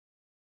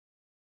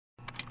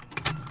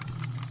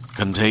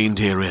Contained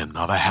herein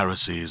are the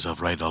heresies of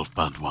Radolf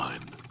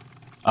Burntwine,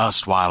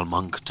 erstwhile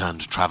monk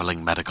turned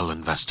traveling medical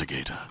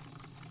investigator.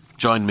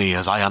 Join me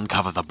as I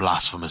uncover the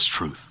blasphemous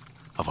truth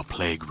of a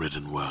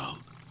plague-ridden world,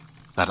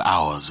 that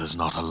ours is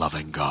not a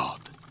loving God,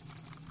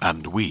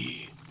 and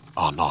we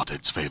are not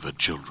its favored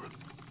children.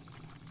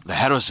 The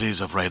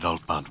heresies of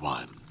Radolf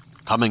Burntwine,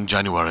 coming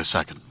January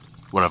 2nd,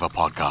 wherever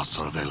podcasts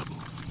are available.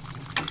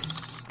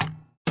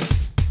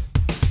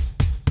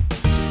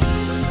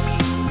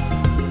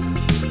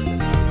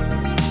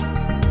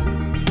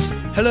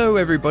 Hello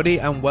everybody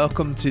and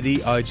welcome to the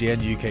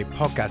IGN UK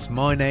podcast.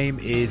 My name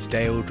is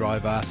Dale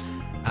Driver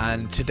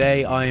and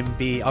today I'm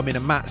in a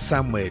Matt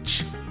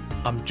sandwich.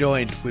 I'm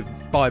joined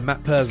by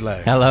Matt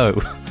Perslow. Hello.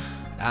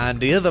 And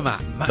the other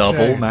Matt Double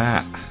Jones.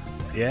 Matt.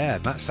 Yeah,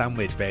 Matt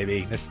Sandwich,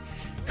 baby.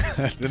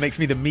 That makes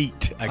me the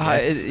meat, I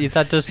guess.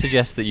 That does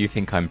suggest that you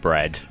think I'm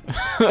bread.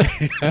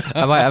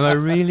 Am I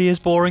really as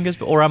boring as,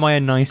 or am I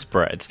a nice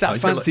bread? It's that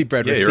fancy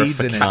bread with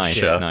seeds in it.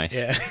 Nice.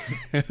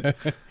 Yeah.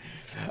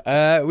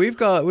 We've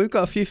got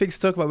a few things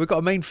to talk about. We've got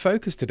a main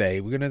focus today.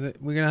 We're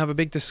gonna have a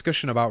big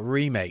discussion about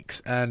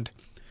remakes, and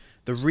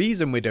the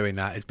reason we're doing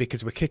that is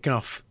because we're kicking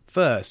off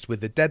first with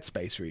the Dead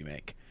Space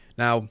remake.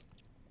 Now,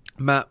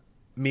 Matt,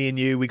 me and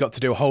you, we got to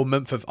do a whole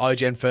month of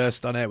IGN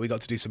First on it. We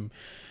got to do some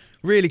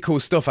really cool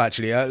stuff,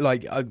 actually.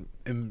 I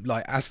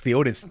ask the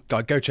audience,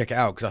 go check it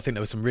out, because I think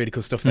there was some really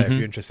cool stuff there if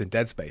you're interested in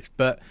Dead Space.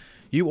 But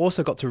you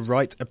also got to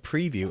write a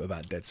preview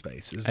about Dead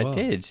Space as well. I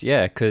did,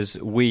 yeah, because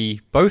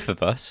both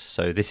of us,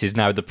 so this is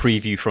now the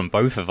preview from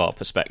both of our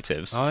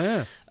perspectives. Oh,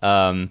 yeah.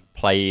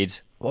 Played,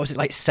 what was it,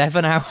 like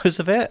 7 hours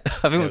of it?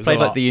 I think we played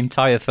like the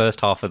entire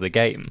first half of the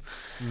game.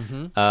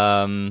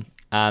 Mm-hmm.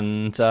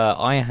 And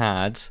I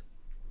had,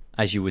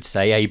 as you would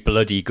say, a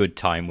bloody good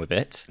time with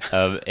it.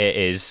 It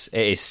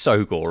is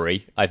so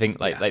gory. I think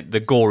like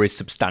the gore is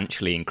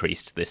substantially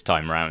increased this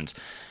time around,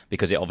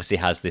 because it obviously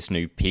has this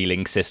new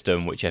peeling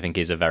system, which I think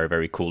is a very,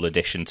 very cool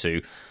addition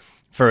to,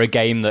 for a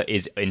game that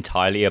is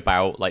entirely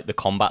about, like, the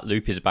combat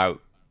loop is about,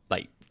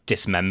 like,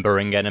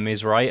 dismembering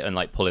enemies, right, and,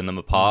 like, pulling them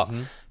apart.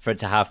 Mm-hmm. For it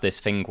to have this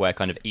thing where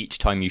kind of each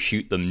time you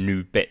shoot them,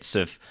 new bits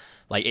of,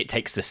 like, it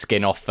takes the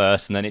skin off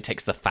first, and then it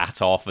takes the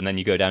fat off, and then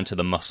you go down to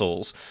the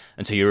muscles,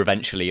 until you're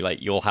eventually, like,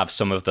 you'll have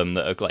some of them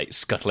that are, like,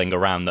 scuttling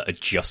around that are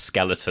just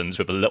skeletons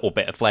with a little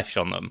bit of flesh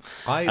on them.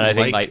 I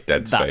think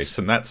Dead Space,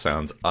 and that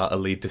sounds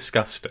utterly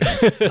disgusting.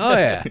 Oh,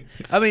 yeah.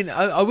 I mean,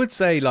 I would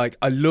say, like,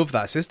 I love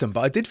that system,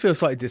 but I did feel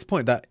slightly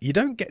disappointed that you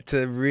don't get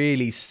to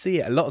really see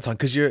it a lot of time,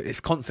 because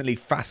it's constantly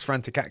fast,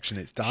 frantic action.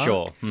 It's dark.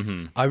 Sure.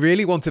 Mm-hmm. I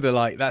really wanted to,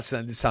 like,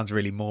 this sounds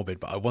really morbid,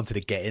 but I wanted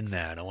to get in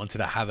there, and I wanted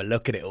to have a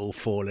look at it all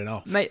falling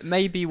off.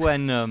 Maybe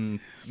when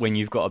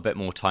you've got a bit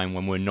more time,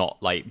 when we're not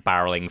like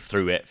barreling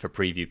through it for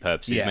preview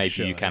purposes,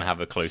 you can have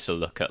a closer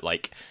look at,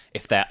 like,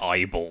 if their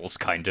eyeballs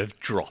kind of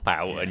drop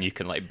out and you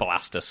can, like,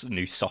 blast a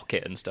new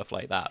socket and stuff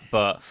like that.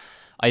 But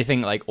I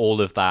think, like,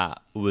 all of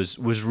that was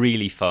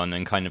really fun,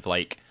 and kind of,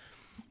 like,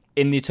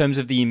 in the terms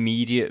of the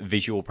immediate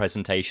visual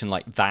presentation,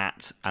 like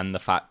that, and the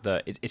fact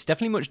that it's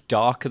definitely much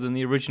darker than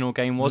the original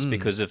game was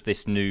because of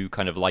this new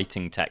kind of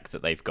lighting tech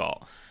that they've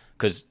got.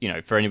 Because, you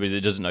know, for anybody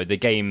that doesn't know, the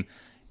game,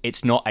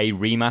 it's not a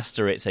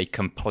remaster, it's a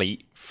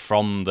complete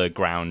from the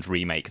ground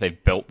remake.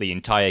 They've built the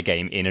entire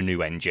game in a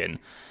new engine.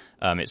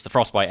 It's the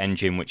Frostbite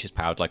engine, which has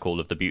powered, like,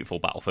 all of the beautiful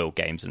Battlefield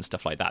games and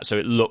stuff like that. So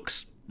it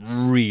looks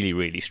really,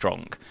 really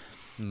strong.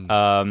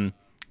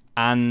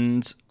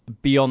 And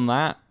beyond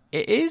that,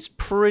 it is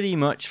pretty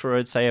much, for,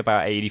 I'd say,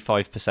 about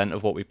 85%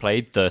 of what we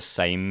played, the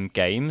same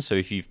game. So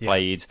if you've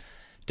played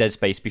Dead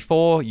Space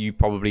before, you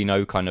probably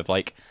know kind of,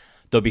 like,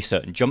 there'll be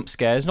certain jump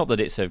scares. Not that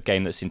it's a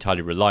game that's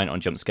entirely reliant on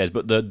jump scares,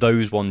 but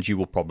those ones you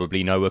will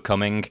probably know are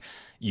coming.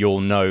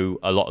 You'll know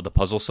a lot of the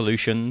puzzle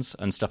solutions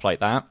and stuff like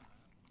that.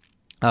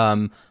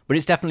 But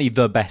it's definitely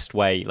the best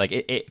way. Like,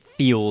 it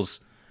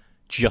feels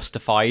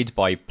justified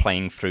by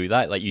playing through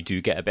that. Like, you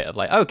do get a bit of,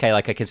 like, okay,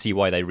 like, I can see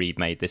why they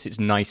remade this. It's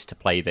nice to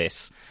play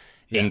this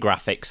in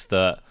graphics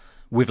that,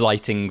 with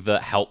lighting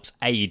that helps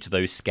aid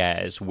those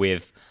scares,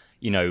 with,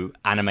 you know,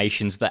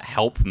 animations that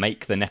help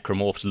make the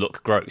necromorphs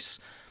look gross.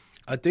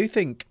 I do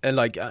think,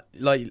 like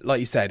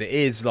you said, it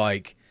is,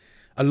 like,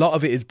 a lot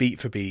of it is beat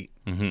for beat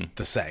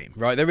the same,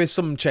 right? There is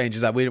some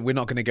changes that we're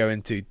not going to go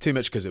into too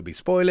much because it'll be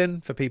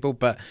spoiling for people,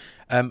 but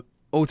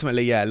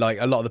ultimately, yeah, like,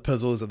 a lot of the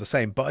puzzles are the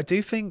same. But I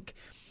do think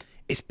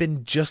it's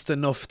been just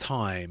enough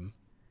time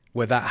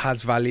where that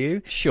has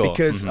value. Sure.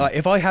 Because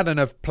if I hadn't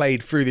have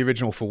played through the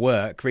original for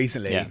work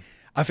recently,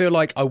 I feel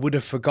like I would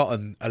have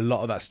forgotten a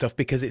lot of that stuff,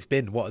 because it's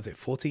been,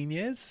 14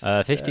 years?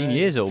 15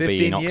 years it'll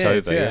be in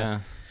October, yeah.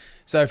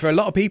 So for a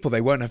lot of people, they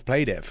won't have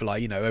played it for,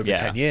 like, you know, over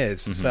 10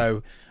 years. Mm-hmm.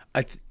 So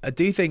I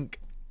do think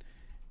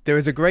there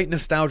is a great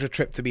nostalgia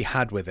trip to be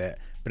had with it,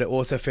 but it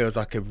also feels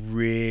like a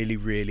really,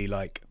 really,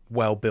 like,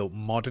 well-built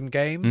modern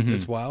game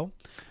as well.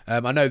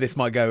 I know this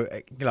might go,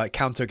 like,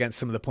 counter against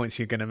some of the points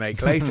you're going to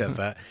make later,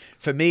 but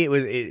for me,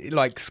 it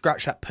like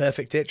scratched that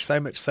perfect itch, so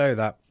much so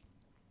that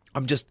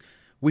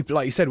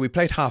like you said, we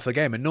played half the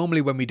game, and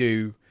normally when we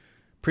do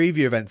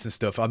preview events and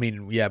stuff, I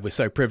mean, yeah, we're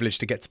so privileged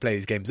to get to play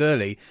these games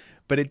early,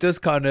 but it does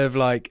kind of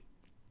like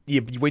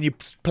when you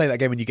play that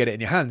game and you get it in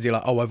your hands, you're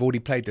like, oh, I've already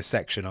played this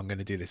section, I'm going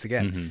to do this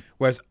again.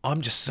 Whereas I'm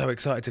just so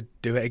excited to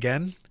do it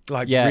again,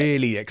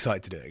 really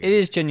excited to do it again. It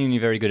is genuinely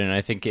very good, and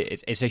I think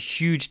it's a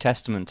huge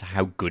testament to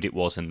how good it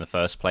was in the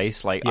first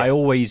place. I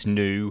always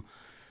knew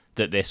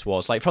that this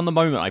was, from the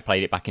moment I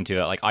played it back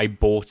into it, I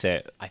bought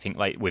it, I think,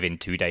 within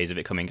 2 days of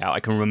it coming out.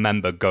 I can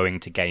remember going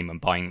to Game and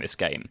buying this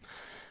game,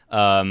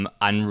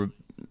 and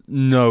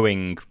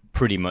knowing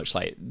pretty much,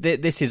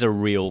 this is a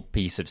real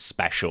piece of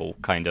special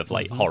kind of,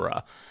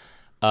 horror.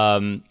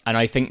 And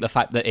I think the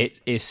fact that it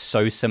is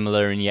so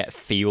similar and yet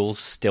feels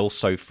still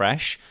so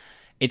fresh,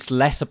 it's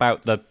less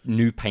about the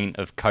new paint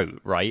of coat,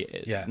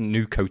 right? Yeah.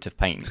 New coat of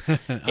paint.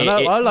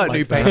 I like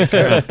new paint of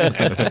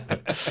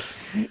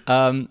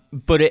coat.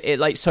 But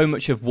it so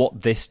much of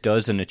what this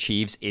does and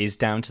achieves is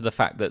down to the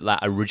fact that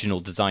that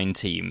original design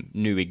team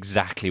knew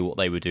exactly what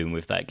they were doing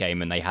with that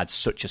game, and they had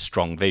such a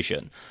strong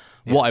vision.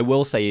 Yeah. What I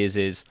will say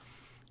is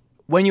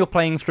when you're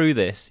playing through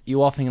this,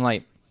 you are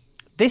thinking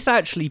this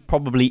actually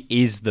probably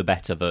is the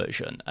better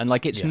version. And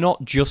it's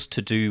not just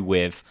to do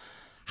with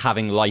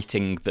having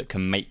lighting that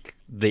can make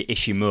the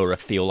Ishimura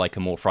feel like a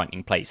more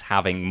frightening place,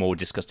 having more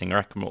disgusting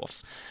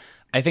necromorphs.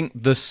 I think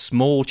the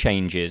small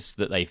changes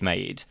that they've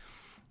made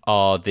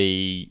are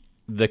the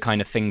kind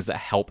of things that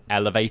help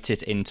elevate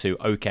it into,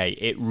 okay,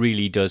 it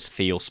really does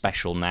feel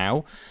special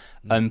now.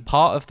 And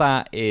part of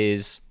that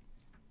is...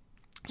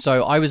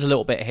 So I was a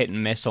little bit hit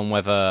and miss on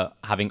whether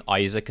having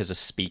Isaac as a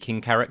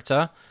speaking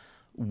character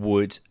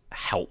would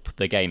help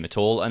the game at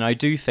all. And I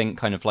do think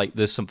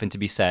there's something to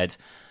be said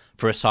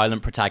for a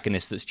silent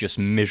protagonist that's just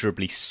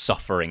miserably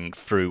suffering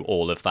through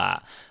all of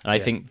that. And I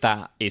think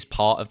that is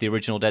part of the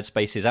original Dead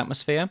Space's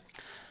atmosphere.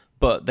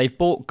 But they've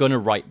brought Gunnar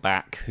Wright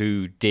back,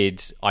 who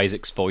did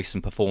Isaac's voice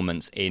and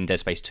performance in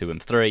Dead Space 2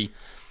 and 3.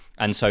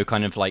 And so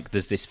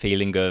there's this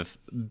feeling of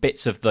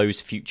bits of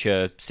those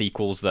future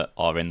sequels that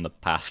are in the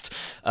past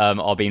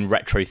are being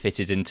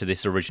retrofitted into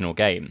this original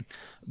game.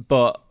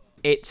 But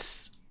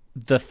it's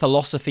the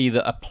philosophy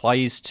that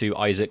applies to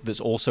Isaac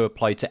that's also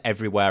applied to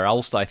everywhere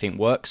else that I think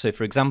works. So,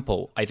 for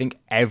example, I think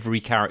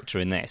every character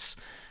in this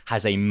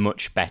has a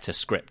much better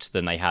script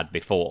than they had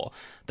before.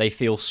 They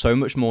feel so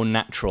much more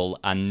natural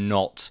and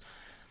not...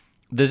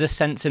 There's a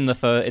sense in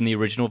the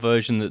original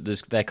version that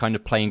they're kind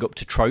of playing up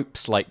to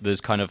tropes.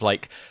 There's kind of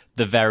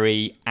the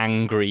very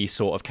angry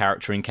sort of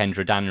character in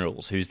Kendra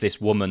Daniels, who's this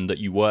woman that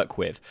you work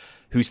with,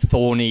 who's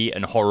thorny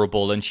and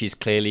horrible, and she's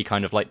clearly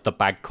kind of the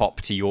bad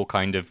cop to your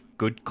kind of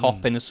good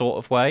cop in a sort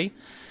of way.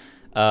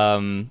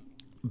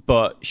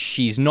 But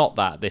she's not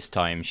that this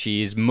time.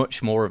 She is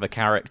much more of a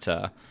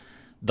character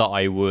that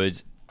I would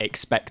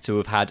expect to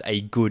have had a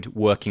good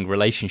working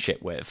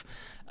relationship with.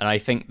 And I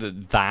think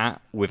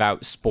that,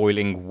 without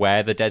spoiling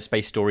where the Dead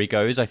Space story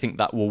goes, I think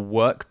that will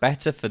work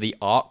better for the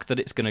arc that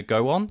it's going to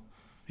go on.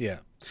 Yeah.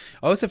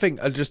 I also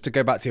think, just to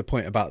go back to your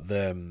point about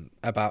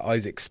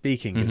Isaac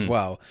speaking as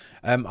well,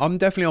 I'm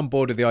definitely on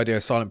board with the idea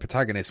of silent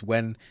protagonist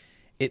when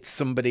it's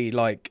somebody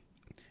like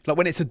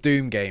when it's a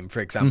Doom game,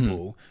 for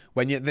example,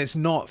 when it's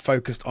not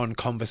focused on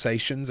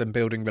conversations and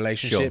building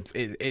relationships.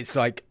 Sure. It's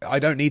I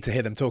don't need to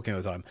hear them talking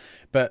all the time.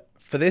 But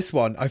for this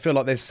one, I feel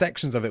like there's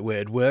sections of it where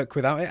it'd work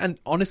without it. And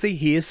honestly,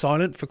 he is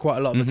silent for quite a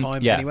lot of the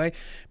time anyway.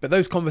 But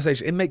those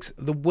conversations, it makes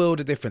the world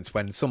of difference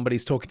when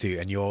somebody's talking to you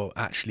and you're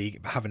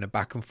actually having a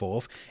back and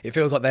forth. It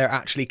feels like they're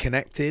actually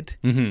connected.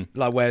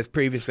 Whereas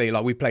previously,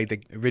 we played the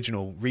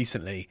original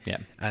recently. Yeah.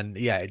 And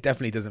it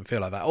definitely doesn't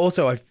feel like that.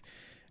 Also,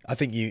 I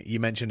think you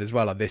mentioned as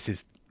well, this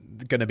is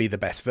going to be the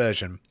best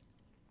version.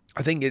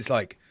 I think it's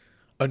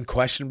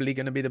unquestionably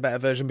going to be the better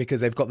version because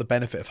they've got the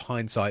benefit of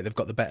hindsight. They've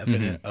got the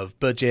benefit of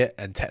budget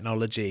and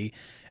technology.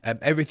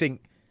 Everything,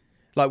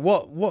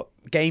 what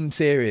game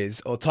series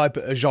or type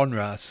of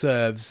genre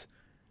serves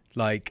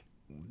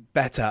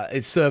better?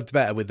 It's served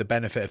better with the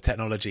benefit of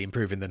technology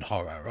improving than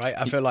horror, right?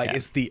 I feel like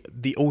it's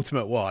the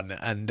ultimate one,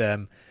 and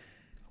it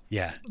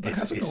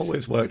hasn't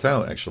always worked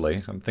out,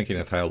 actually. I'm thinking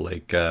of how they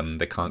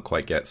can't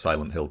quite get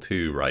Silent Hill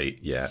 2 right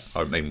yet.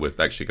 I mean, we're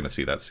actually going to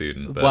see that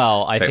soon.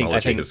 But I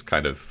think has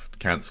kind of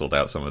cancelled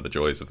out some of the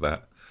joys of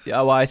that.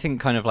 Yeah, well, I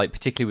think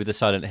particularly with the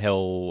Silent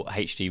Hill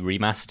HD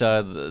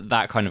remaster,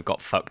 that kind of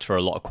got fucked for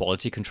a lot of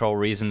quality control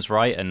reasons,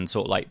 right? And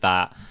sort of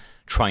that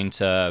trying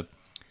to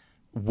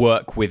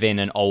work within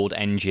an old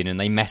engine, and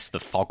they messed the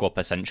fog up,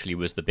 essentially,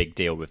 was the big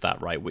deal with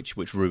that, right? Which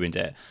ruined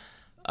it.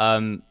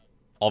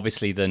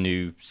 Obviously, the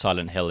new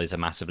Silent Hill is a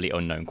massively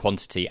unknown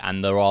quantity,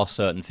 and there are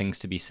certain things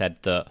to be said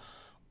that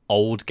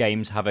old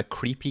games have a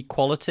creepy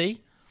quality.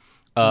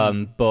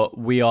 But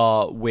we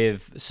are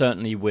with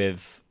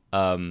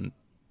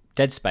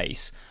Dead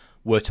Space,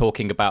 we're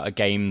talking about a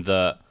game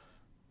that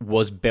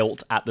was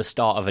built at the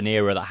start of an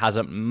era that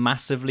hasn't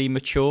massively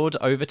matured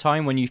over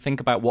time. When you think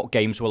about what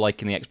games were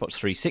like in the Xbox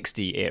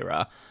 360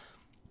 era,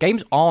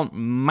 games aren't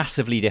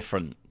massively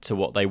different to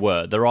what they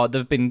were. There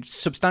have been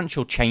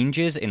substantial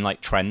changes in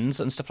trends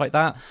and stuff like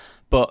that,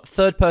 but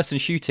third-person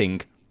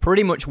shooting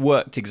pretty much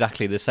worked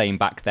exactly the same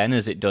back then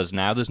as it does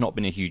now. There's not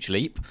been a huge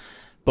leap.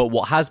 But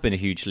what has been a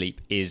huge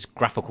leap is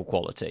graphical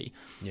quality.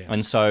 Yeah.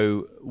 And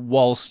so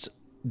whilst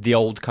the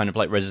old kind of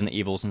like Resident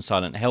Evils and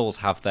Silent Hills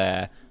have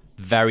their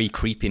very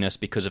creepiness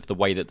because of the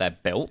way that they're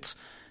built,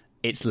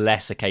 it's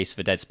less a case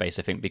for Dead Space,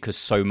 I think, because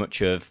so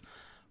much of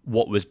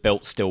what was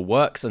built still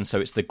works, and so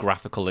it's the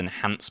graphical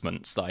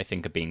enhancements that I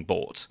think are being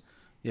bought.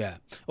 Yeah.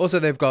 Also,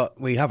 they've got,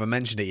 we haven't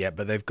mentioned it yet,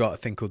 but they've got a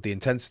thing called the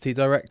Intensity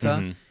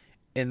Director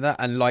in that,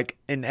 and like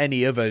in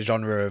any other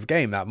genre of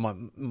game, that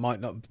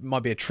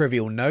might be a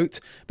trivial note,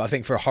 but I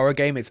think for a horror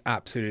game, it's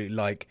absolutely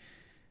like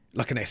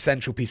an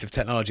essential piece of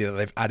technology that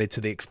they've added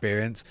to the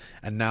experience.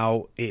 And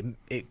now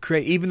it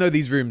create, even though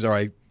these rooms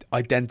are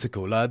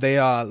identical, they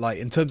are, like,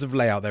 in terms of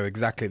layout, they're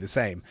exactly the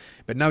same,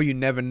 but now you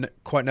never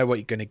quite know what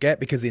you're going to get,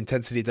 because the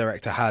Intensity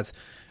Director has,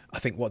 I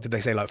think, what did they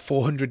say, like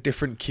 400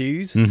 different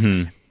cues,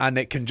 and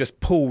it can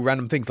just pull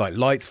random things like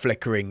lights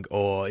flickering,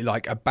 or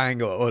like a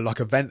bang, or like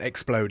a vent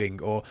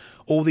exploding, or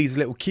all these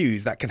little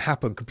cues that can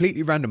happen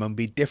completely random and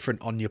be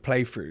different on your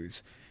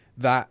playthroughs.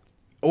 That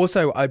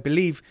also, I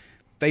believe,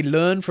 they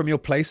learn from your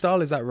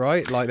playstyle, is that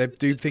right? Like, they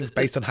do things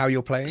based on how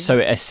you're playing? So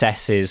it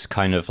assesses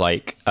kind of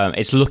like,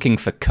 it's looking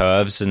for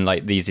curves and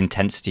like these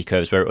intensity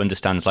curves where it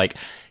understands like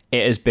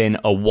it has been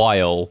a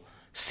while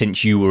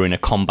since you were in a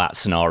combat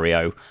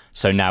scenario,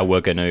 so now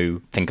we're going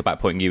to think about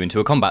putting you into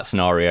a combat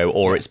scenario,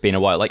 or it's been a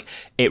while. Like,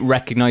 it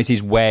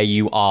recognizes where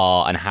you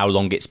are and how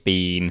long it's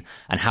been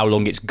and how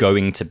long it's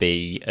going to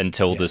be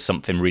until there's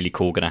something really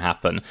cool going to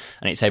happen,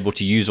 and it's able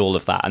to use all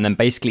of that. And then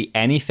basically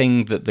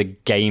anything that the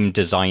game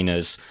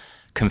designers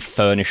can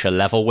furnish a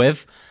level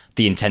with,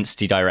 the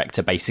Intensity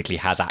Director basically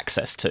has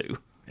access to.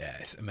 Yeah,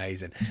 it's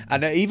amazing.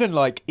 And even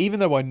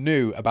though I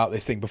knew about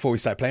this thing before we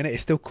started playing it, it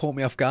still caught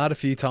me off guard a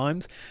few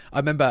times. I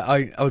remember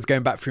I was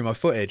going back through my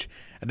footage,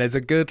 and there's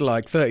a good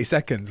like 30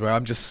 seconds where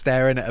I'm just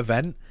staring at a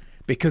vent,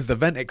 because the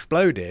vent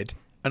exploded,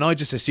 and I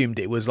just assumed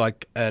it was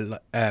like a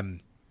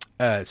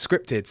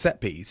scripted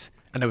set piece,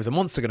 and there was a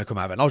monster going to come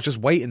out of it, and I was just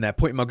waiting there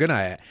pointing my gun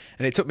at it,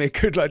 and it took me a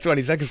good like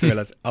 20 seconds to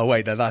realise, oh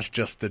wait, no, that's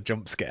just a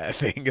jump scare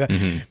thing.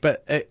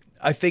 But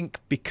I think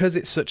because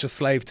it's such a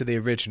slave to the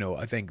original,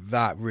 I think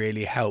that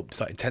really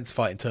helps like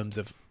intensify it in terms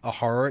of a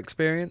horror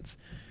experience.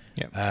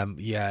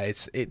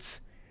 It's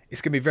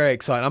gonna be very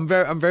exciting.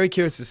 I'm very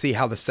curious to see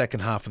how the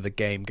second half of the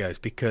game goes,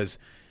 because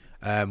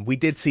we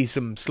did see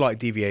some slight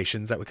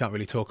deviations that we can't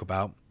really talk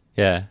about.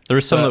 Yeah, there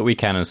are some that we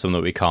can and some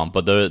that we can't,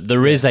 but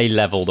there is a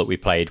level that we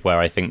played where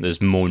I think there's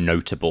more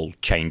notable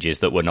changes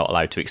that we're not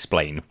allowed to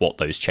explain what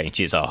those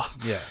changes are.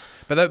 Yeah,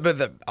 but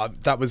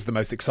that was the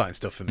most exciting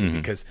stuff for me,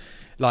 because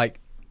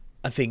like,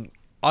 I think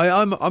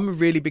I'm a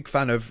really big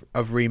fan of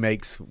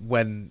remakes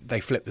when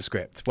they flip the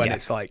script, when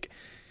it's like,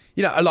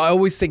 you know, I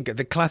always think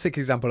the classic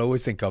example I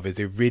always think of is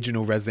the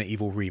original Resident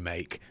Evil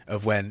remake,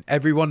 of when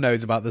everyone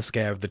knows about the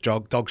scare of the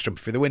dogs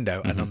jumping through the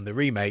window, and on the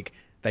remake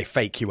they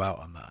fake you out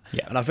on that.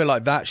 And I feel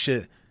like that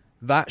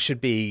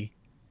should be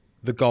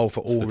the goal for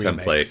all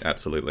remakes. Template,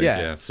 absolutely.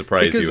 Yeah.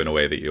 Surprise you in a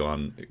way that you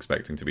aren't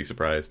expecting to be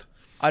surprised.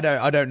 I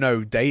don't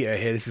know data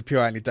here. This is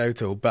pure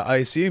anecdotal, but I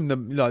assume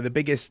the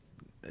biggest,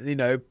 you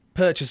know,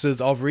 purchasers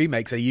of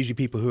remakes are usually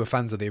people who are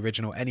fans of the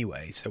original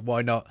anyway. So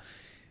why not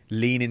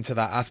lean into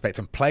that aspect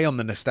and play on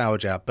the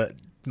nostalgia, but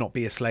not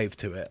be a slave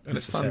to it? And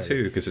it's fun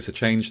too, because it's a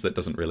change that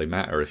doesn't really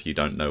matter if you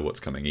don't know what's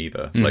coming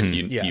either. Like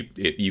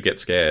you get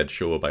scared,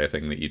 sure, by a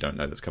thing that you don't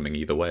know that's coming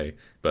either way,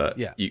 but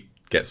you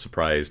get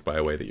surprised by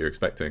a way that you're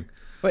expecting.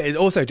 But it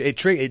also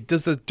it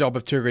does the job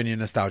of triggering your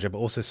nostalgia, but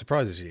also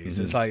surprises you.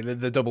 So it's like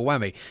the double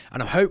whammy.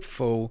 And I'm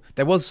hopeful.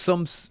 There was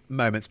some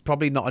moments,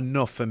 probably not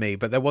enough for me,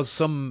 but there was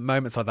some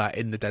moments like that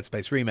in the Dead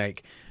Space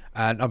remake,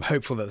 and I'm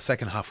hopeful that the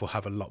second half will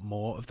have a lot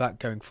more of that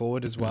going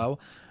forward as well.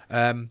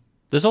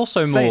 There's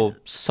also more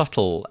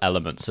subtle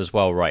elements as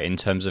well, right? In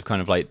terms of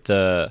kind of like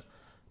the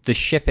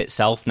ship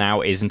itself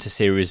now isn't a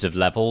series of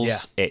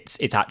levels.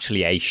 It's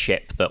actually a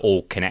ship that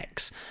all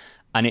connects.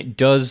 And it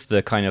does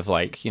the kind of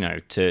like, you know,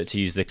 to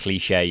use the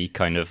cliche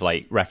kind of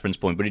like reference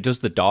point, but it does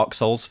the Dark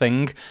Souls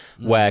thing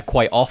where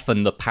quite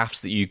often the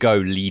paths that you go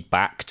lead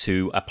back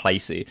to a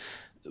place.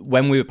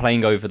 When we were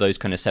playing over those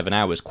kind of 7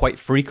 hours, quite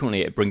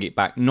frequently it bring it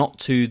back not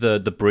to the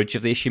bridge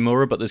of the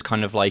Ishimura, but there's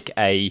kind of like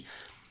a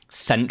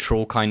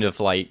central kind of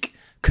like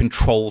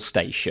control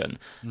station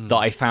that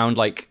I found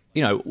like,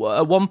 you know,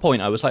 at one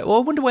point I was like, well, I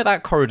wonder where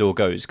that corridor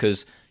goes,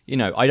 because, you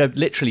know, I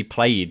literally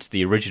played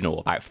the original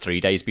about 3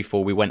 days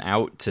before we went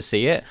out to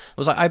see it. I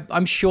was like,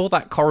 I'm sure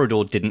that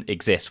corridor didn't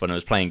exist when I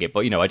was playing it,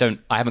 but, you know,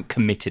 I haven't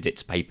committed it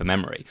to paper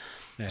memory.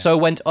 So I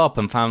went up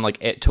and found like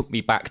it took me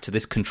back to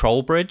this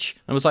control bridge,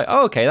 and I was like,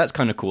 oh, okay, that's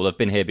kind of cool. I've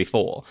been here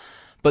before.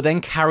 But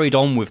then carried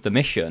on with the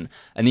mission,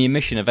 and the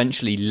mission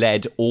eventually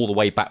led all the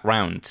way back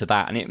round to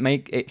that, and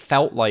it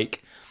felt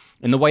like,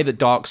 in the way that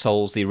Dark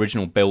Souls, the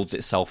original, builds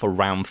itself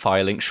around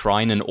Firelink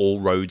Shrine and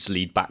all roads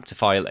lead back to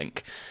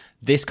Firelink,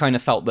 this kind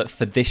of felt that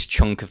for this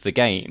chunk of the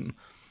game,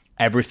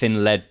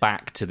 everything led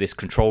back to this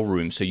control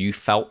room. So you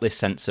felt this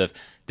sense of,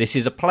 this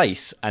is a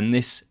place, and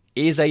this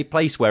is a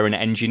place where an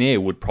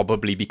engineer would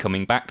probably be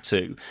coming back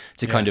to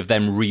kind of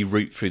then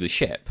reroute through the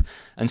ship.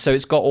 And so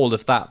it's got all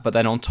of that, but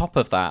then on top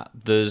of that,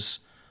 there's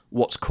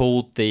what's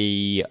called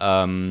the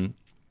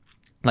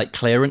like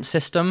clearance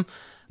system,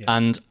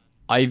 and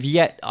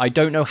I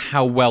don't know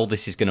how well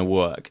this is going to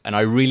work, and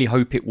I really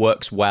hope it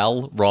works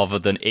well rather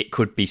than it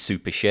could be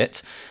super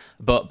shit.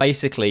 But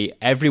basically,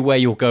 everywhere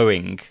you're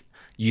going,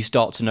 you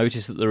start to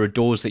notice that there are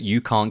doors that you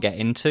can't get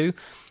into.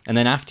 And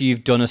then after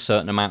you've done a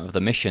certain amount of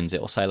the missions,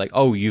 it'll say like,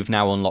 oh, you've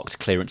now unlocked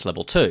clearance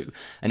level 2.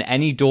 And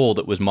any door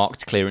that was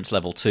marked clearance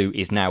level 2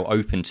 is now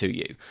open to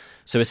you.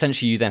 So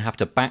essentially, you then have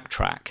to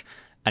backtrack.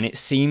 And it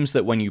seems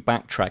that when you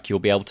backtrack, you'll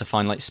be able to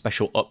find like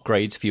special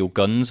upgrades for your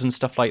guns and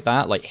stuff like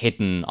that, like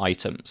hidden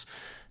items.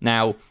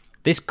 Now,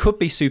 this could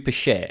be super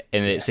shit,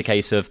 and it's a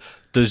case of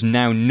there's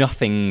now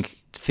nothing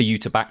for you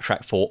to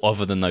backtrack for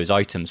other than those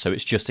items. So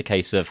it's just a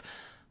case of,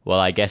 well,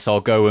 I guess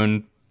I'll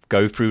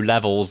go through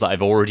levels that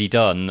I've already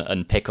done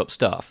and pick up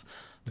stuff.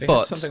 They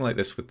had something like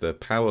this with the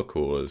power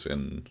cores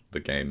in the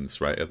games,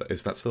 right?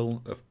 Is that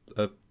still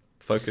a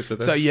focus of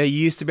this? So yeah, you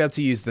used to be able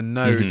to use the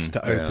nodes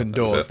to open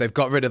doors. They've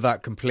got rid of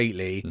that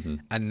completely,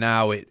 and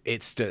now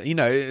it's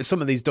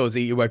some of these doors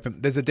that you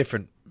open, there's a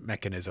different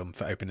mechanism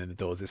for opening the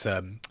doors. It's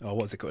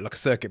what's it called, like a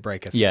circuit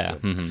breaker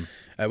system,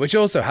 which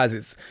also has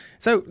its.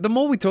 So the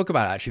more we talk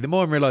about it, actually, the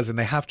more I'm realizing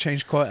they have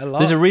changed quite a lot.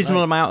 There's a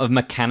reasonable amount of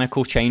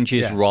mechanical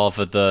changes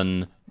rather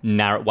than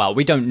well,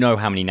 we don't know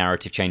how many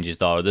narrative changes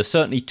there are. There's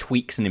certainly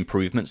tweaks and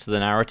improvements to the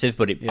narrative,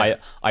 but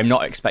I'm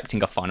not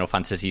expecting a Final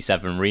Fantasy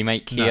VII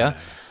remake here.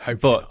 No,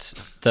 but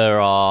there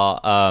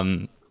are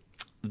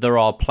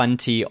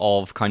plenty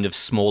of kind of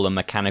smaller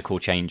mechanical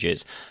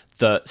changes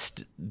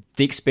that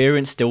the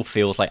experience still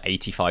feels like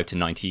 85 to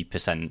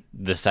 90%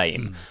 the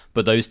same.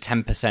 But those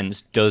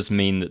 10% does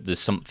mean that there's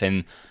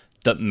something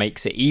that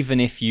makes it, even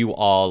if you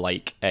are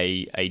like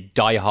a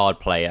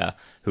diehard player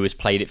who has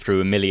played it through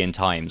a million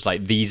times,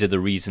 like these are the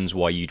reasons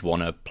why you'd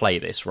want to play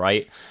this,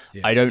 right?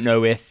 I don't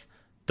know if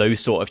those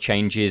sort of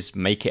changes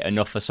make it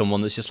enough for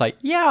someone that's just like,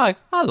 I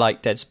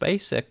like Dead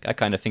Space. I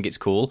kind of think it's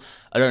cool.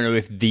 I don't know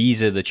if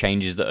these are the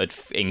changes that would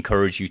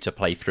encourage you to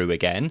play through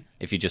again,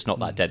 if you're just not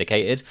that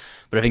dedicated.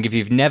 But I think if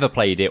you've never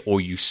played it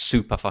or you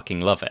super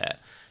fucking love it,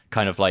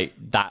 kind of like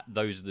that,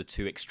 those are the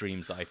two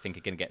extremes that I think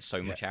are going to get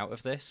so much out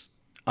of this.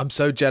 I'm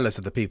so jealous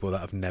of the people that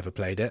have never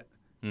played it.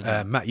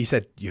 Matt, you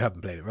said you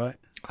haven't played it, right?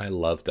 I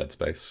love Dead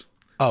Space.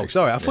 Oh,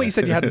 sorry. I thought you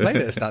said you hadn't played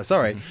it at the start.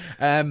 Sorry.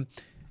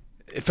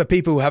 For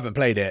people who haven't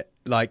played it,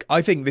 like,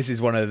 I think this is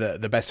one of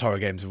the best horror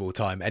games of all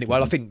time. And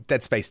I think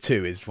Dead Space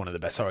 2 is one of the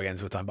best horror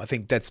games of all time, but I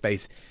think Dead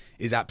Space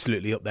is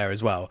absolutely up there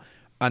as well.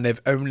 And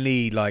they've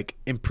only like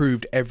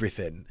improved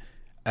everything.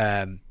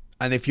 And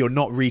if you're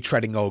not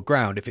retreading old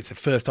ground, if it's a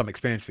first time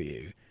experience for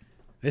you,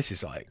 this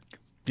is like,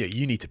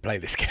 you need to play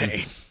this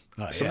game.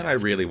 Something I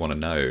really want to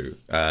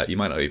know, you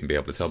might not even be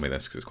able to tell me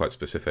this because it's quite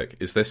specific.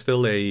 Is there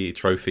still a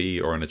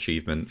trophy or an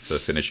achievement for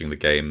finishing the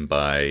game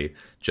by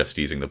just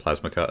using the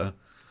plasma cutter?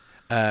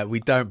 We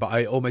don't, but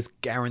I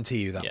almost guarantee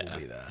you that will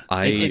be there.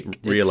 I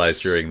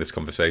realized during this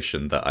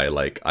conversation that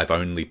I've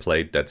only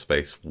played Dead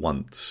Space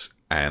once,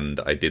 and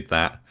I did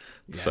that.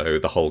 Yeah. So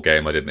the whole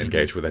game, I didn't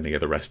engage with any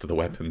of the rest of the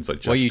weapons. I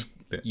just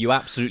you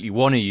absolutely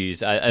want to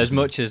use as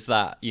much as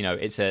that.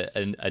 It's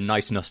a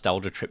nice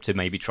nostalgia trip to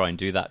maybe try and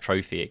do that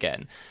trophy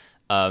again.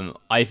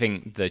 I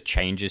think the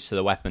changes to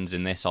the weapons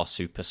in this are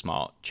super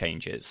smart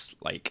changes.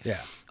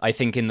 I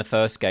think in the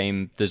first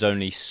game, there's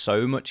only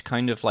so much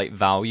kind of like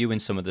value in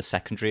some of the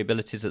secondary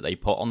abilities that they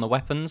put on the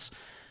weapons.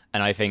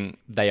 And I think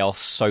they are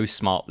so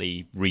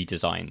smartly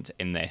redesigned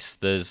in this.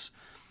 There's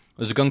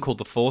a gun called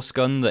the Force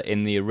Gun that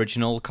in the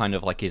original kind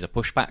of like is a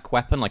pushback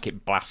weapon. Like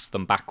it blasts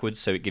them backwards,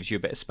 so it gives you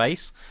a bit of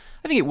space.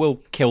 I think it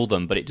will kill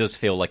them, but it does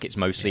feel like it's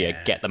mostly a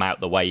get them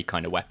out the way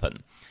kind of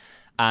weapon.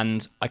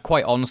 And I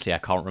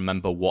can't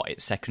remember what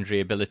its secondary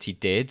ability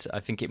did.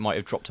 I think it might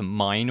have dropped a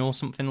mine or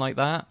something like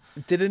that.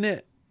 Didn't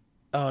it?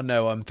 Oh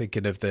no, I'm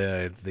thinking of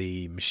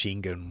the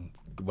machine gun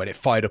when it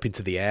fired up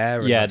into the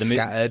air and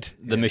scattered.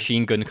 The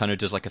machine gun kind of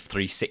does like a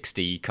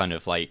 360 kind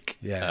of like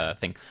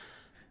thing.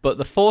 But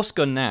the Force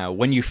Gun now,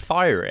 when you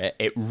fire it,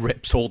 it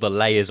rips all the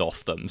layers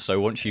off them. So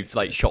once you've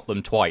like shot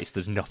them twice,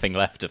 there's nothing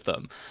left of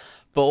them.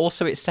 But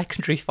also its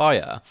secondary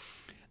fire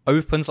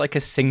opens like a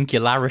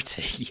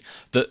singularity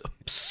that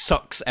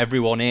sucks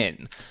everyone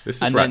in.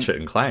 This is Ratchet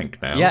and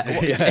Clank now.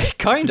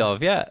 Kind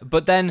of, yeah.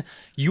 But then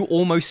you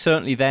almost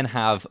certainly then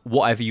have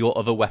whatever your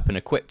other weapon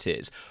equipped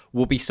is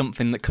will be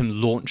something that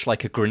can launch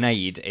like a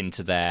grenade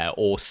into there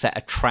or set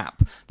a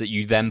trap that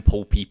you then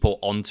pull people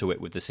onto it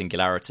with the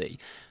singularity.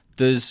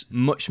 There's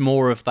much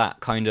more of that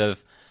kind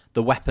of,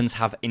 the weapons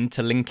have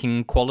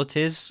interlinking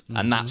qualities,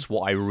 and that's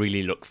what I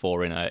really look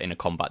for in a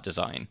combat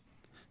desigine.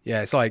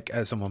 Yeah, it's like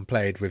someone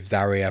played with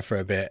Zarya for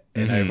a bit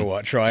in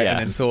Overwatch, right? Yeah. And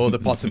then saw the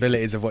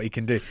possibilities of what you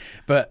can do.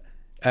 But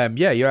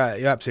you're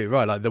absolutely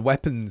right. Like the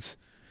weapons,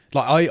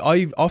 Like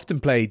I often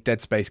play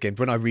Dead Space games.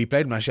 When I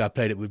replayed them, actually I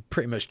played it with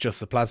pretty much just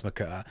the plasma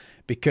cutter,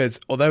 because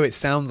although it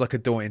sounds like a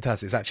daunting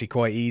task, it's actually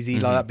quite easy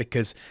like that,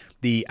 because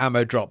the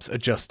ammo drops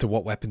adjust to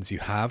what weapons you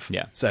have.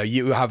 Yeah. So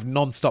you have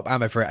non-stop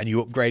ammo for it and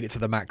you upgrade it to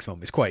the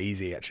maximum. It's quite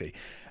easy actually.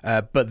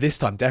 But this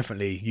time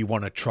definitely you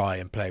want to try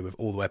and play with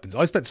all the weapons.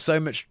 I spent so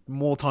much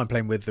more time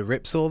playing with the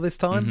Ripsaw this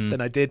time than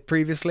I did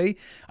previously.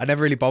 I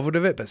never really bothered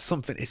with it, but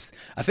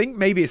I think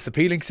maybe it's the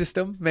peeling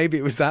system. Maybe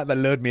it was that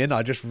lured me in.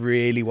 I just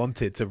really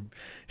wanted to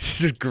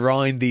just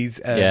grind these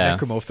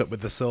necromorphs up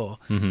with the saw.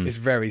 It's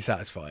very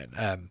satisfying.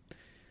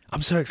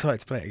 I'm so excited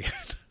to play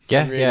it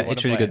again. Yeah,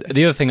 it's really good.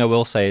 The other thing I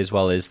will say as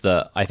well is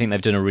that I think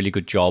they've done a really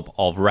good job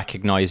of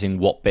recognizing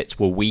what bits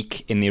were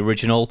weak in the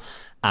original,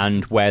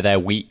 and where they're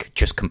weak,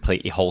 just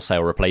completely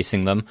wholesale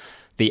replacing them.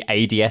 The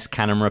ADS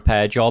cannon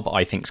repair job,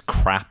 I think, is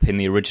crap in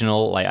the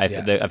original. Like, I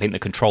think the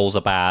controls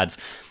are bad.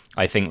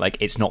 I think like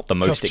it's not the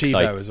most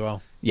exciting as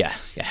well. Yeah.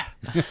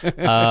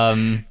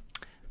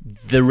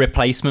 The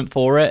replacement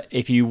for it,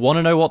 if you want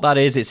to know what that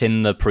is, it's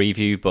in the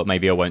preview, but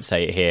maybe I won't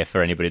say it here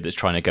for anybody that's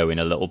trying to go in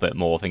a little bit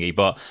more thingy.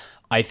 But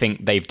I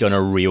think they've done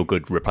a real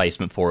good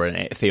replacement for it, and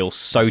it feels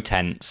so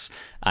tense,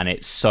 and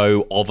it's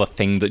so of a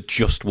thing that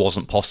just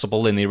wasn't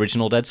possible in the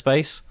original Dead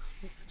Space.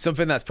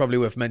 Something that's probably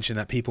worth mentioning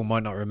that people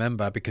might not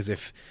remember, because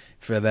if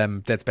for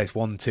them Dead Space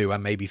 1, 2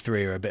 and maybe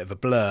 3 are a bit of a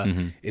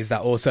blur, is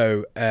that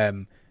also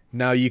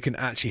now you can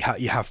actually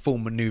you have full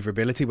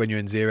maneuverability when you're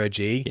in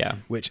 0G,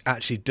 which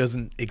actually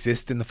doesn't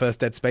exist in the first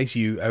Dead Space.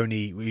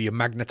 You're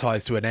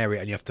magnetized to an area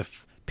and you have to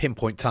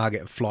pinpoint target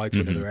and fly to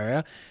another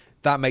area.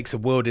 That makes a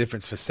world of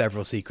difference for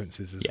several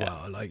sequences as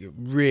well. Like, it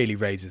really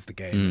raises the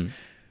game.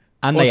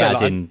 And also, they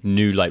add in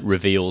new like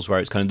reveals where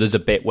it's kind of, there's a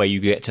bit where you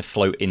get to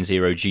float in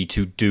 0G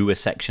to do a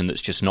section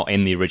that's just not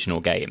in the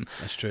original game.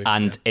 That's true.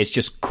 And it's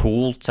just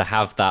cool to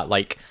have that,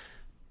 like,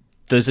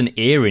 there's an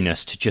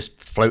eeriness to just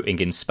floating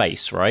in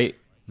space, right?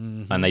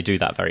 And they do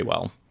that very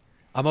well.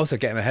 I'm also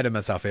getting ahead of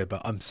myself here,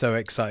 but I'm so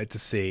excited to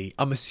see.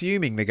 I'm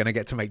assuming they're going to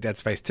get to make Dead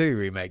Space 2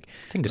 remake.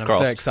 Fingers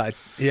crossed. So excited.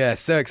 Yeah,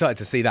 so excited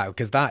to see that,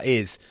 because that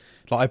is,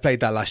 like, I played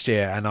that last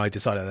year and I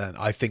decided that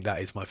I think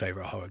that is my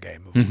favourite horror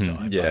game of all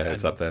time. Yeah,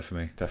 it's up there for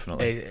me,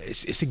 definitely.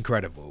 It's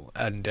incredible.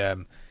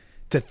 And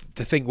to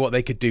think what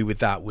they could do with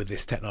that, with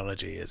this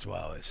technology as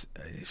well, it's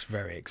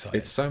very exciting.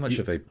 It's so much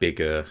of a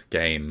bigger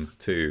game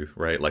too,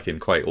 right? Like, in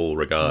quite all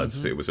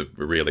regards, it was a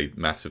really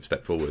massive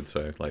step forward.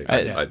 So, like,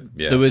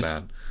 there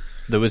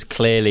was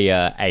clearly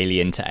a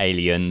Alien to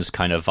Aliens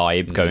kind of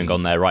vibe going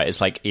on there, right?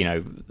 It's like, you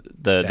know,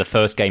 the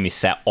first game is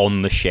set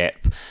on the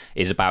ship,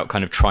 is about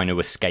kind of trying to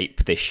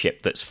escape this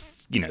ship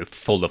that's, you know,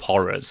 full of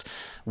horrors,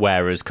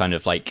 whereas kind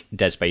of like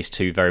Dead Space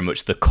 2, very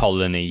much the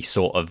colony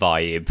sort of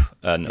vibe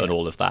and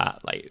all of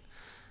that. Like,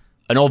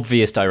 an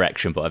obvious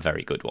direction, but a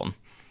very good one.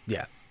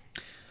 Yeah.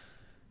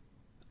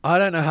 I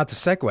don't know how to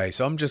segue,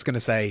 so I'm just going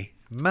to say,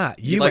 Matt,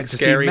 you went to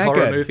scary see Megan.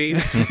 horror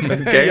movies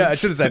and games? Yeah, I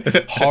should have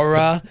said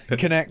horror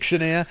connection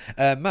here.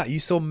 Matt, you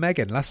saw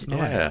Megan last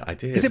night. Yeah, I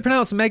did. Is it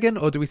pronounced Megan,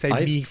 or do we say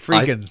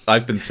Mithrigan?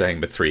 I've been saying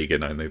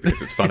Mithrigan only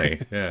because it's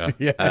funny. Yeah.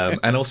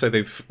 And also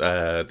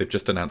they've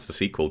just announced a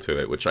sequel to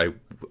it, which I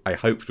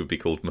hoped would be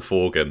called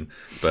Mithorgan,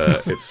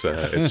 but it's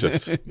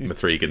just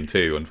Mithrigan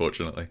 2,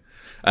 unfortunately.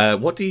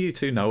 What do you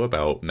two know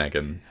about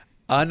Megan?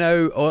 I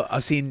know,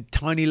 I've seen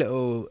tiny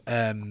little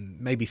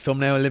maybe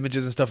thumbnail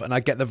images and stuff, and I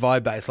get the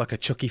vibe that it's like a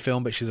Chucky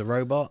film, but she's a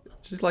robot.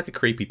 She's like a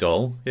creepy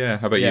doll. Yeah.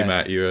 How about you,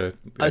 Matt?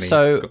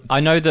 So I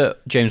know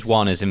that James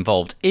Wan is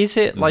involved. Is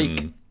it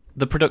like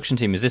the production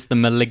team? Is this the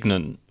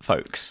Malignant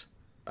folks?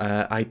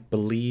 I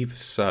believe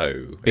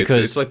so.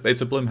 Because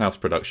it's a Blumhouse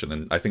production,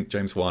 and I think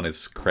James Wan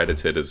is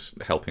credited as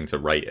helping to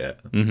write it.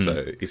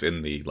 So he's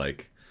in the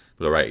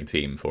writing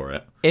team for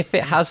it. If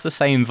it has the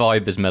same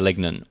vibe as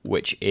Malignant,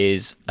 which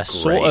is a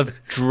sort of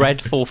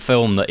dreadful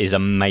film that is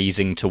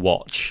amazing to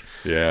watch.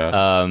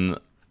 Yeah.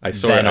 I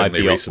saw it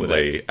only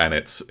recently, and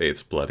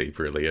it's bloody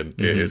brilliant.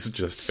 It is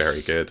just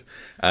very good.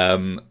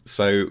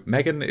 So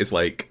Megan is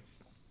like,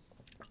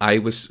 I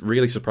was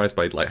really surprised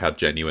by like how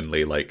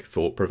genuinely like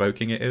thought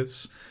provoking it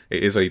is.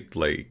 It is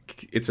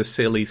it's a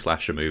silly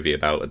slasher movie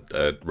about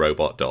a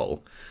robot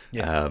doll,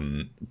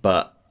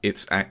 but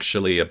it's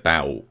actually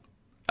about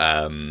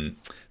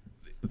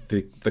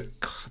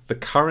the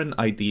current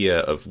idea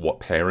of what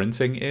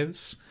parenting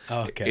is.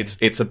 Okay.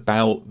 It's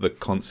about the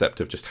concept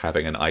of just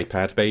having an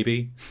iPad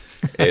baby.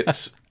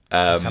 It's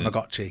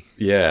Tamagotchi.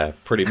 Yeah,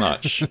 pretty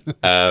much.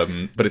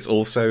 But it's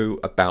also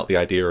about the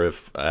idea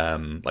of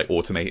like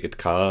automated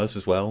cars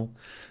as well.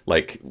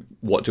 Like,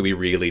 what do we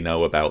really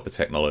know about the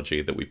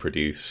technology that we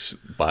produce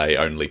by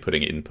only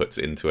putting inputs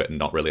into it and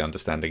not really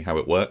understanding how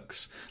it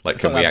works? Like,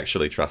 can we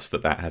actually trust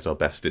that has our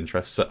best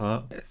interests at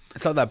heart?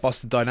 It's like that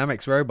Boston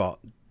Dynamics robot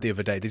the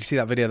other day. Did you see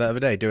that video the other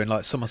day doing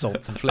like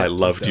somersaults and flips? I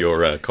loved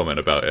your comment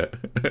about it.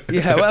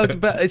 Yeah, well,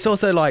 but it's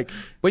also like,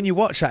 when you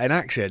watch that in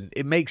action,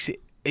 it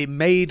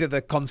made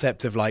the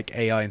concept of like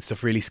AI and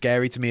stuff really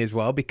scary to me as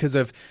well, because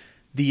of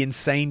the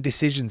insane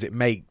decisions it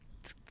makes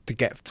to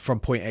get from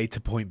point A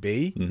to point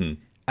B.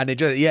 And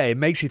it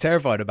makes you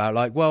terrified about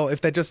like, well,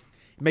 if they're just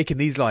making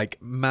these like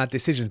mad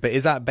decisions. But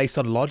is that based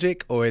on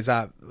logic, or is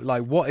that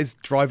like what is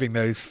driving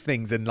those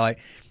things? And like,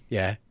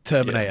 yeah,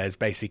 Terminator is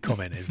basically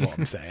comment is what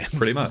I'm saying.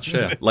 Pretty much,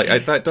 yeah. Like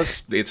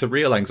it's a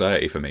real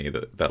anxiety for me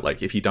that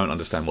like if you don't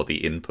understand what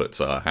the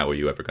inputs are, how are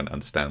you ever going to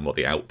understand what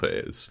the output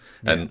is?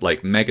 Yeah. And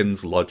like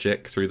Megan's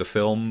logic through the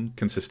film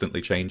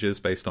consistently changes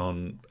based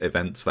on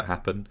events that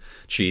happen.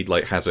 She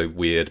like has a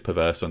weird,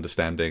 perverse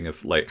understanding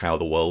of like how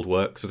the world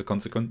works as a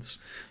consequence.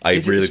 I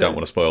really don't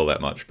want to spoil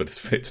that much, but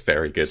it's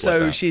very good.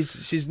 So like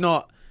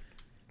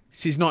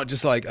she's not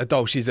just like a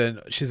doll. She's an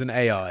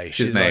AI.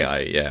 She's an like, AI,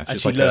 yeah.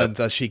 And she learns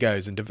as she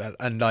goes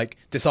and like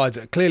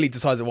clearly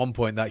decides at one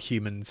point that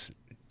humans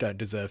don't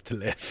deserve to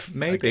live.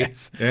 Maybe,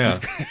 yeah.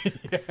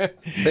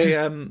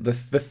 Yeah.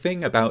 The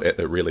thing about it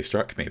that really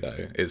struck me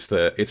though is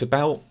that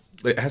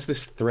it has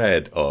this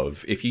thread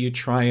of if you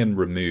try and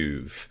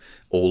remove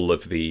all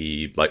of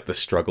the like the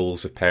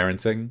struggles of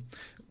parenting,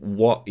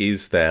 what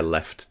is there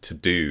left to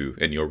do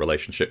in your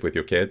relationship with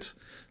your kid?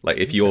 Like,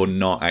 if you're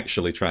not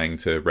actually trying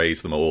to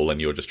raise them all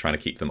and you're just trying to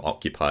keep them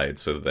occupied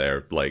so that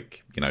they're,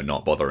 like, you know,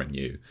 not bothering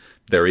you,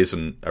 there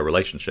isn't a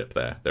relationship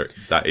there.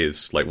 That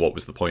is, like, what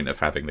was the point of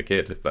having the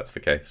kid, if that's the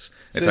case?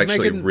 So it's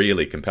actually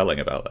really compelling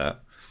about that.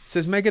 So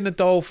is Megan a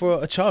doll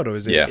for a child, or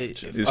is it... Yeah,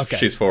 okay.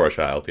 She's for a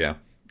child, yeah.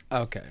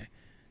 Okay.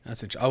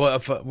 That's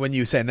interesting. When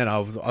you were saying that, I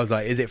was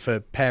like, is it for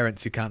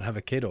parents who can't have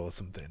a kid or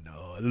something?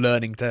 Or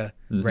learning to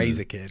raise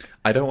a kid?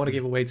 I don't want to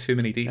give away too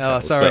many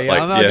details. Oh, sorry.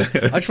 But I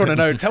just want to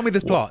know. Tell me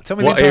this plot. Tell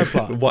me the entire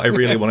plot. What I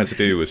really wanted to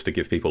do was to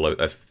give people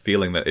a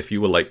feeling that if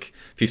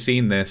you've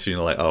seen this,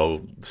 you're like,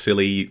 oh,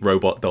 silly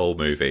robot doll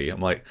movie.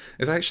 I'm like,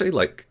 there's actually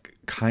like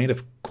kind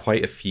of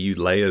quite a few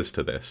layers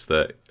to this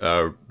that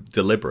are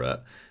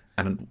deliberate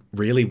and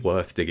really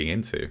worth digging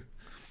into.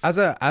 As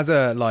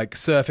a like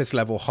surface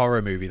level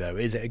horror movie though,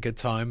 is it a good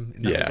time?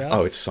 In that regards?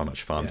 Oh, it's so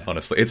much fun. Yeah.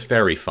 Honestly, it's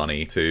very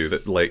funny too.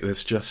 That like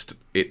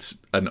it's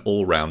an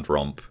all round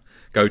romp.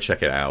 Go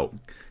check it out.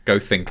 Go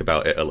think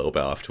about it a little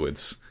bit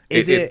afterwards.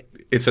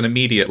 It's an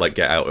immediate like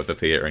get out of the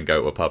theater and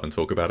go to a pub and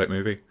talk about it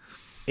movie.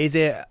 Is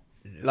it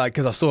like,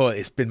 because I saw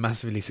it's been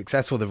massively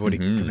successful. They've already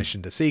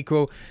commissioned a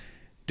sequel.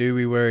 Do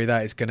we worry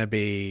that it's going to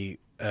be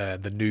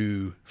the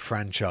new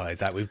franchise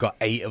that we've got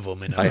 8 of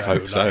them in a row? I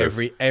hope so.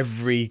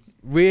 Every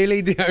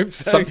really, do you hope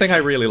so? Something I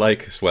really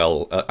like as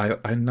well.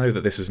 I know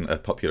that this isn't a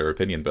popular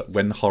opinion, but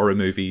when horror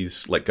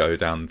movies like go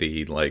down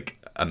the like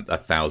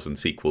 1,000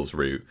 sequels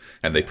route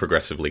and they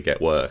progressively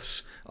get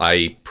worse,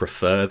 I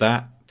prefer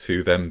that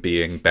to them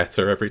being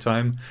better every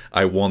time.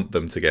 I want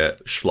them to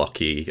get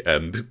schlocky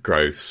and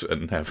gross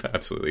and have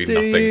absolutely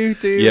nothing.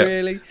 Do you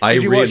really?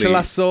 Did you watch the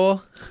last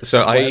Saw?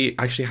 So I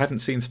actually haven't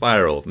seen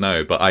Spiral,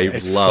 no, but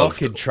it's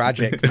fucking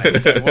tragic,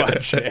 mate. Don't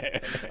watch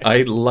it.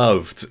 I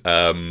loved,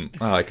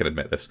 I can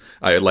admit this,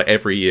 I like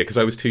every year, because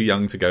I was too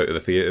young to go to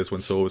the theatres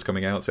when Saw was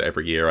coming out, so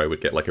every year I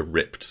would get like a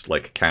ripped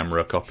like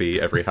camera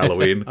copy every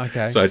Halloween.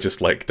 Okay. So I'd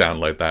just like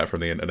download that from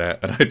the internet,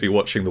 and I'd be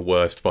watching the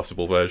worst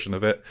possible version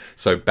of it.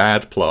 So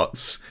bad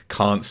plots,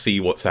 can't see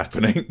what's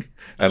happening,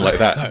 and like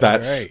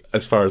that's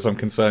as far as I'm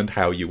concerned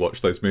how you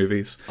watch those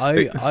movies.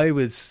 I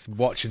was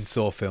watching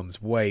Saw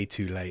films way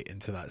too late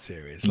into that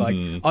series. Like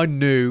I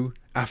knew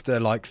after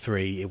like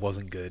 3 it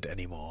wasn't good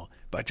anymore,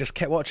 but I just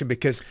kept watching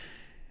because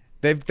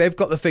they've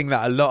got the thing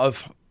that a lot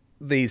of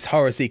these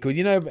horror sequels,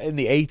 you know, in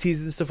the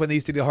 80s and stuff, when they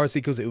used to do the horror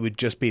sequels, it would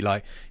just be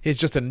like, here's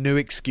just a new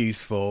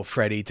excuse for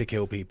Freddy to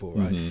kill people,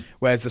 right?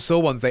 Whereas the Saw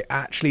ones, they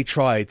actually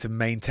tried to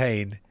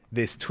maintain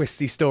this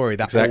twisty story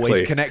that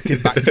always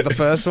connected back to the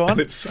first one.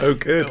 And it's so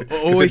good.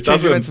 Always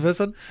changing back to the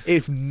first one.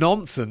 It's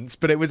nonsense,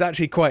 but it was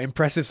actually quite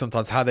impressive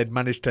sometimes how they'd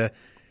managed to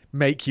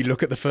make you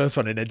look at the first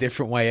one in a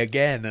different way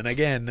again and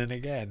again and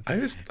again.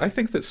 I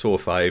think that Saw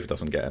 5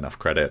 doesn't get enough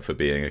credit for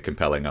being a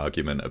compelling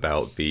argument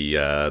about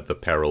the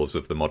perils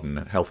of the modern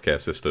healthcare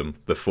system,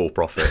 the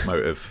for-profit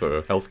motive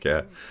for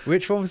healthcare.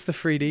 Which one was the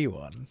 3D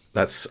one?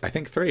 That's, I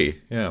think,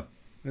 3, yeah.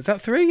 Was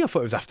that 3? I thought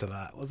it was after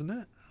that, wasn't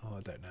it? Oh,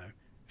 I don't know.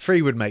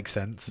 3 would make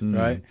sense,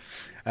 right?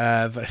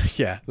 But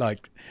yeah,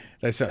 like,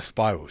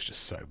 Spiral was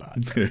just so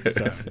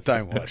bad.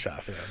 Don't watch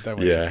that film. Don't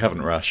watch I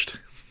haven't rushed.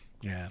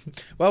 Yeah.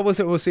 Well,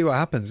 we'll see what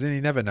happens. And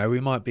you never know. We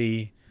might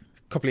be,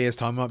 a couple of years'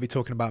 time, we might be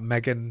talking about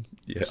Megan.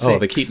 Yeah. Oh,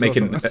 they keep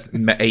making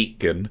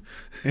Megan.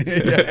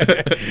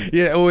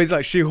 Yeah, always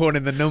like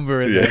shoehorning the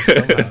number in there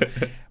somehow.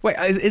 Wait,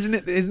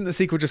 isn't the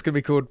sequel just going to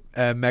be called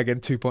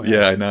Megan 2.0?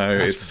 Yeah, I know.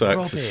 It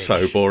sucks. It's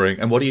so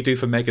boring. And what do you do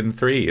for Megan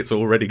 3? It's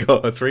already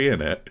got a 3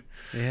 in it.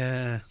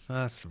 Yeah,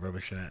 that's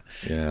rubbish, isn't it?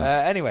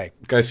 Yeah. Anyway,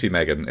 go see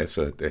Megan. It's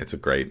a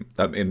great.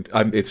 I mean,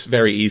 it's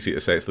very easy to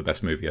say it's the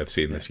best movie I've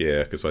seen this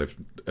year because I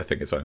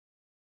think it's.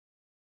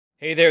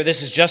 Hey there,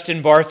 this is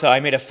Justin Bartha.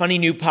 I made a funny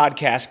new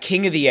podcast,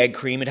 King of the Egg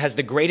Cream. It has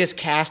the greatest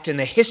cast in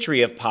the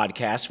history of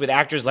podcasts with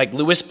actors like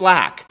Louis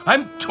Black.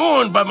 I'm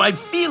torn by my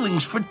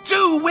feelings for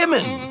 2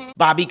 women.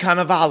 Bobby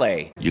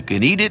Cannavale. You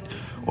can eat it,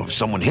 or if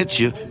someone hits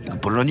you, you can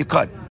put it on your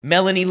cut.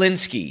 Melanie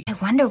Linsky. I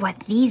wonder what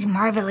these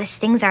marvelous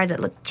things are that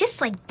look just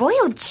like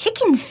boiled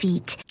chicken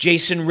feet.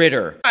 Jason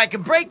Ritter. I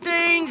can break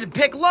things and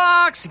pick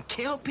locks and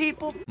kill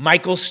people.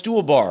 Michael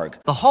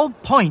Stuhlbarg. The whole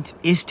point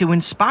is to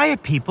inspire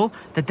people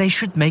that they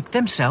should make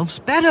themselves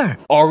better.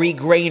 Ari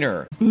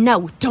Grainer.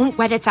 No, don't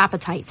whet its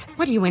appetite.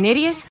 What are you, an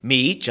idiot?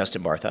 Me,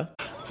 Justin Bartha.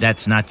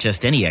 That's not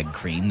just any egg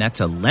cream,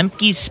 that's a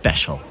Lemke's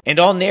special. And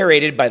all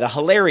narrated by the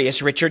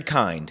hilarious Richard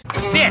Kind.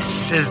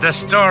 This is the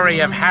story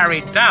of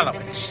Harry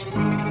Dalowitz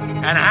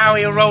and how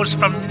he rose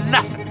from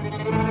nothing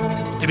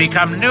to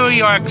become New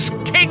York's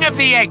King of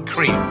the Egg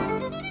Cream.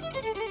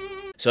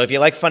 So if you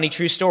like funny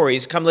true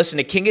stories, come listen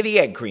to King of the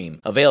Egg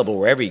Cream, available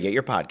wherever you get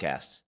your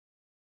podcasts.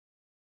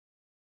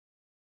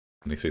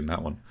 Only seen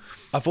that one.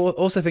 I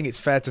also think it's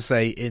fair to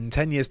say in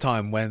 10 years'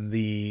 time, when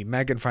the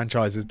Megan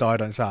franchise has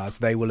died on its ass,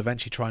 they will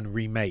eventually try and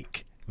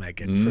remake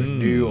Megan for a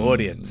new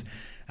audience.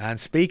 And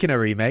speaking of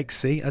remakes,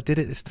 see, I did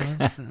it this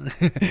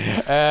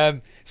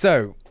time.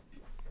 So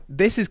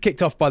this is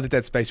kicked off by the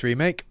Dead Space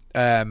remake.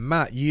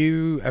 Matt,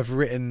 you have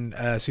written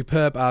a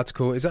superb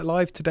article. Is that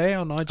live today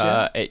on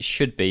IGN? It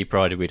should be,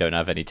 provided we don't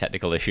have any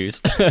technical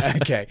issues.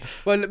 Okay.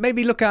 Well,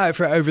 maybe look out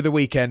for it over the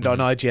weekend on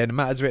IGN.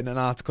 Matt has written an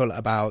article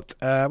about...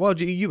 well,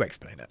 you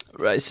explain it.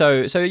 Right.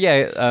 So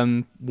yeah,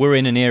 we're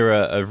in an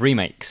era of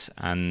remakes,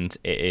 and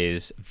it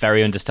is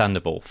very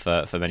understandable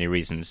for many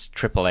reasons.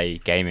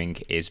 AAA gaming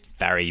is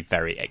very,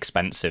 very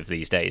expensive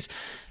these days.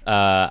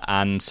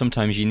 And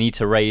sometimes you need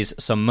to raise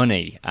some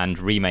money, and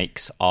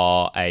remakes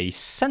are a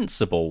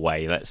sensible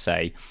way, let's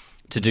say,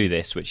 to do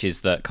this, which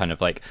is that kind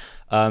of like,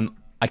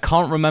 I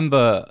can't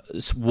remember,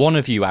 one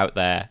of you out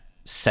there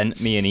sent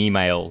us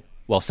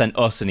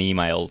an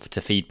email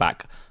to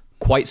feedback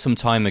quite some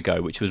time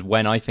ago, which was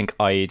when I think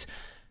I'd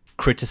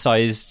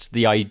criticized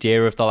the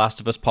idea of The Last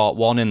of Us Part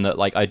 1 in that,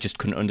 like, I just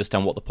couldn't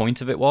understand what the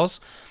point of it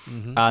was.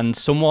 And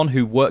someone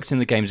who works in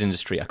the games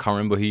industry, I can't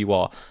remember who you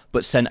are,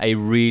 but sent a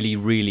really,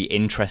 really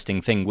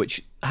interesting thing,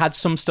 which had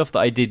some stuff that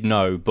I did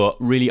know, but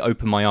really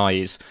opened my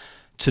eyes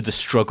to the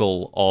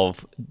struggle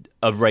of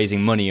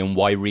raising money and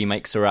why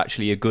remakes are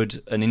actually a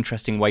good and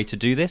interesting way to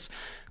do this.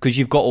 Because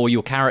you've got all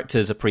your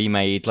characters are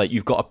pre-made, like,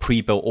 you've got a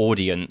pre-built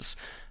audience.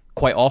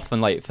 Quite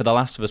often, like, for The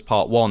Last of Us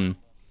Part 1,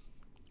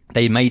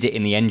 they made it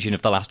in the engine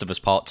of The Last of Us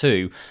Part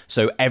 2,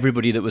 so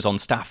everybody that was on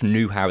staff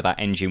knew how that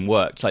engine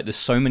worked. Like, there's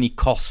so many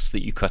costs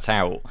that you cut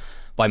out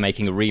by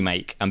making a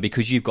remake, and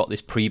because you've got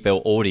this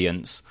pre-built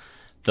audience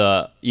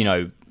that, you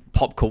know,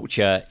 pop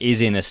culture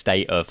is in a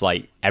state of,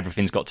 like,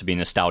 everything's got to be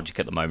nostalgic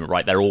at the moment,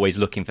 right? They're always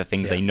looking for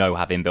things they know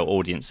have inbuilt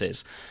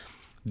audiences.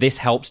 This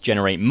helps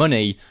generate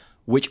money,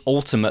 which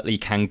ultimately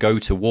can go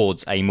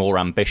towards a more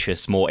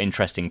ambitious, more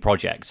interesting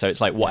project. So it's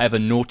like whatever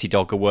Naughty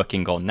Dog are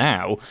working on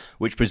now,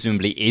 which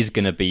presumably is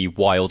going to be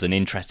wild and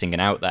interesting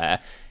and out there,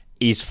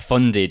 is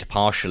funded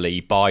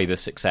partially by the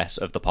success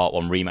of the Part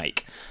 1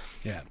 remake.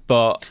 Yeah.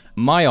 But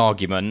my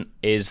argument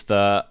is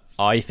that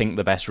I think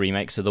the best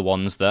remakes are the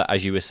ones that,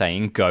 as you were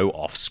saying, go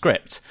off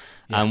script.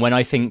 Yeah. And when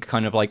I think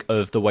kind of like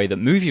of the way that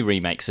movie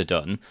remakes are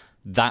done,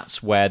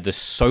 that's where there's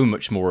so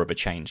much more of a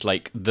change.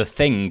 Like The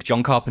Thing,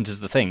 John Carpenter's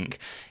The Thing,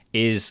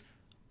 is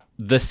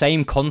the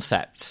same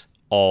concept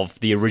of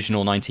the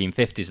original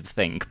 1950s The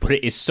Thing, but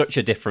it is such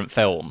a different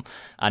film,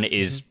 and it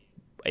is,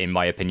 in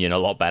my opinion, a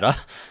lot better.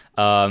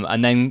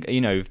 And then, you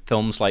know,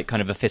 films like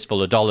kind of A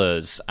Fistful of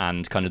Dollars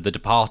and kind of The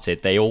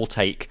Departed, they all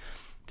take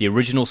the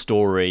original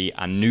story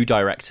and new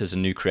directors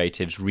and new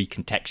creatives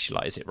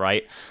recontextualize it,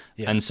 right?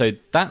 Yeah. And so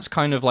that's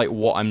kind of like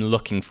what I'm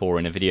looking for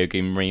in a video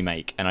game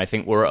remake. And I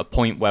think we're at a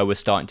point where we're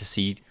starting to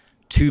see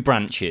two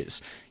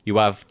branches. You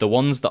have the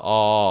ones that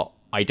are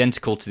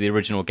identical to the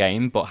original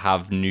game but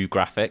have new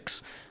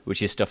graphics,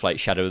 which is stuff like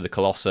Shadow of the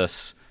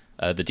Colossus,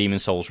 the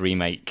Demon's Souls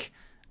remake,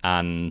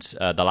 and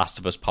The Last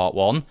of Us Part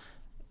 1.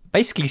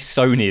 Basically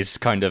Sony's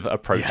kind of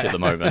approach at the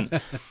moment.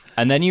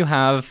 And then you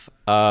have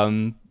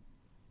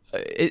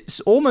it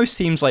almost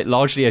seems like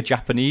largely a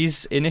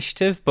Japanese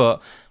initiative,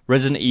 but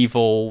Resident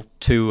Evil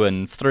 2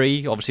 and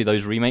 3, obviously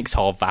those remakes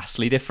are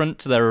vastly different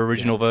to their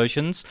original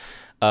versions.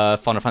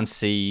 Final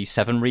Fantasy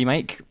 7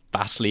 remake,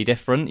 vastly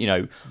different, you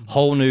know,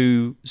 whole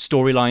new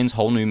storylines,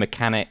 whole new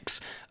mechanics,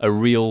 a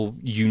real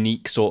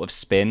unique sort of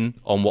spin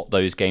on what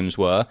those games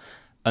were.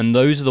 And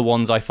those are the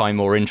ones I find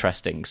more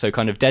interesting. So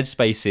kind of Dead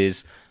Space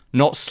is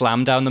not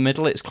slam down the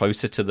middle, it's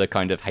closer to the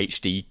kind of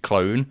HD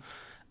clone,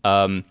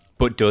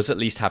 but does at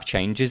least have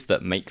changes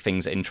that make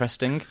things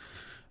interesting.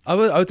 I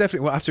would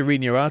definitely, after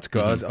reading your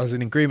article, I was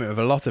in agreement with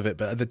a lot of it,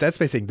 but the Dead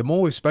Space thing, the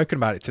more we've spoken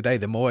about it today,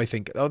 the more I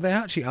think, oh, they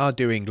actually are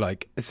doing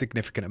like a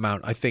significant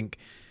amount. I think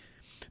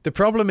the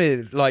problem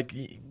is, like,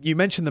 you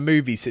mentioned the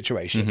movie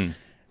situation.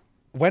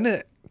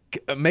 When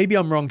maybe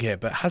I'm wrong here,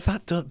 but has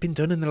that been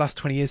done in the last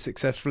 20 years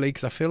successfully?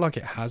 Because I feel like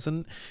it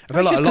hasn't. I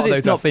feel just because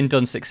it's not been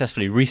done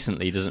successfully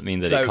recently doesn't mean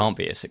that it can't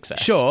be a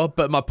success. Sure,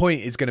 but my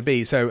point is going to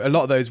be, so a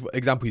lot of those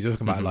examples you're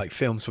talking about, like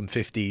films from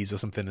 50s or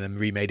something, and then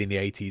remade in the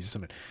 80s or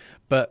something.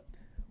 But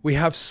we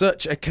have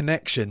such a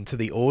connection to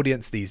the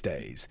audience these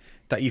days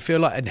that you feel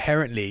like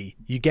inherently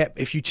you get,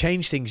 if you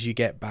change things, you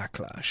get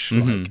backlash.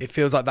 Like, it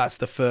feels like that's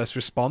the first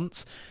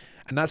response.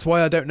 And that's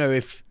why I don't know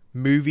if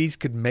movies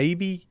could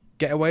maybe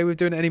get away with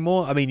doing it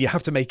anymore. I mean, you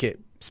have to make it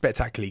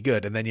spectacularly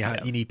good, and then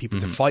you need people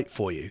to fight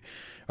for you,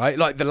 right?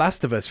 Like The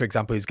Last of Us, for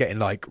example, is getting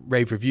like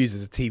rave reviews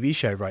as a TV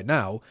show right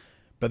now,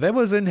 but there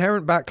was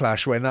inherent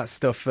backlash when that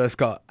stuff first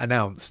got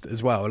announced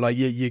as well. Like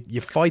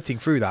you're fighting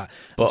through that.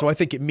 And so I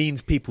think it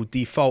means people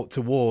default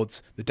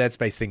towards the Dead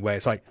Space thing, where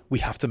it's like, we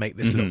have to make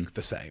this look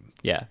the same.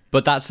 Yeah,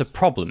 but that's a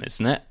problem,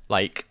 isn't it?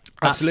 Like,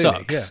 that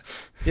Absolutely, sucks.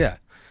 Yeah.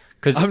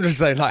 Because I'm just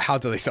saying, like, how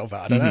do they solve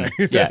that? I don't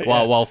know. Yeah,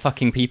 well,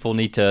 fucking people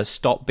need to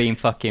stop being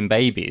fucking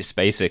babies,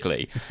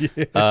 basically.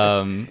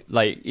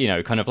 Like, you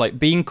know, kind of like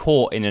being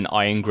caught in an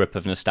iron grip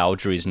of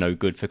nostalgia is no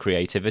good for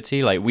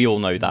creativity. Like, we all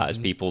know that as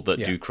people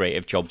that do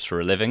creative jobs for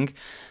a living.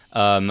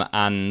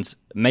 And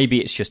maybe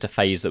it's just a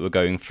phase that we're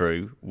going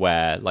through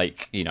where,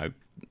 like, you know,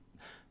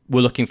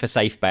 we're looking for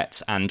safe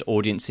bets, and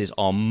audiences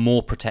are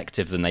more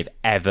protective than they've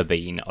ever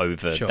been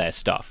over their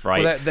stuff,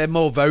 right? Well, they're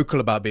more vocal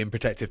about being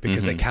protective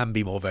because they can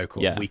be more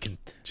vocal. Yeah. They can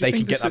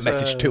get that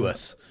message to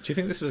us. Do you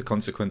think this is a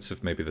consequence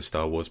of maybe the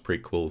Star Wars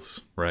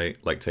prequels, right?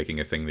 Like taking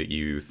a thing that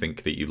you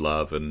think that you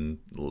love and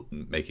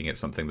making it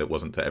something that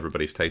wasn't to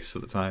everybody's tastes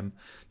at the time?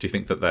 Do you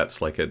think that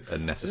that's like a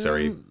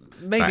necessary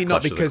maybe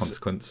not,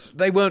 because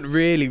they weren't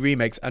really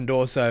remakes, and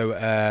also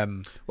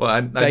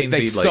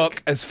they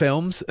suck as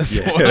films as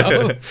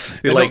well.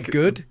 They're like, not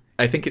good.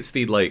 I think it's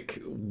the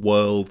like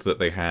world that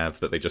they have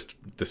that they just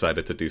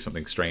decided to do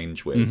something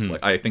strange with.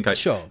 Like, I think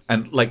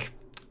and like,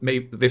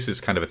 maybe this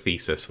is kind of a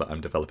thesis that I'm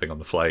developing on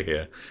the fly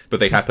here, but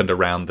they happened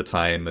around the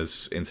time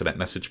as internet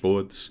message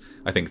boards.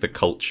 I think the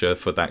culture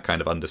for that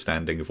kind of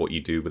understanding of what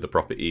you do with the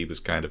property was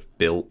kind of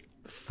built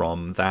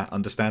from that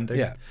understanding.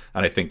 Yeah.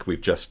 And I think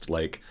we've just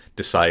like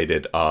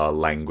decided our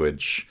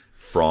language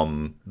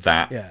from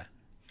that. Yeah.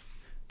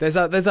 There's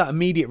that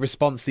immediate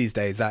response these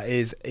days that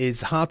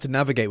is hard to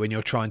navigate when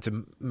you're trying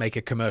to make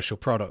a commercial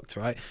product,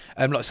 right?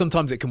 Like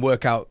sometimes it can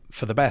work out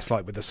for the best,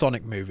 like with the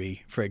Sonic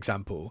movie, for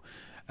example.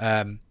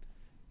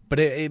 But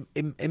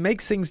it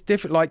makes things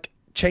different, like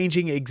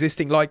changing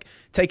existing, like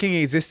taking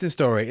an existing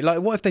story.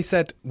 Like, what if they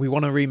said, we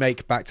want to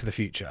remake Back to the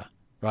Future,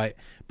 right?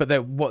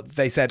 But what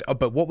they said,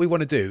 but what we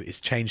want to do is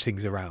change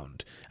things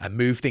around and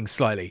move things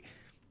slightly.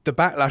 The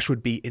backlash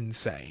would be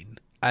insane.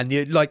 And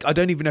I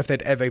don't even know if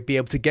they'd ever be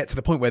able to get to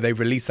the point where they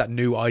release that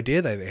new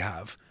idea that they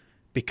have,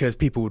 because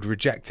people would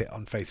reject it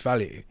on face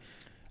value.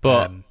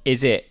 But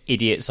is it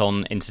idiots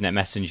on internet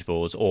message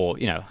boards, or,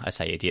 you know, I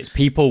say idiots,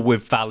 people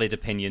with valid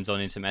opinions on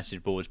internet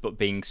message boards, but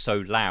being so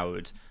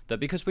loud that,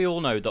 because we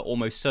all know that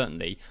almost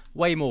certainly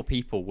way more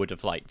people would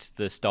have liked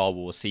the Star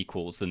Wars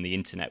sequels than the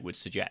internet would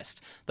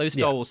suggest. Those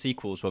Star Wars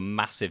sequels were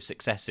massive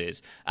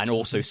successes and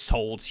also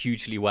sold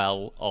hugely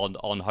well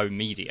on home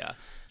media.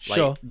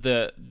 Sure.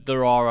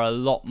 There are a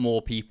lot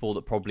more people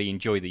that probably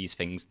enjoy these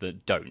things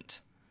that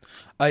don't.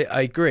 I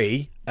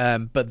agree,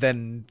 but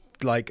then,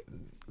 like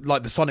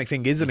the Sonic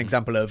thing is an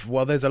example of,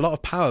 well, there's a lot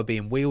of power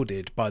being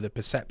wielded by the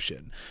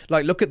perception.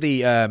 Like, look at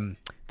the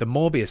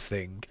Morbius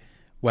thing,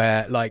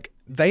 where like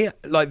the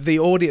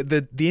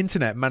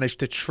internet managed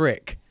to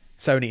trick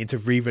Sony into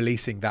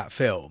re-releasing that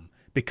film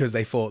because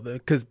they thought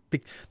because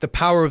the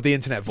power of the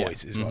internet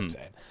voice is what I'm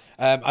saying.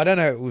 I don't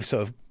know. We've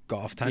sort of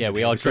got off tangent. Yeah,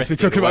 we are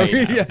drifting away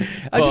now.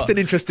 Just an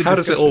interesting. How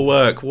does it all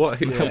work? Why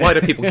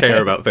do people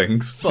care about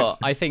things? But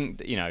I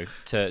think, you know,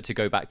 to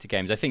go back to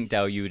games, I think,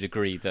 Dale, you would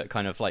agree that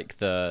kind of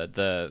like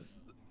I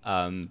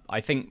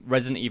think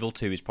Resident Evil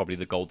 2 is probably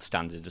the gold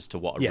standard as to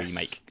what a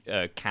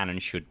remake can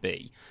and should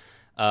be,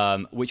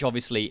 which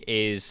obviously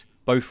is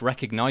both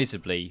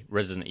recognisably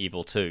Resident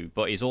Evil 2,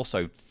 but is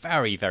also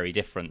very, very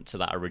different to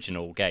that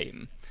original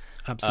game.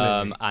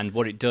 Absolutely. And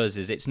what it does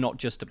is it's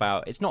not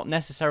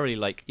necessarily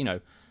like, you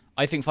know,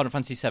 I think Final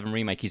Fantasy VII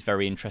Remake is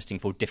very interesting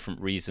for different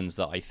reasons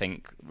that I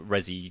think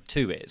Resi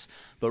 2 is.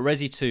 But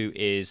Resi 2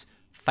 is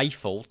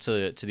faithful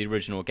to the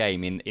original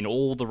game in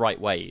all the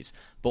right ways,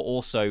 but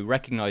also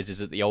recognises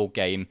that the old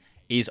game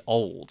is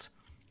old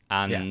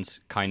and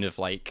kind of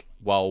like,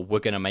 well, we're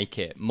going to make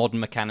it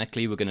modern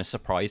mechanically, we're going to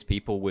surprise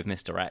people with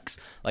Mr. X.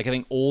 Like, I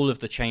think all of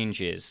the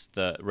changes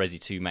that Resi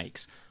 2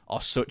 makes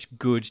are such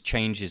good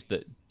changes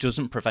that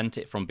doesn't prevent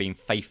it from being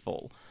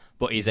faithful,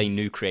 but is a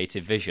new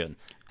creative vision.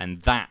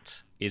 And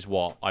that is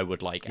what I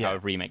would like out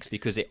of remakes,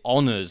 because it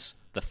honours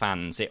the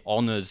fans, it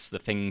honours the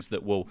things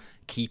that will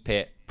keep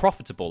it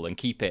profitable and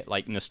keep it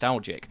like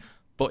nostalgic,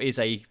 but is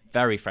a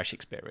very fresh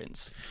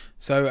experience.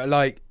 So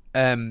like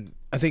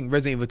I think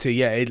Resident Evil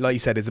 2, like you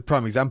said, is a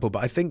prime example,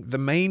 but I think the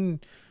main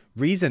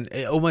reason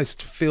it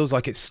almost feels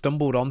like it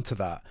stumbled onto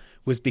that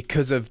was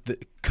because of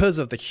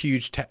the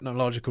huge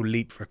technological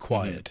leap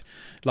required.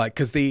 Like,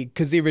 because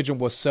the original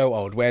was so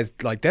old, whereas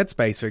like Dead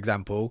Space, for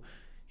example,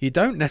 you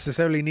don't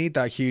necessarily need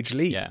that huge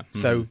leap. Yeah.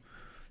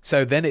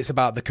 So then it's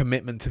about the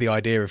commitment to the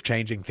idea of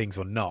changing things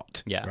or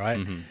not. Yeah.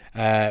 Right.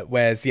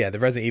 Whereas the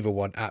Resident Evil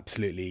one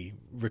absolutely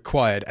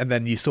required, and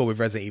then you saw with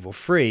Resident Evil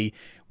 3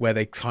 where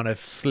they kind of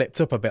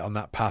slipped up a bit on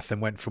that path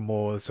and went for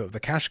more sort of the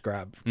cash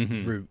grab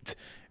route,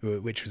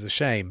 which was a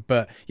shame.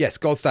 But yes,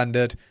 gold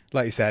standard,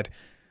 like you said.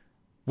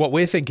 What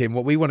we're thinking,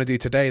 what we want to do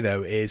today,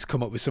 though, is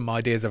come up with some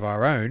ideas of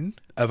our own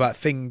of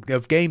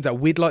games that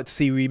we'd like to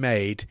see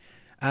remade,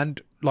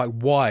 and like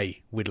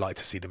why we'd like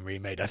to see them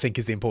remade. I think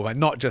is the important.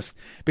 Not just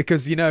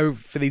because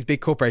for these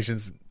big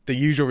corporations, the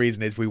usual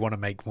reason is we want to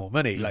make more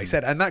money, like I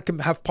said, and that can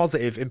have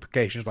positive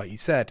implications, like you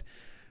said.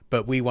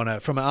 But we want to,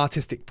 from an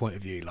artistic point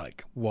of view,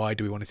 like why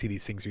do we want to see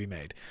these things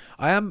remade?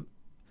 I am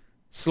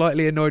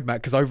slightly annoyed, Matt,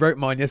 because I wrote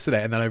mine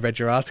yesterday and then I read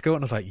your article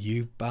and I was like,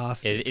 you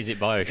bastard. Is it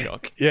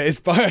BioShock? Yeah, it's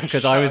BioShock.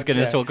 Because I was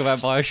going to talk about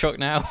BioShock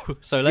now.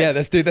 So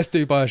let's do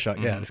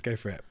BioShock. Yeah, let's go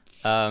for it.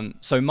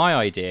 So my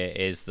idea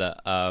is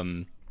that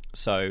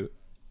so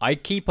I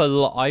keep a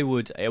lot. I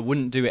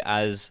wouldn't do it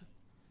as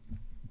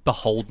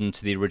beholden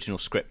to the original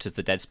script as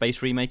the Dead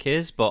Space remake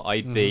is, but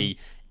I'd be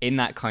in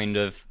that kind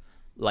of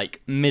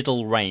like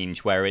middle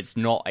range where it's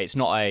not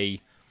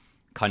a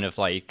kind of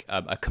like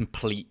a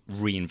complete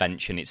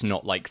reinvention. It's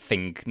not like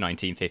Thing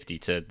 1950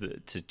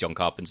 to John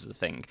Carpenter's The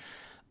Thing.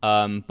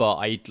 But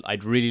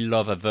I'd really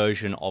love a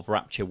version of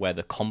Rapture where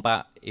the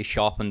combat is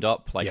sharpened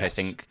up, like I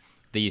think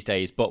these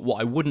days. But what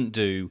I wouldn't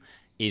do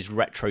is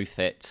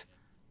retrofit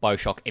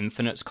BioShock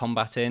Infinite's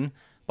combat in.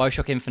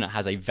 BioShock Infinite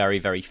has a very,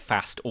 very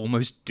fast,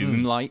 almost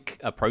Doom-like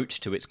approach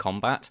to its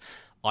combat.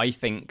 I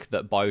think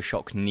that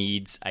BioShock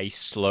needs a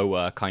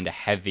slower, kind of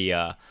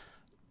heavier,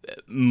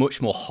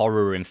 much more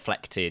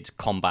horror-inflected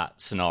combat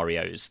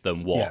scenarios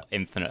than what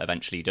Infinite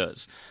eventually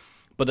does.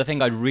 But the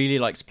thing I'd really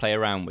like to play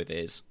around with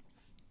is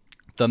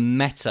the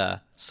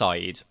meta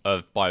side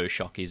of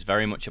BioShock is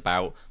very much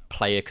about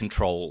player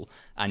control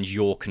and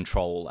your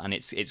control, and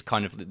it's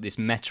kind of this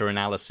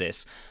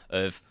meta-analysis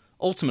of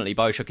ultimately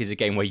BioShock is a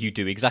game where you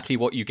do exactly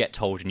what you get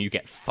told and you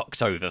get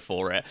fucked over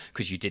for it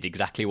because you did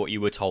exactly what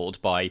you were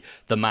told by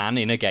the man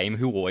in a game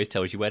who always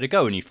tells you where to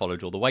go and you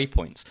followed all the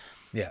waypoints.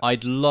 Yeah.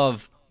 I'd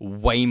love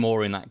way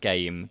more in that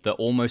game that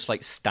almost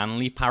like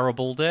Stanley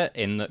parabled it,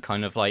 in that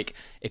kind of like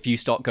if you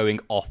start going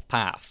off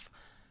path,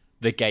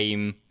 the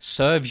game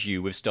serves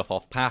you with stuff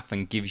off path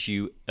and gives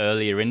you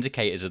earlier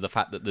indicators of the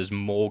fact that there's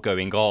more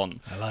going on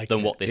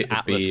than what this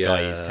Atlas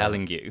guy is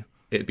telling you.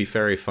 It'd be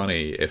very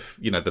funny if,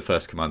 the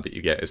first command that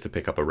you get is to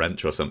pick up a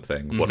wrench or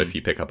something. What if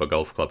you pick up a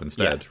golf club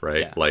instead,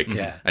 right?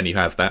 And you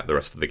have that the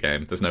rest of the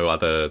game. There's no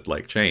other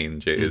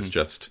change. It is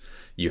just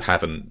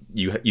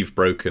you've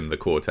broken the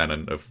core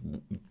tenet of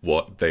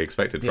what they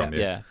expected from you.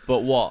 Yeah,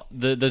 but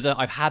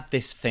I've had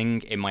this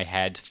thing in my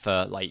head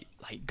for like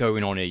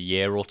going on a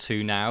year or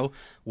two now,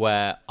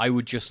 where I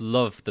would just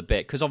love the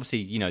bit, because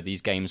obviously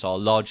these games are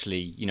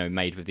largely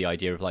made with the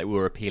idea of like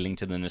we're appealing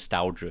to the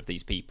nostalgia of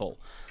these people.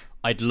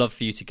 I'd love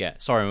for you to get...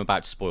 Sorry, I'm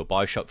about to spoil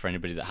BioShock for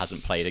anybody that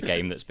hasn't played a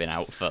game that's been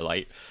out for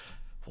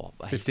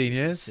 15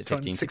 years?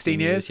 16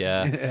 years,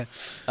 yeah.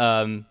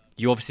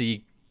 You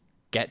obviously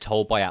get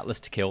told by Atlas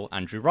to kill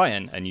Andrew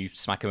Ryan, and you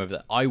smack him over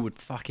there. I would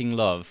fucking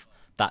love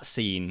that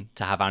scene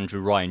to have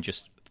Andrew Ryan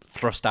just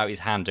thrust out his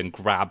hand and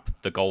grab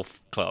the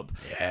golf club.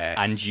 Yes.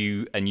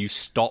 And you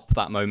stop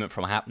that moment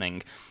from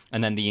happening.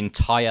 And then the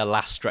entire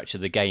last stretch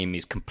of the game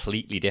is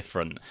completely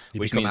different,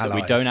 which means that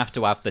we don't have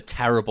to have the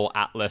terrible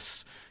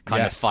Atlas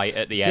kind of fight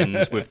at the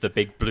end with the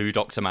big blue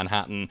Dr.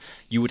 Manhattan.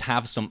 You would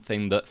have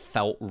something that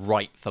felt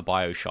right for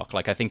BioShock.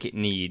 Like, I think it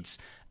needs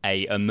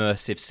a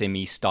immersive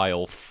Simi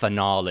style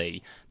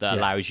finale that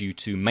allows you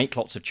to make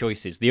lots of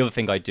choices. The other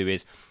thing I'd do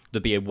is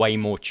there'd be a way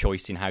more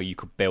choice in how you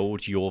could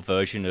build your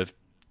version of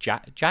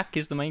Jack. Jack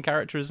is the main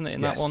character, isn't it,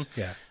 in that one?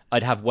 Yeah.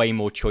 I'd have way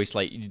more choice,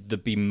 like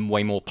there'd be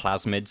way more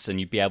plasmids, and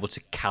you'd be able to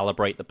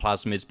calibrate the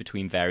plasmids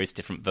between various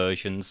different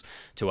versions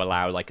to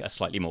allow like a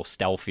slightly more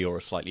stealthy or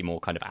a slightly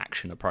more kind of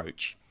action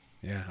approach.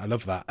 Yeah, I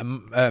love that.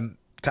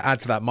 To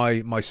add to that,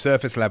 my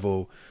surface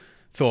level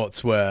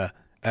thoughts were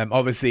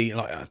obviously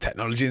like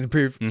technology has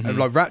improved.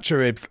 Like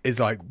Rapture is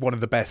like one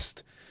of the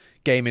best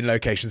gaming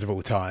locations of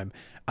all time,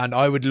 and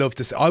I would love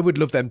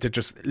them to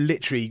just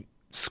literally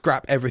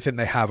scrap everything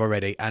they have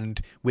already,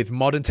 and with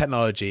modern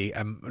technology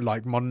and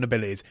like modern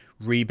abilities,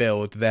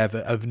 rebuild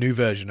a new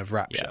version of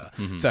Rapture.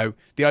 So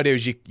the idea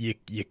is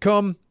you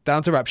come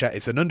down to Rapture,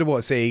 it's an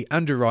underwater sea,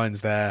 Andrew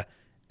Ryan's there,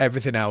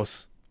 everything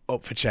else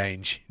up for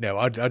change.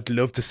 I'd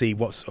love to see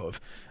what sort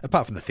of,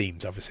 apart from the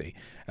themes obviously,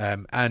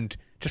 and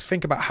just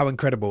think about how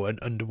incredible an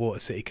underwater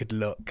city could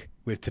look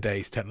with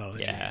today's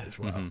technology as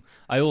well.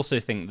 I also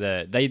think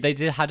that they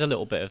had a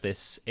little bit of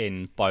this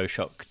in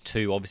BioShock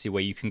 2, obviously,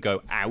 where you can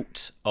go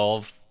out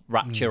of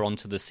Rapture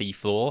onto the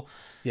seafloor.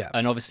 Yeah.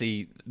 And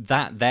obviously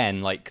that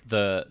then, like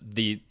the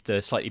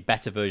slightly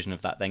better version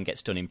of that then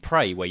gets done in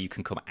Prey, where you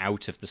can come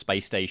out of the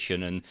space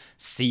station and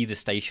see the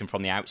station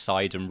from the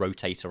outside and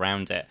rotate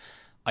around it.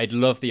 I'd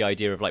love the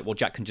idea of like, well,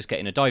 Jack can just get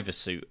in a diver's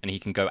suit and he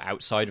can go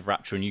outside of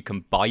Rapture and you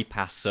can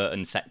bypass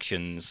certain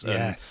sections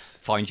and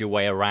find your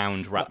way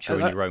around Rapture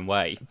in your own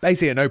way.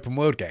 Basically an open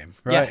world game,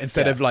 right?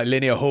 Instead of like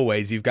linear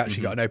hallways, you've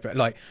actually got an open,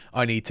 like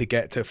I need to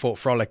get to Fort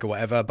Frolic or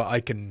whatever, but I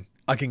can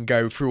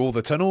go through all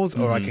the tunnels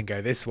or I can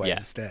go this way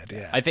instead.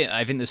 Yeah. I think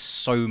there's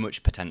so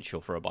much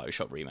potential for a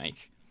BioShock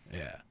remake.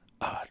 Yeah.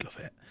 Oh, I'd love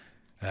it.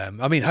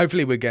 I mean,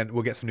 hopefully we'll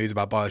get some news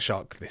about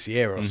BioShock this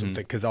year or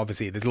something, because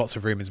obviously there's lots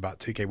of rumours about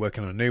 2K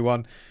working on a new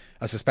one.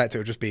 I suspect it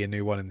will just be a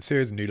new one in the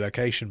series, a new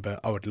location, but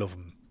I would love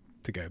them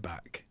to go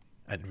back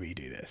and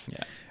redo this.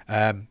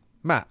 Yeah.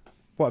 Matt,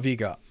 what have you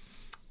got?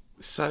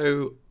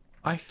 So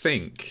I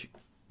think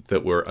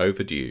that we're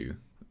overdue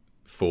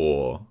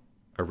for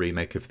a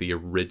remake of the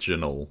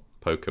original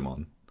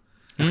Pokemon.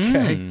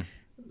 Okay.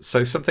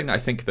 So something I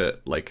think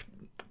that, like,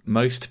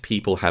 most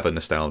people have a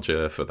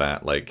nostalgia for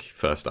that, like,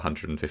 first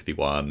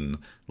 151.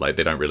 Like,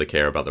 they don't really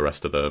care about the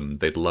rest of them.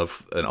 They'd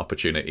love an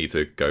opportunity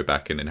to go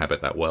back and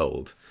inhabit that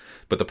world.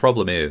 But the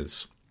problem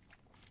is,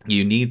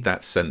 you need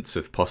that sense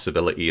of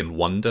possibility and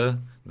wonder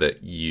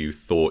that you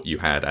thought you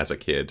had as a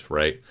kid,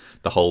 right?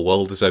 The whole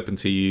world is open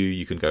to you.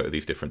 You can go to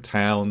these different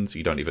towns.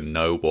 You don't even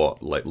know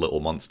what, like, little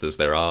monsters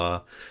there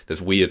are.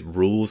 There's weird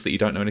rules that you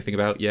don't know anything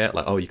about yet.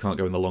 Like, oh, you can't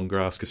go in the long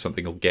grass because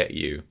something will get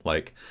you.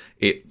 Like,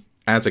 it...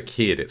 As a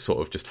kid, it sort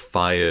of just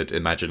fired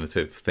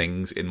imaginative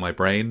things in my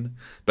brain.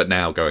 But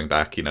now, going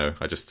back, you know,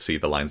 I just see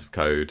the lines of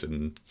code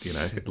and, you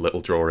know,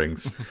 little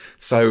drawings.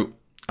 So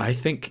I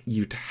think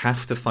you'd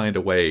have to find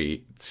a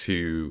way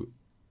to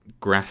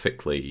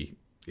graphically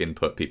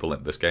input people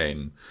into this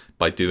game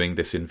by doing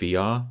this in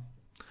VR.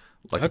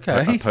 Like a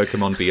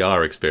Pokemon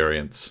VR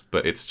experience,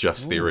 but it's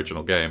just the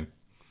original game.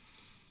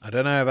 I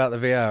don't know about the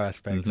VR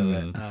aspect of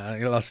it.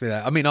 It lost me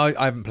there. I mean, I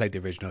haven't played the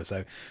original,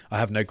 so I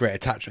have no great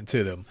attachment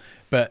to them.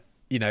 But,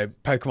 you know,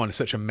 Pokemon is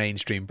such a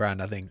mainstream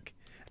brand, I think.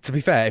 To be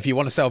fair, if you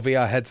want to sell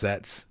VR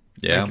headsets,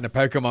 making a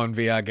Pokemon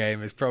VR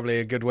game is probably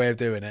a good way of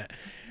doing it.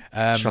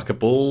 Chuck a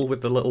ball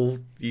with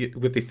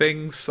the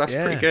things. That's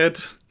pretty good.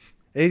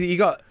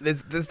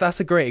 That's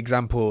a great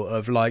example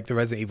of, like, the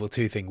Resident Evil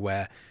 2 thing,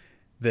 where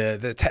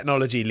the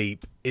technology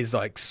leap is,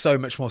 like, so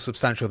much more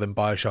substantial than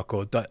BioShock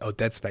or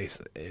Dead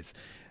Space is,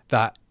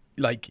 that,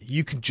 like,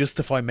 you can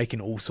justify making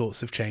all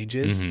sorts of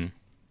changes.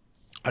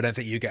 I don't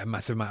think you get a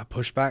massive amount of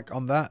pushback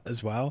on that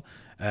as well.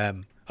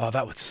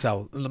 That would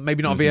sell.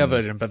 Maybe not a VR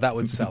version, but that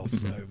would sell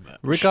so much.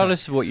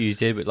 Regardless of what you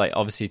did, but, like,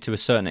 obviously to a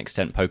certain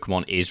extent,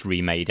 Pokemon is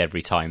remade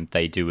every time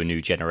they do a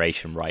new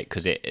generation, right?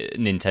 Because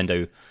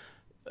Nintendo,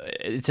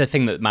 it's a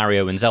thing that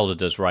Mario and Zelda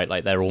does, right?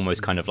 Like, they're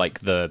almost kind of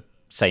like the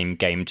same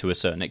game to a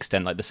certain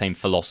extent, like the same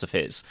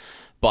philosophies.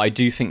 But I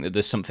do think that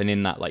there's something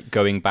in that, like,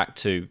 going back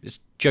to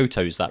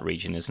Johto's that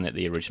region, isn't it?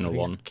 The original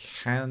one.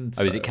 Kanto.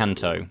 Oh, is it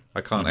Kanto?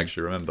 I can't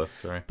actually remember.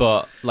 Sorry.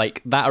 But,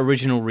 like, that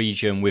original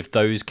region with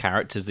those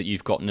characters that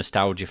you've got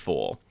nostalgia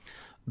for.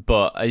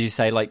 But as you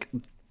say, like,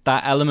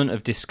 that element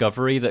of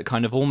discovery that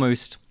kind of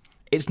almost,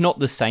 it's not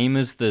the same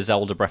as the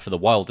Zelda Breath of the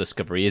Wild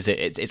discovery, is it?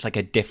 It's like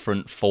a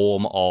different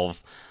form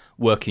of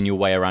working your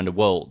way around a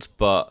world,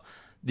 but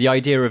the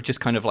idea of just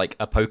kind of like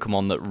a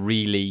Pokemon that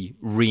really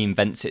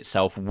reinvents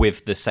itself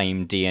with the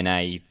same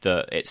DNA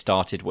that it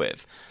started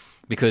with.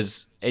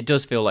 Because it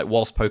does feel like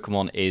whilst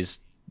Pokemon is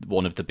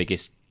one of the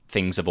biggest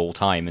things of all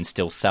time and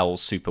still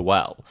sells super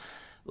well,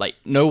 like,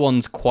 no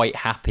one's quite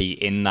happy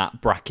in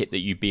that bracket that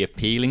you'd be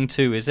appealing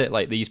to, is it?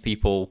 Like, these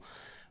people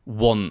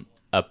want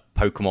a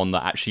Pokemon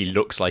that actually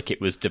looks like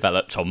it was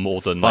developed on more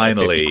than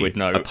finally like a 50 quid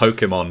note. A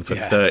Pokemon for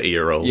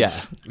 30-year-olds.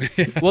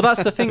 Yeah. Well,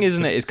 that's the thing,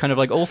 isn't it? It's kind of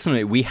like,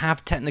 ultimately, we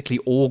have technically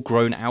all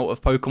grown out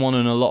of Pokemon,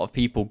 and a lot of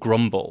people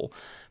grumble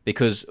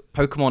because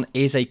Pokemon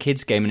is a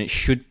kids game and it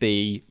should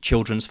be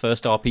children's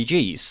first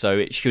RPGs, so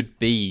it should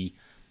be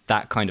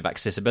that kind of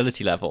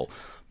accessibility level.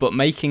 But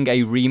making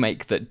a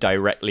remake that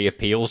directly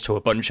appeals to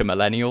a bunch of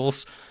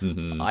millennials,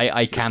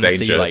 I can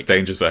see, like,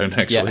 danger zone.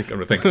 Actually, come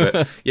to think of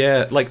it,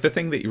 yeah, like, the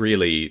thing that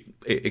really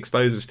it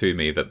exposes to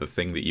me that the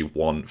thing that you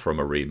want from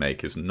a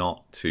remake is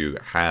not to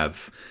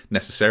have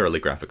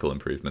necessarily graphical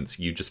improvements.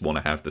 You just want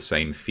to have the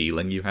same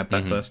feeling you had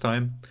that first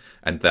time,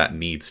 and that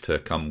needs to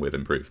come with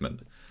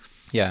improvement.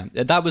 Yeah,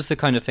 that was the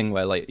kind of thing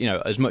where, like, you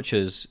know, as much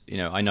as, you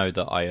know, I know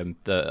that I am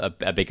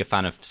a bigger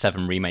fan of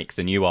 7 Remake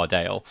than you are,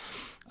 Dale.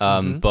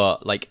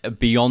 But, like,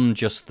 beyond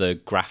just the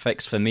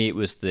graphics, for me, it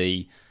was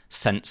the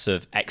sense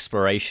of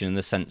exploration and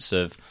the sense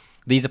of,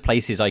 these are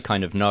places I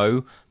kind of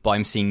know, but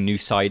I'm seeing new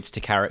sides to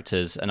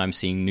characters and I'm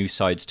seeing new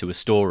sides to a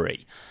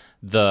story.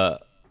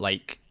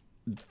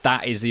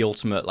 That is the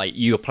ultimate, like,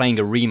 you're playing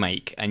a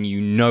remake and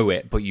you know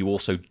it, but you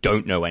also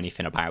don't know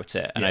anything about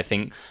it. And I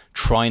think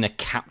trying to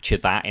capture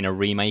that in a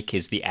remake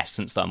is the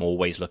essence that I'm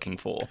always looking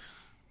for.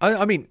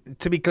 I mean,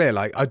 to be clear,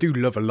 like, I do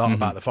love a lot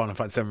about the Final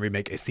Fantasy VII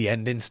Remake. It's the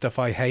ending stuff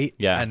I hate,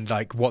 and,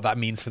 like, what that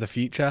means for the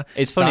future.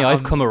 It's funny,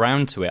 I've come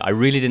around to it. I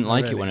really didn't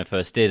like it when I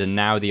first did, and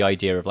now the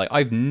idea of, like,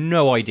 I've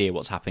no idea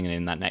what's happening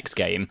in that next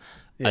game,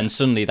 and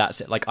suddenly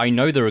that's it. Like, I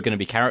know there are going to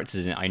be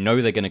characters in it. I know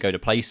they're going to go to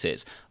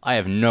places. I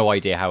have no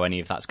idea how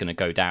any of that's going to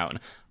go down.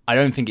 I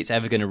don't think it's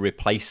ever going to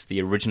replace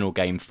the original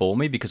game for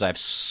me because I have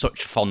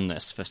such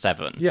fondness for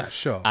 7. Yeah,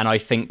 sure. And I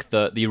think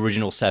that the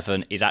original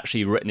 7 is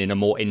actually written in a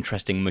more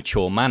interesting,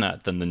 mature manner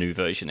than the new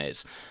version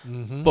is.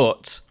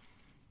 But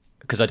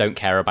because I don't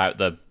care about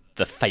the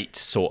fate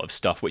sort of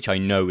stuff, which I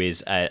know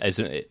is, as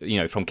you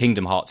know, from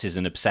Kingdom Hearts is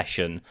an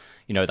obsession,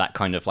 you know, that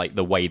kind of, like,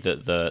 the way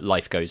that the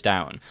life goes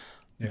down.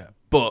 Yeah.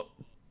 But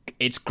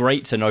it's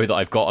great to know that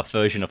I've got a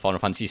version of Final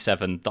Fantasy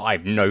VII that I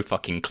have no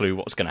fucking clue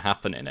what's going to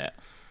happen in it.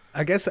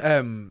 I guess,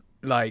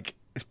 like,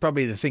 it's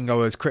probably the thing I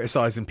was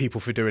criticising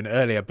people for doing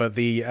earlier, but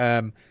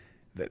the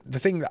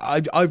thing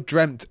that I've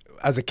dreamt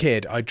as a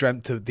kid, I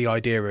dreamt of the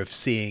idea of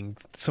seeing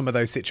some of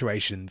those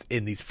situations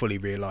in these fully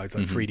realised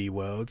 3D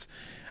worlds.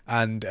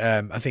 And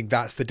I think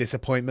that's the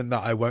disappointment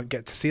that I won't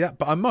get to see that.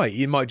 But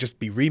it might just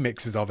be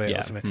remixes of it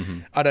or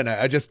something. I don't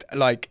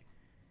know.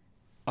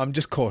 I'm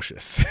just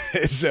cautious.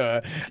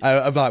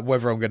 I'm like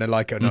whether I'm going to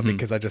like it or not,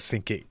 because I just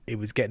think it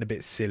was getting a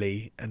bit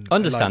silly. And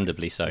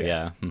understandably so,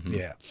 yeah.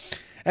 Yeah.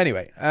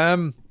 Anyway,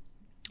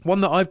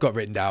 one that I've got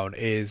written down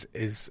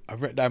is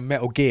I've written down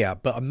Metal Gear,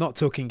 but I'm not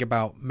talking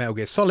about Metal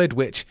Gear Solid,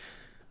 which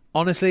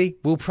honestly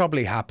will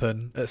probably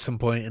happen at some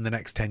point in the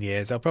next 10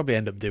 years. I'll probably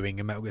end up doing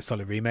a Metal Gear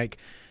Solid remake.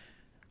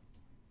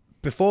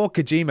 Before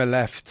Kojima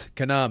left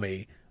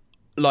Konami,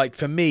 like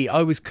for me,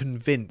 I was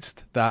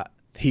convinced that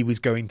he was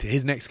going to,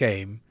 his next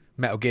game,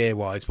 Metal Gear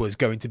wise, was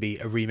going to be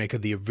a remake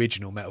of the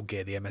original Metal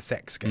Gear, the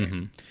MSX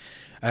game.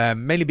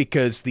 Mainly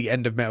because the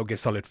end of Metal Gear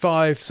Solid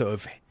 5 sort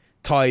of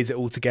ties it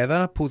all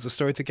together, pulls the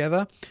story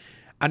together.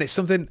 And it's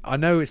something, I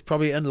know it's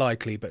probably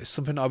unlikely, but it's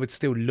something I would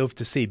still love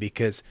to see,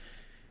 because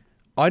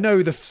I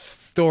know the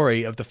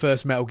story of the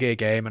first Metal Gear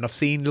game, and I've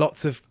seen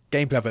lots of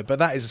gameplay of it, but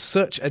that is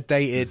such a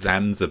dated...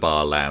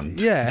 Zanzibar land.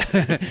 Yeah.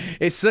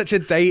 It's such a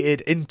dated,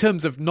 in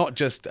terms of not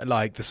just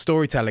like the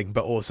storytelling,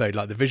 but also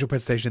like the visual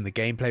presentation, the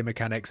gameplay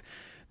mechanics,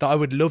 that I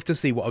would love to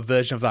see what a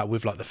version of that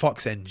with like the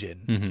Fox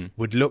engine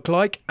would look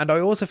like. And I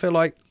also feel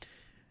like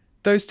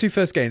those two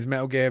first games,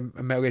 Metal Gear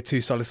and Metal Gear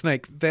 2 Solid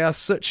Snake, they are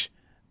such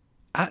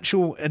an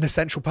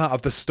essential part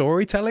of the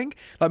storytelling.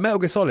 Like Metal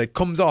Gear Solid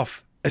comes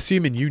off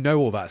assuming you know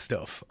all that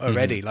stuff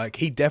already. Like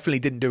he definitely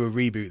didn't do a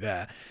reboot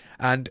there.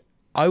 And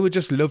I would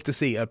just love to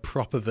see a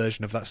proper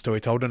version of that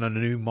story told and a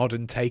new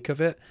modern take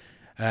of it.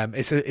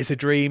 It's a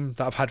dream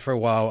that I've had for a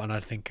while, and I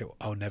think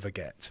I'll never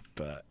get.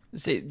 But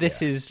see,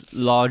 this is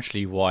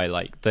largely why,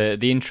 like the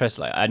interest.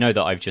 Like I know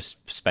that I've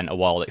just spent a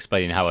while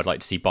explaining how I'd like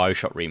to see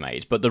BioShock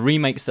remade, but the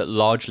remakes that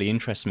largely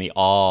interest me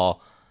are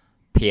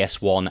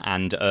PS1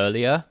 and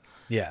earlier.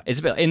 Yeah, it's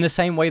a bit in the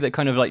same way that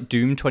kind of like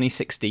Doom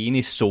 2016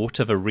 is sort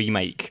of a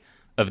remake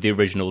of the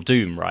original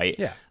Doom, right?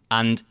 Yeah.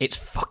 And it's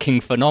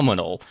fucking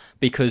phenomenal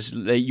because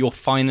you're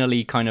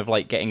finally kind of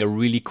like getting a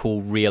really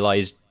cool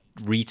realized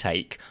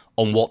retake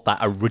on what that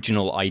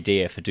original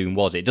idea for Doom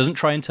was. It doesn't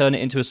try and turn it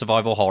into a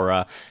survival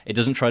horror. It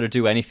doesn't try to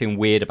do anything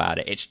weird about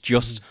it. It's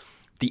just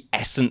the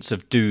essence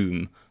of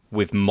Doom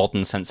with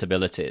modern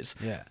sensibilities.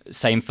 Yeah.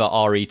 Same for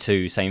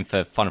RE2, same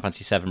for Final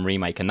Fantasy VII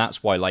Remake. And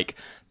that's why like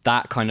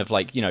that kind of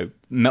like, you know,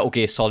 Metal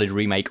Gear Solid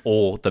Remake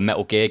or the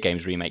Metal Gear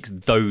games remakes,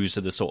 those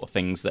are the sort of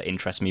things that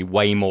interest me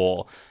way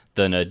more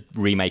than a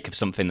remake of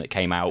something that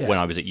came out when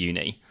I was at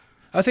uni.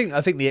 I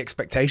think the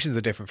expectations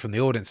are different from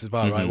the audience as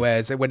well, right?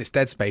 Whereas when it's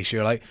Dead Space,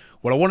 you're like,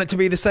 well, I want it to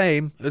be the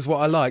same as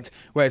what I liked.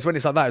 Whereas when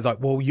it's like that, it's like,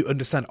 well, you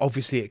understand,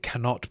 obviously it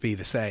cannot be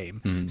the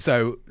same.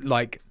 So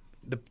like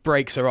the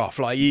brakes are off.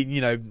 Like, you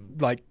know,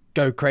 like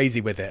go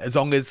crazy with it. As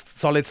long as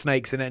Solid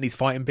Snake's in it and he's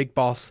fighting Big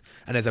Boss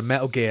and there's a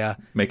Metal Gear.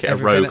 Make it a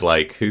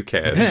roguelike, who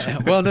cares?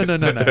 Well, no.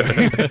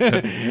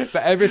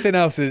 But everything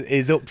else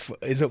is up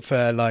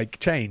for like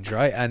change,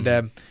 right?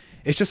 And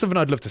it's just something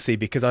I'd love to see,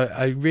 because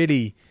I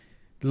really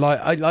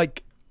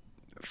like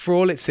for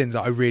all its sins,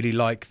 I really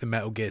like the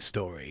Metal Gear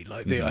story,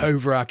 like the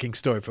overarching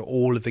story for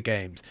all of the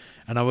games.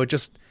 And I would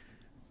just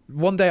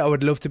one day I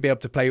would love to be able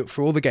to play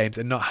for all the games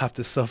and not have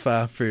to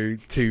suffer through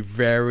two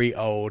very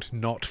old,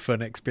 not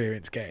fun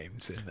experience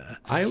games in there.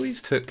 I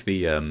always took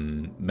the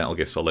Metal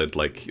Gear Solid,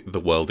 like the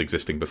world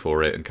existing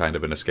before it and kind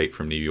of an Escape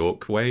from New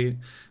York way,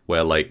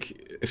 where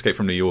like Escape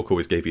from New York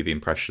always gave you the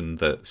impression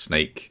that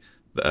Snake,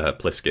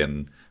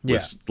 Plissken,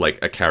 was like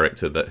a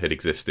character that had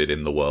existed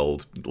in the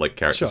world. Like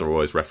characters are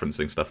always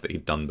referencing stuff that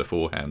he'd done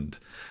beforehand.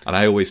 And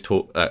I always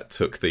took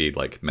the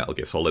like Metal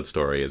Gear Solid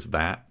story as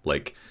that,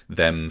 like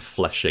them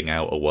fleshing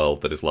out a world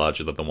that is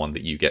larger than the one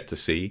that you get to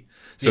see.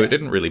 So it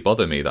didn't really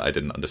bother me that I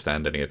didn't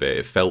understand any of it.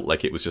 It felt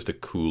like it was just a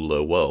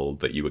cooler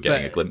world that you were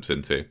getting a glimpse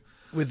into.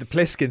 With the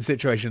Plissken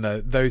situation,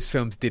 though, those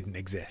films didn't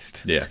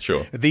exist. Yeah,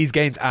 sure. These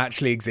games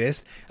actually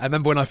exist. I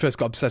remember when I first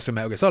got obsessed with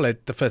Metal Gear Solid,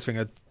 the first thing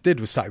I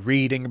did was start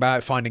reading about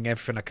it, finding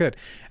everything I could.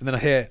 And then I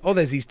hear,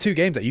 there's these two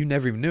games that you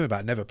never even knew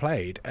about, never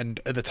played. And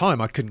at the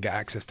time, I couldn't get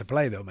access to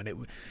play them.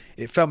 And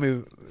it filled me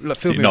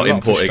with a lot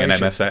importing of an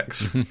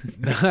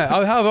MSX?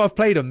 I've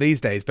played them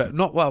these days, but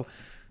not well.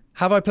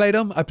 Have I played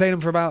them? I played them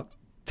for about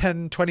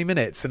 10, 20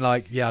 minutes and I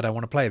don't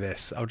want to play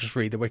this. I'll just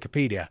read the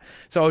Wikipedia.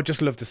 So I would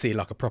just love to see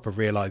like a proper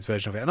realised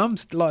version of it. And I'm,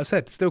 like I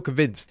said, still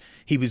convinced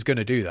he was going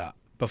to do that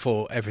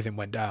before everything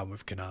went down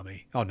with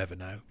Konami. I'll never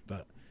know,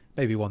 but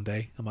maybe one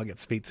day I might get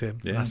to speak to him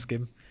and ask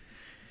him.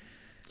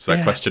 Is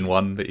that question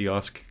one that you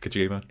ask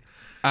Kojima?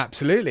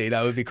 Absolutely,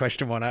 that would be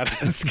question one I'd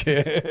ask.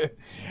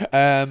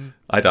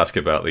 I'd ask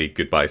about the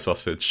goodbye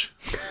sausage.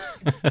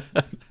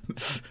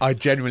 I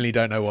genuinely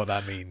don't know what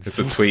that means. It's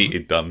a tweet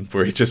he'd done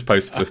where he just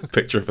posted a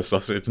picture of a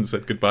sausage and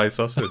said goodbye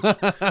sausage.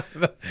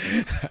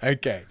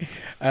 Okay.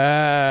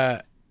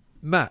 Matt,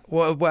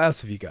 what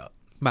else have you got?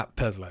 Matt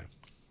Peslow.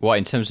 What,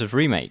 in terms of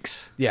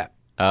remakes? Yeah.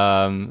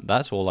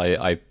 That's all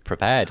I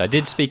prepared. I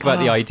did speak about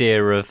the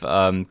idea of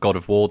God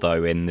of War,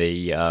 though, in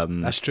the...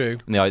 That's true.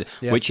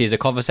 Which is a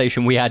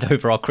conversation we had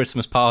over our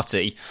Christmas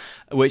party,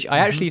 which I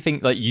actually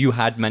think like you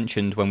had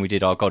mentioned when we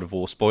did our God of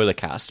War spoiler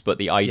cast, but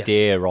the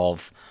idea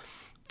of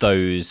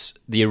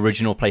the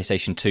original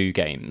PlayStation 2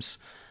 games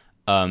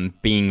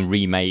being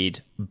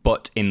remade,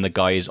 but in the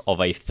guise of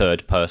a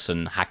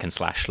third-person hack and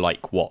slash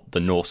like what the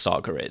Norse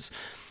Saga is.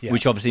 Yeah.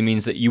 Which obviously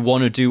means that you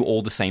want to do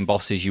all the same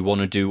bosses, you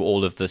want to do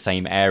all of the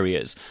same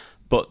areas,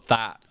 but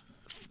that,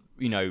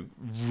 you know,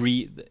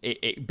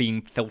 it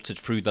being filtered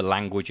through the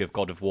language of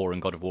God of War and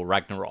God of War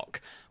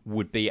Ragnarok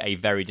would be a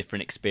very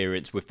different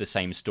experience with the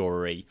same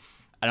story.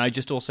 And I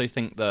just also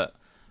think that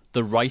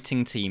the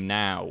writing team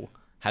now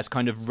has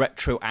kind of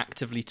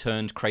retroactively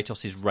turned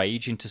Kratos'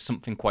 rage into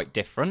something quite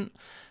different.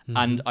 Mm-hmm.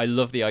 And I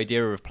love the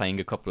idea of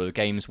playing a couple of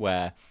games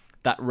where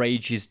that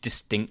rage is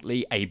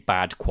distinctly a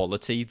bad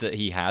quality that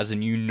he has,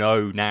 and you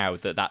know now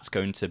that that's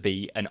going to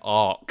be an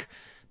arc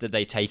that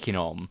they take in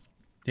on.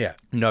 Yeah.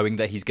 Knowing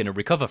that he's going to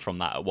recover from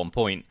that at one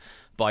point.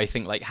 But I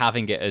think like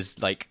having it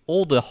as like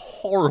all the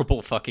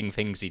horrible fucking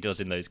things he does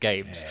in those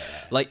games,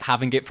 like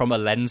having it from a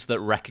lens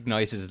that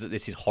recognizes that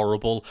this is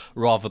horrible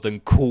rather than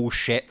cool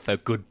shit for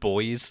good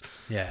boys.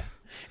 Yeah.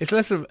 It's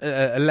less of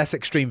a less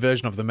extreme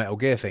version of the Metal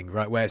Gear thing,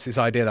 right? Where it's this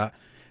idea that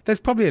there's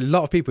probably a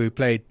lot of people who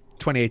played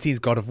 2018's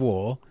God of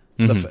War.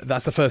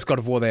 That's the first God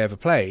of War they ever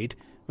played,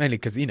 mainly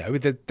because, you know,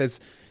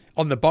 there's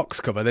on the box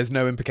cover, there's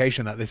no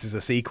implication that this is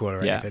a sequel or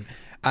anything.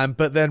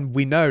 But then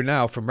we know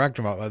now from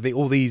Ragnarok that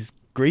all these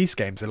Greece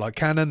games are like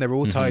canon, they're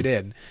all tied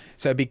in.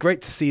 So it'd be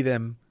great to see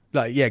them,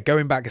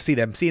 going back to see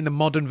them, seeing the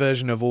modern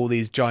version of all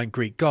these giant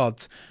Greek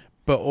gods,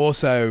 but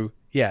also,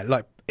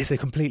 it's a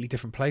completely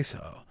different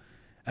playstyle.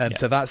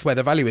 So that's where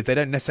the value is. They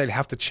don't necessarily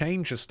have to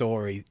change the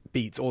story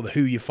beats or the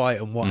who you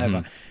fight and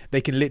whatever.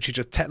 They can literally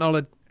just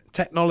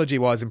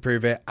technology-wise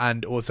improve it,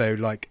 and also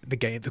like the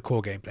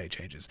core gameplay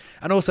changes.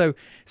 And also,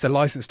 it's a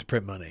license to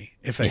print money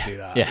if they do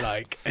that. Yeah.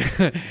 Like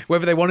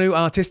whether they want to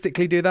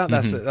artistically do that,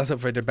 that's up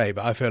for a debate.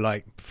 But I feel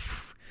like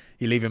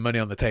you're leaving money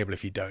on the table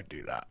if you don't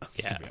do that.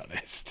 To be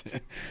honest.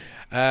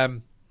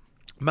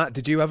 Matt,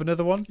 did you have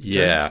another one?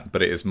 Yeah, James?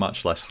 But it is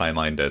much less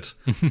high-minded.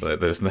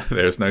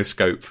 There's no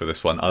scope for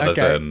this one other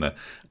than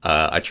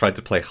I tried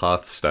to play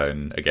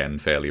Hearthstone again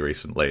fairly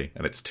recently,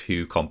 and it's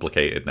too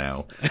complicated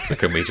now. So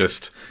can we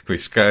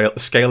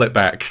scale it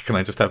back? Can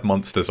I just have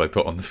monsters I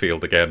put on the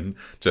field again?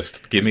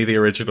 Just give me the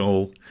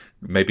original.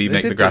 Maybe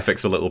make the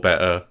graphics a little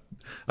better.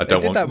 They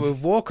did that with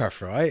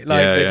Warcraft, right?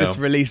 They just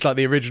released like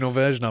the original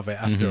version of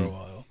it after a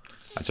while.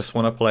 I just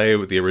want to play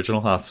with the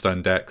original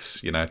Hearthstone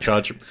decks, you know,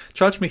 charge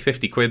me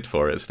 50 quid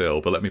for it still,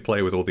 but let me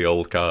play with all the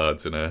old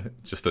cards in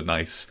just a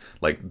nice,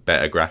 like,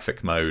 better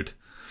graphic mode.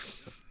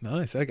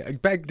 Nice, okay.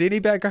 Do you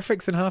need better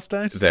graphics in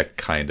Hearthstone? They're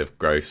kind of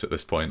gross at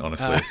this point,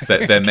 honestly.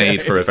 They're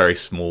made for a very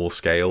small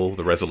scale.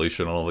 The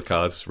resolution on all the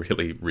cards is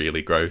really,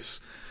 really gross.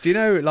 Do you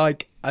know,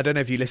 like, I don't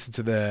know if you listened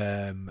to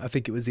the, I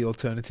think it was the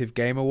Alternative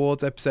Game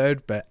Awards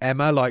episode, but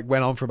Emma, like,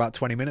 went on for about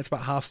 20 minutes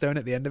about Hearthstone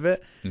at the end of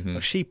it. Well,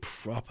 she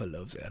proper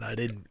loves it,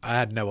 and I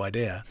had no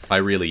idea. I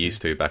really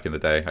used to back in the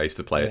day. I used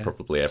to play it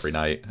probably every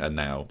night, and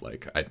now,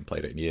 like, I haven't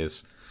played it in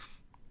years.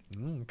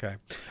 Okay.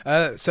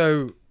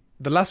 So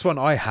the last one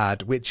I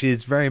had, which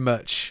is very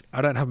much,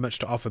 I don't have much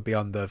to offer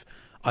beyond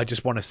I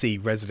just want to see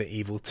Resident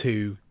Evil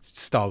 2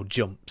 style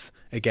jumps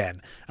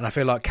again. And I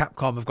feel like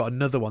Capcom have got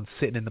another one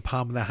sitting in the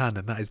palm of their hand,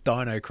 and that is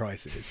Dino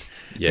Crisis.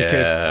 Yeah.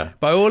 Because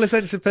by all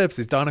intents and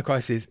purposes, Dino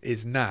Crisis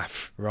is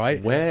naff,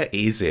 right? Where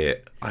is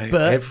it?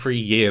 Every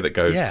year that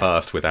goes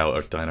past without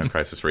a Dino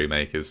Crisis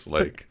remake is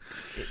like...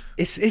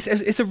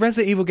 It's a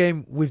Resident Evil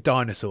game with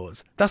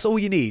dinosaurs. That's all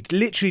you need.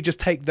 Literally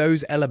just take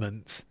those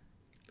elements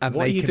and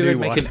what are you doing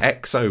making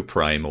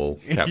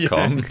Exoprimal,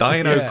 Capcom?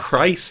 Dino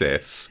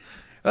Crisis...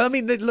 I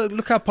mean,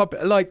 look how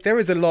popular. Like, there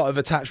is a lot of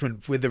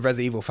attachment with the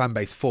Resident Evil fan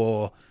base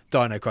for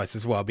Dino Crisis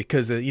as well,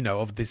 because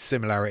of the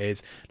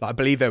similarities. Like, I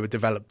believe they were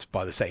developed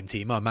by the same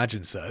team. I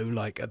imagine so.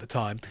 Like at the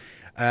time,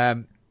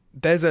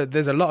 there's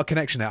a lot of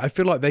connection there. I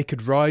feel like they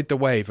could ride the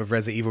wave of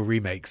Resident Evil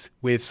remakes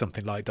with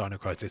something like Dino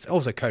Crisis.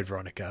 Also, Code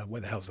Veronica.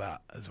 Where the hell's that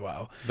as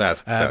well?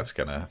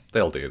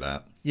 They'll do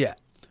that. Yeah,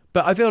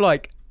 but I feel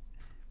like.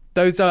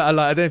 Those are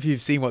like, I don't know if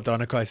you've seen what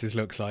Dino Crisis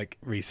looks like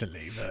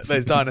recently, but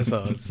those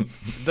dinosaurs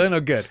don't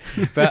look good.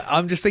 But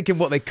I'm just thinking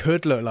what they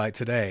could look like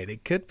today, and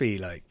it could be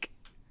like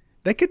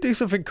they could do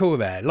something cool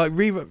there, like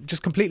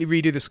just completely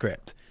redo the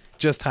script,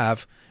 just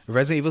have a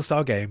Resident Evil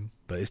style game,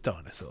 but it's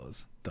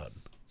dinosaurs. Done.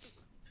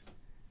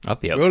 I'll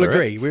be up We all for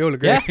agree. it. We all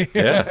agree.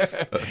 Yeah.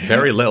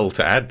 Very little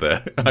to add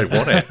there. I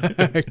want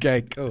it.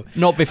 Okay, cool.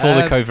 Not before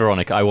the Code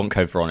Veronica. I want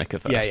Code Veronica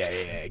first.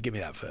 Yeah. Give me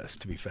that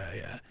first. To be fair,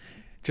 yeah.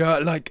 Do you know,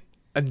 like.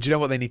 And do you know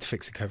what they need to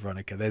fix in Code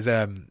Veronica? There's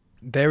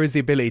there is the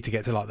ability to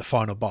get to like the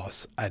final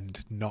boss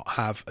and not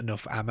have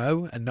enough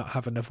ammo and not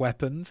have enough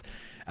weapons.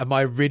 And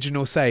my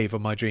original save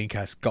on my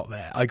Dreamcast got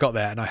there. I got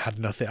there and I had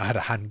nothing. I had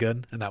a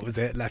handgun and that was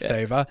it left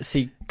over.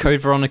 See,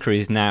 Code Veronica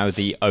is now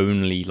the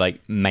only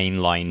like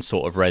mainline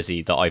sort of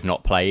Resi that I've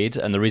not played,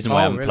 and the reason why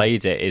I haven't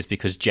played it is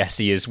because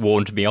Jesse has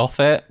warned me off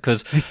it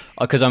because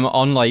I'm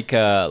on like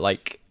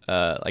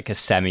a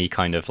semi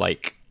kind of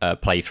like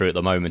playthrough at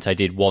the moment. I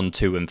did 1,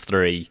 2, and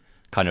 3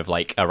 kind of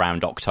like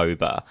around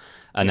October,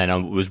 and then I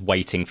was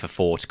waiting for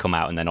 4 to come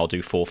out, and then I'll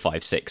do 4,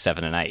 5, 6,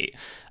 7, and 8.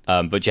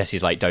 But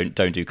Jesse's like, don't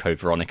do Code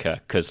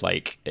Veronica because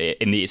like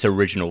in its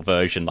original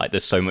version, like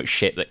there's so much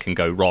shit that can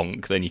go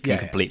wrong, then you can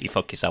completely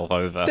fuck yourself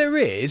over. There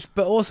is,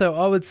 but also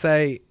I would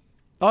say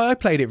I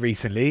played it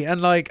recently,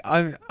 and like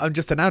I'm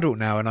just an adult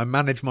now, and I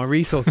manage my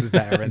resources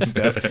better and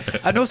stuff.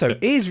 And also,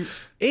 it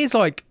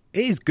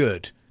is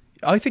good.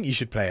 I think you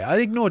should play it. I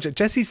ignore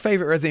Jesse's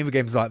favorite Resident Evil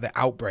game is like the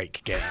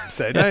Outbreak game,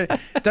 so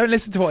don't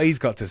listen to what he's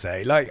got to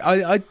say. Like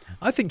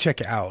I think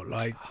check it out.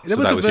 Like there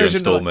was that was your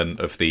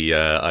installment of the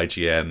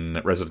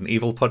IGN Resident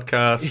Evil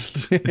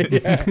podcast.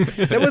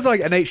 Yeah, there was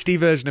like an HD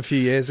version a few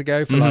years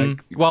ago for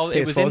like. Well,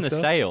 it PS4 was in the stuff.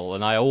 sale,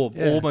 and I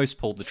almost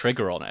pulled the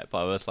trigger on it, but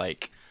I was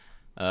like,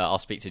 I'll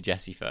speak to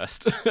Jesse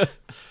first.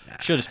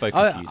 Should have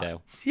spoken to you,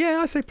 Dale. Yeah,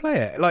 I say play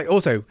it. Like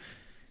also,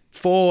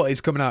 4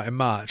 is coming out in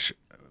March.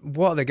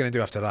 What are they going to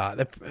do after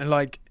that?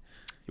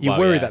 You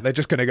worry that they're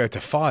just going to go to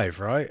 5,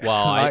 right?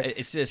 Well,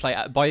 it's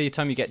like by the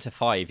time you get to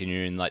 5,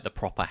 you're in like the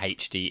proper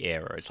HD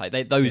era. It's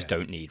like those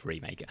don't need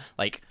remaking.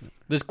 Like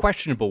there's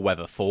questionable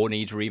whether 4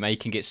 needs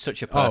remaking. It's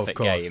such a perfect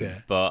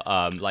game, but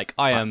like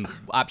I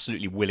am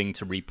absolutely willing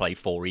to replay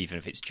 4 even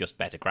if it's just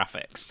better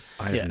graphics.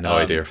 I have no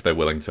idea if they're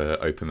willing to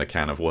open the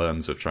can of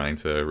worms of trying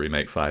to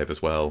remake 5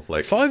 as well.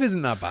 Like 5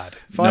 isn't that bad.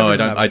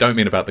 I don't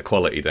mean about the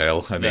quality,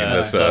 Dale. I mean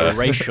there's the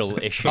racial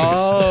issues.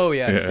 Oh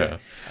yes.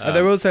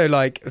 They're also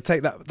like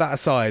take that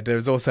aside.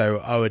 There's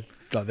also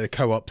like the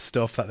co-op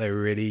stuff that they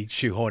were really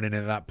shoehorning in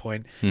at that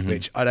point,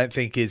 which I don't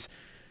think is.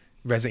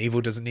 Resident Evil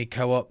doesn't need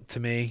co-op to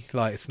me.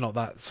 Like it's not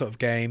that sort of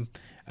game.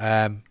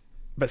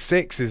 But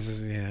 6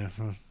 is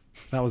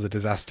that was a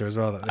disaster as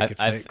well that they could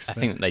fix. I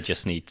think they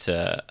just need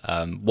to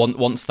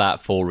once that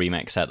 4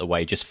 remake's out the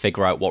way, just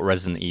figure out what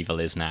Resident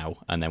Evil is now,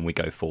 and then we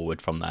go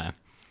forward from there.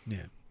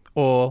 Yeah,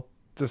 or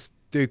just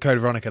do Code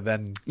Veronica,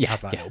 then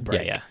have that little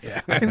break.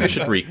 Yeah. I think they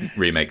should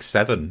remake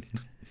 7.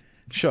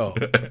 Sure.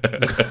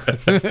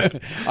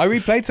 I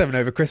replayed 7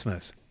 over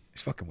Christmas.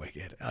 It's fucking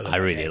wicked. I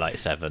really like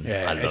 7.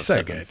 Yeah, I love it's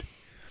so 7.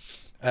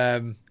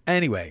 good.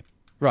 Anyway,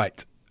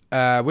 right.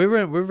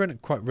 We're running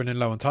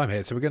low on time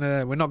here, so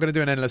we're not gonna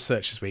do an endless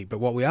search this week. But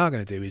what we are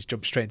gonna do is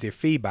jump straight into your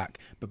feedback.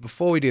 But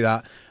before we do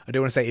that, I do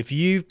want to say if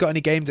you've got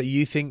any games that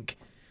you think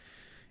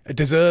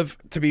deserve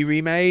to be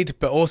remade,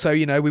 but also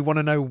we want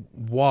to know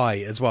why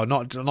as well.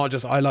 Not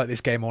just I like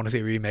this game, I want to see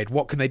it remade.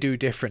 What can they do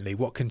differently?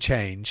 What can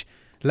change?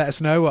 Let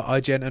us know at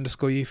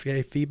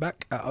IGN_UFA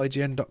feedback at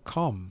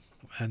IGN.com,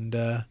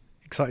 and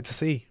excited to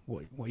see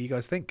what you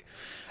guys think.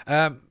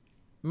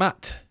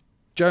 Matt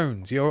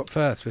Jones, you're up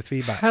first with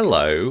feedback.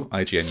 Hello,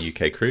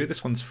 IGN UK crew.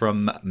 This one's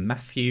from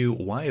Matthew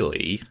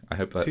Wiley. I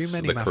hope that's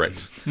the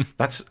correct.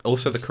 That's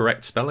also the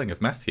correct spelling of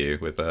Matthew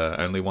with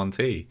only one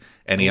T.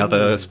 Any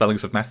other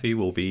spellings of Matthew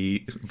will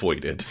be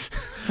voided.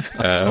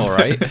 All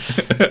right.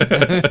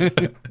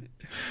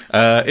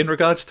 In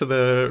regards to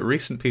the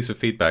recent piece of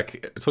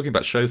feedback, talking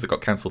about shows that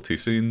got cancelled too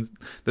soon,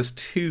 there's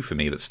 2 for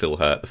me that still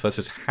hurt. The first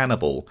is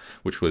Hannibal,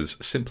 which was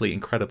simply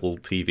incredible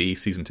TV,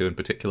 season 2 in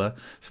particular,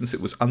 since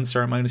it was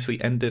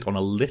unceremoniously ended on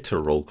a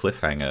literal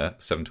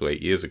cliffhanger 7 to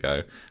 8 years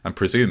ago. I'm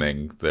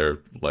presuming they're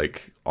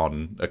like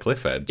on a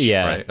cliff edge.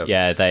 Yeah, right?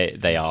 Yeah,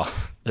 they are.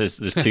 There's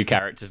 2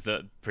 characters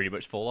that pretty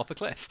much fall off a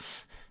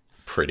cliff.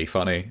 Pretty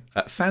funny.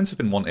 Fans have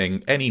been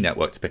wanting any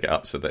network to pick it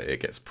up so that it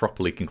gets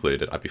properly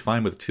concluded. I'd be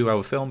fine with a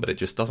 2-hour film, but it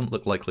just doesn't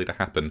look likely to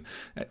happen.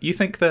 You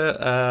think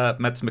that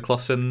Mads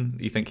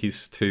Mikkelsen, you think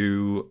he's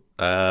too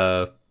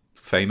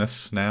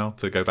famous now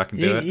to go back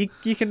and do it?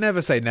 You can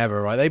never say never,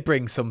 right? They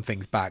bring some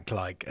things back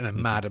like in a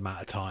mad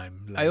amount of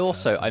time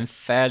later, I'm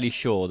fairly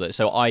sure that...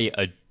 So I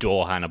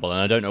adore Hannibal,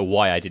 and I don't know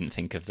why I didn't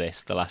think of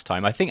this the last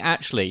time. I think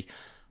actually...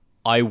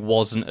 I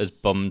wasn't as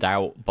bummed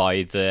out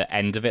by the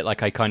end of it.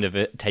 Like, I kind of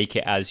take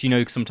it as,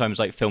 sometimes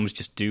like films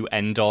just do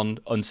end on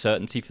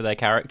uncertainty for their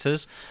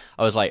characters.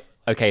 I was like,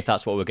 okay, if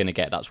that's what we're going to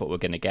get, that's what we're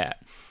going to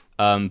get.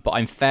 But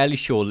I'm fairly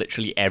sure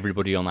literally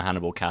everybody on the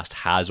Hannibal cast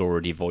has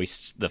already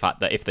voiced the fact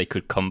that if they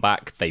could come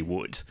back, they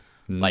would.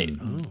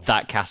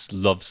 That cast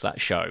loves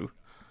that show.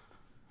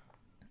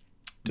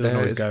 Doesn't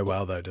always go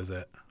well, though, does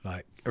it?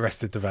 Like,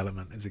 Arrested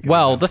Development is a good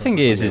Well, example. The thing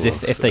is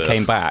if they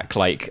came back,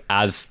 like,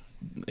 as...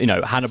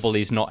 Hannibal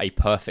is not a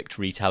perfect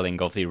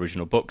retelling of the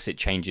original books. It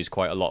changes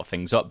quite a lot of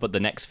things up, but the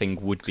next thing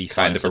would be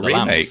Silence of the Lambs.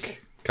 Kind of a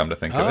remake, come to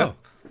think of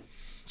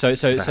it.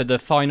 So the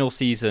final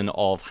season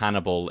of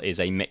Hannibal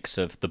is a mix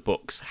of the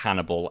books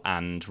Hannibal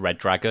and Red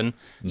Dragon.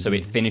 So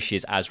it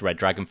finishes as Red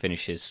Dragon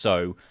finishes.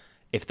 So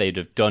if they'd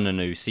have done a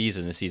new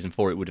season, a season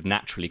 4, it would have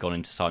naturally gone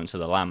into Silence of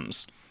the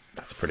Lambs.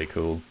 That's pretty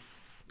cool.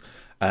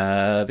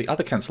 The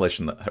other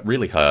cancellation that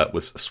really hurt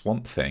was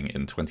Swamp Thing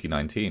in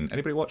 2019.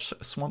 Anybody watch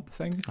Swamp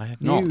Thing? I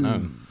have not,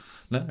 no.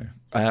 No.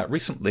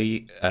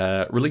 Recently,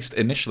 released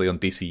initially on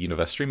DC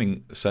Universe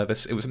streaming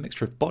service, it was a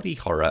mixture of body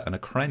horror and a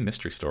crime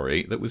mystery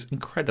story that was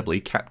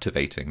incredibly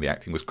captivating. The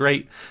acting was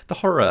great, the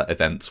horror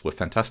events were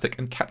fantastic,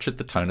 and captured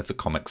the tone of the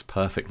comics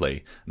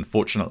perfectly.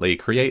 Unfortunately,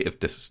 creative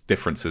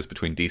differences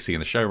between DC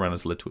and the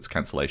showrunners led to its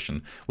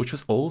cancellation, which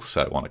was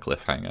also on a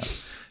cliffhanger.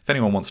 If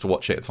anyone wants to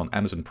watch it, it's on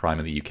Amazon Prime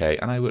in the UK,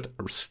 and I would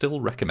still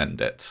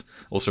recommend it.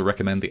 Also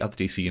recommend the other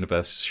DC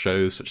Universe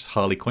shows, such as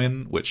Harley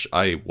Quinn, which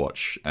I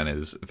watch and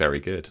is very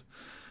good.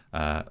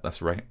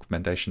 That's a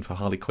recommendation for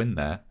Harley Quinn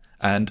there.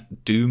 And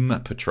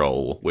Doom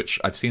Patrol, which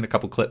I've seen a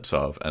couple clips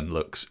of and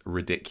looks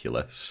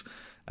ridiculous.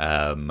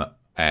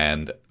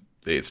 And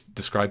it's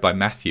described by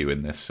Matthew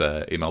in this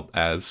email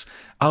as,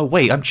 oh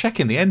wait, I'm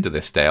checking the end of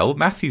this, Dale.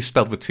 Matthew's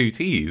spelled with 2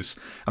 T's.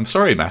 I'm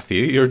sorry,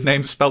 Matthew, your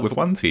name's spelled with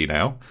 1 T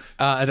now.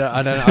 I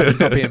don't know. I just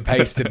copy and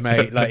pasted,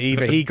 mate. Like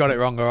either he got it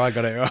wrong or I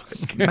got it wrong.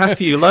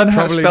 Matthew, learn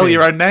how to spell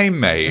your own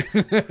name, mate.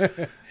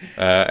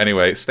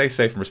 Anyway, stay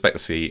safe and respect the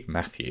sea,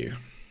 Matthew.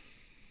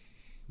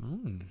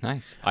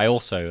 Nice. I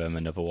also am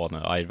another one.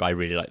 I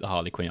really like the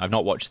Harley Quinn. I've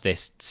not watched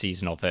this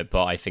season of it,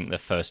 but I think the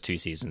first 2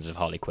 seasons of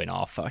Harley Quinn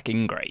are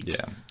fucking great.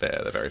 Yeah,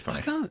 they're very funny.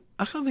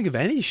 I can't think of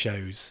any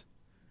shows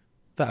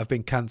that have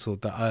been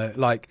cancelled that I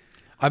like.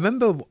 I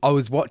remember I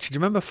was watching. Do you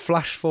remember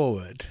Flash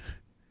Forward?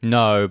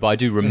 No, but I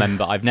do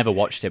remember. I've never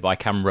watched it, but I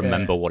can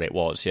remember what it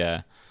was.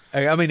 Yeah.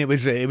 I mean, it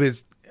was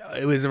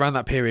around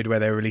that period where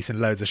they were releasing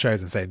loads of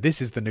shows and saying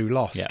this is the new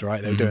Lost,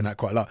 right? They were doing that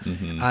quite a lot,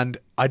 and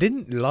I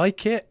didn't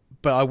like it.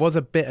 But I was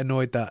a bit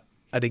annoyed that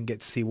I didn't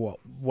get to see what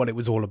it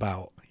was all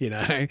about, you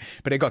know.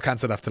 But it got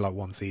cancelled after like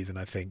 1 season,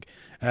 I think.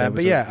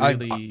 But yeah,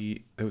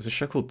 there was a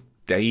show called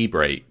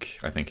Daybreak,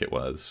 I think it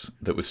was,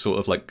 that was sort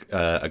of like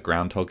a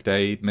Groundhog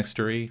Day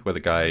mystery where the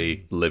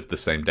guy lived the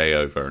same day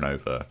over and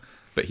over,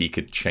 but he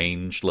could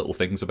change little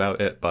things about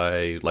it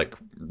by like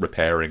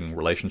repairing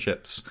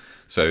relationships.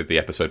 So the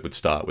episode would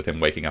start with him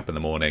waking up in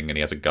the morning and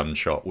he has a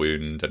gunshot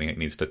wound and he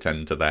needs to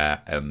tend to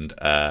that, and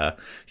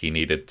he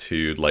needed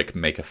to like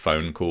make a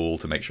phone call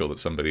to make sure that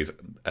somebody's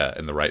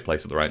in the right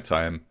place at the right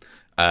time.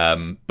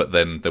 But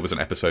then there was an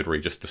episode where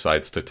he just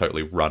decides to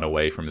totally run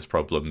away from his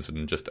problems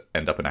and just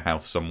end up in a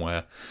house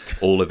somewhere.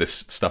 All of this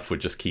stuff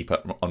would just keep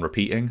on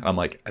repeating. I'm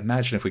like,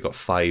 imagine if we got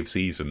 5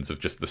 seasons of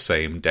just the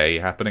same day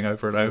happening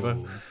over and over.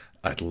 Ooh.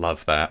 I'd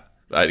love that.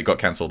 It got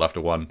cancelled after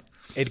 1.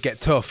 It'd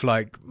get tough,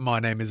 like My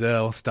Name Is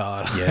Earl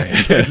style. Yeah,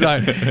 it's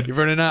like you're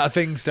running out of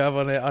things to have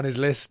on his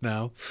list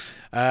now.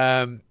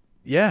 Write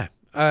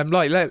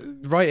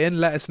in,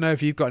 let us know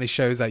if you've got any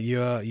shows that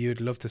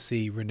you'd love to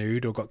see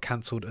renewed or got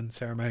cancelled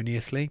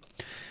unceremoniously.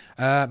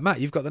 Matt,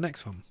 you've got the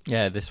next one.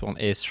 Yeah, this one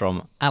is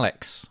from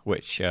Alex,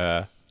 which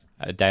Dale,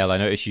 I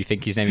noticed you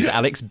think his name is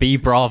Alex B.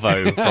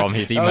 Bravo from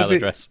his email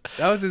address.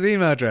 That was his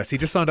email address. He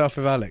just signed off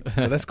with Alex,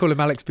 but let's call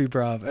him Alex B.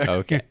 Bravo.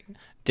 Okay.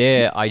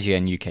 Dear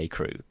IGN UK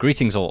crew,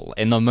 greetings all.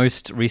 In the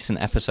most recent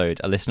episode,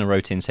 a listener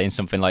wrote in saying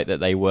something like that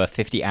they were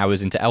 50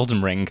 hours into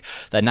Elden Ring,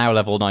 they're now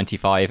level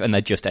 95, and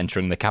they're just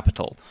entering the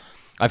capital.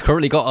 I've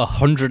currently got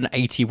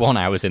 181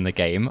 hours in the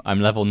game, I'm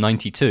level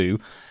 92,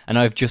 and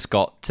I've just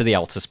got to the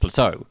Altus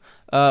Plateau.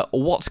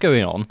 What's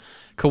going on?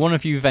 Can one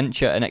of you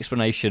venture an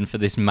explanation for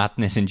this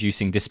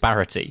madness-inducing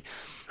disparity?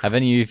 Have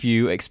any of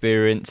you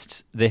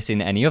experienced this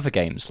in any other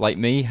games? Like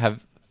me,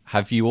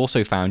 have you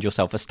also found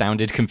yourself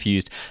astounded,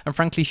 confused, and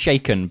frankly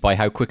shaken by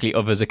how quickly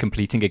others are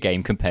completing a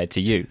game compared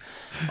to you?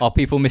 Are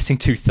people missing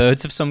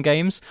 2/3 of some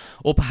games?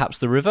 Or perhaps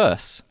the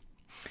reverse?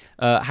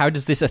 How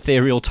does this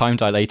ethereal,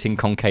 time-dilating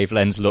concave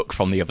lens look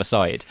from the other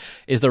side?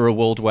 Is there a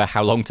world where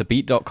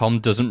howlongtobeat.com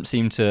doesn't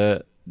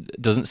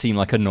seem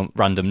like a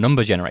random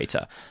number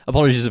generator?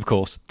 Apologies, of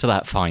course, to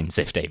that fine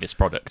Ziff Davis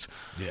product.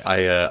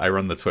 Yeah. I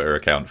run the Twitter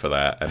account for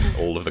that, and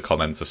all of the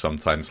comments are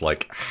sometimes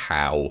like,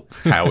 how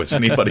is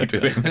anybody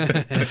doing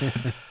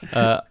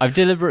that? I've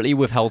deliberately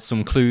withheld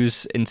some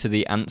clues into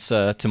the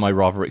answer to my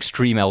rather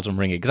extreme Elden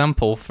Ring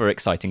example for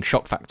exciting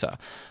shock factor.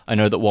 I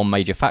know that one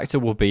major factor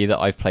will be that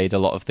I've played a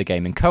lot of the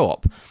game in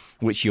co-op,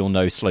 which you'll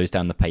know slows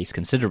down the pace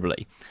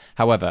considerably.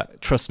 However,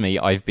 trust me,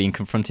 I've been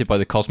confronted by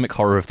the cosmic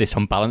horror of this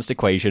unbalanced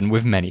equation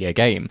with many a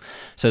game,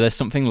 so there's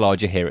something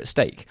larger here at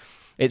stake.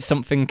 It's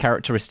something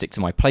characteristic to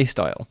my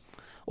playstyle.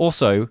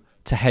 Also,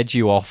 to head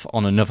you off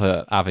on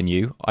another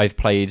avenue, I've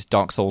played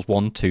Dark Souls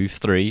 1, 2,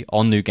 3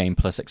 on New Game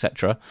Plus,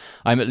 etc.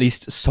 I'm at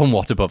least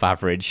somewhat above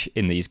average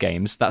in these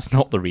games. That's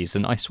not the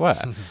reason, I swear.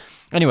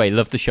 Anyway,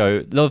 loved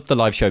the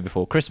live show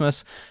before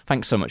Christmas.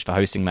 Thanks so much for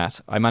hosting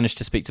that. I managed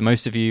to speak to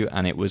most of you,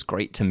 and it was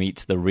great to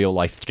meet the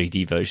real-life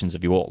 3D versions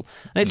of you all.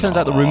 And it turns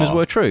out the rumours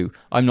were true.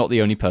 I'm not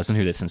the only person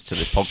who listens to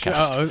this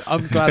podcast.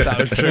 I'm glad that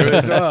was true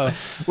as well.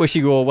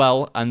 Wishing you all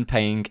well and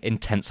paying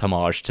intense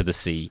homage to the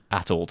sea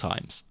at all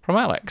times. From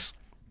Alex.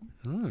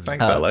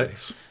 Thanks,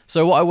 Alex.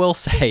 So what I will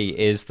say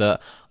is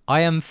that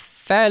I am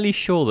fairly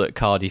sure that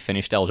Cardi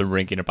finished Elden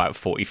Ring in about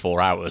 44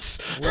 hours.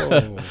 Whoa.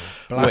 I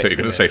thought you were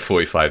going to say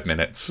 45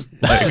 minutes.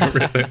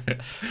 Really.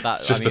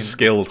 It's just a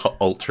skilled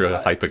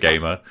ultra hyper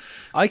gamer.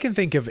 I can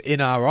think of in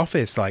our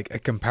office like a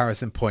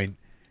comparison point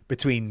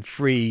between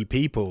 3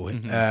 people,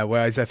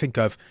 whereas I think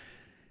of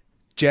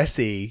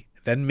Jesse,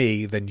 then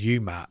me, then you,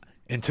 Matt,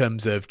 in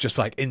terms of just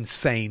like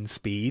insane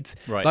speeds.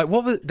 Right.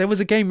 Like there was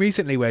a game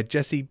recently where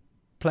Jesse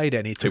played it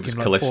and he took him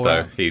like Callisto. 4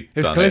 hours. It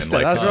was Callisto.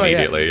 That's right.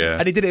 Yeah.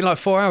 And he did it in like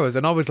 4 hours,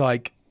 and I was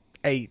like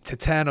 8 to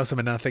 10 or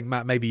something. And I think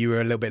Matt, maybe you were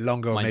a little bit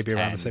longer, or Mine's maybe 10.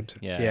 around the same time.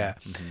 Yeah.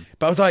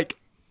 But I was like,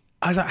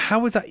 how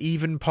was that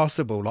even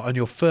possible? Like on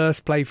your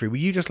first playthrough, were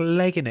you just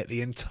legging it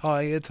the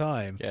entire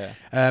time? Yeah.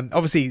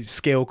 Obviously,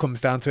 skill comes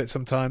down to it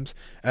sometimes.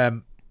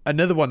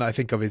 Another one that I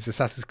think of is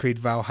Assassin's Creed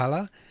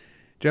Valhalla.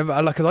 Do you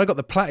remember? Because I got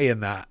the platy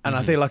in that, and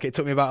I feel like it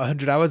took me about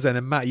 100 hours. And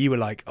then Matt, you were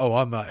like, "Oh,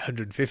 I'm like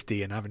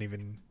 150 and haven't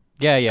even."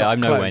 Yeah, I'm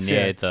nowhere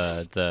near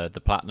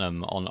the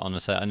platinum on a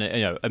set. And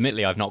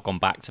admittedly, I've not gone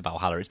back to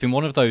Valhalla. It's been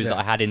one of those that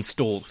I had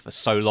installed for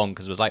so long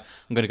because it was like,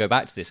 I'm going to go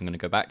back to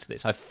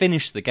this. I've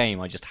finished the game.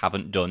 I just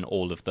haven't done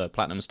all of the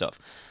platinum stuff.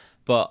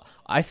 But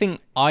I think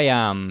I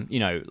am,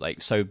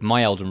 so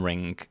my Elden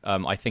Ring,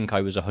 I think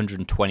I was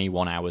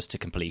 121 hours to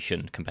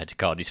completion compared to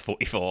Cardi's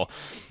 44.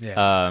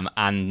 Yeah.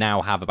 And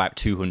now have about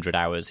 200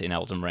 hours in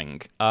Elden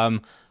Ring.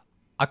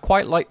 I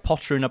quite like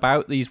pottering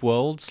about these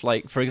worlds.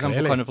 Like, for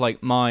example, kind of like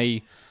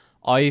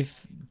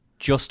I've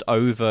just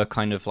over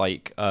kind of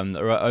like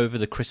over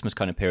the Christmas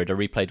kind of period, I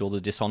replayed all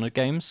the Dishonored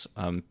games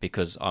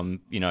because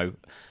I'm,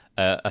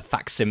 a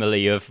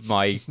facsimile of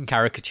my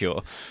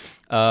caricature.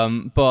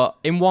 But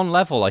in one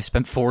level, I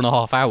spent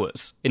 4.5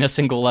 hours in a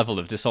single level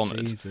of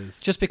Dishonored. Jesus.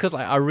 Just because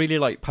like I really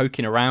like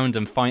poking around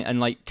and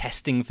like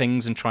testing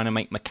things and trying to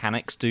make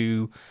mechanics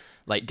do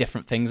like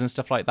different things and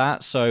stuff like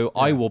that. So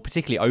I will,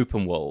 particularly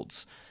open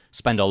worlds,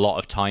 spend a lot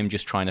of time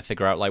just trying to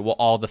figure out like what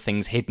are the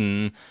things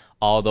hidden,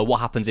 what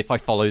happens if I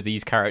follow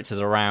these characters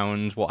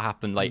around, what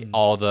happened, like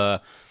are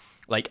the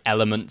like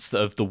elements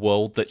of the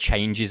world that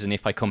changes, and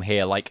if I come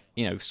here, like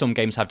some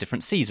games have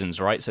different seasons,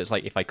 right? So it's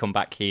like if I come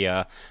back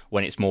here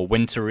when it's more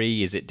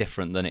wintry, is it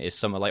different than it is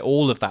summer? Like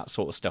all of that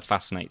sort of stuff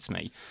fascinates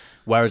me.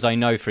 Whereas I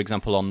know, for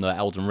example, on the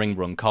Elden Ring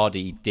run,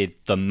 Cardi did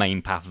the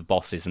main path of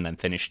bosses and then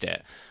finished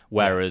it.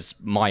 Whereas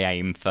my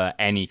aim for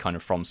any kind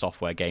of From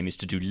Software game is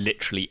to do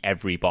literally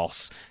every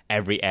boss,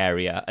 every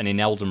area. And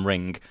in Elden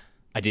Ring,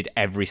 I did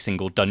every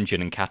single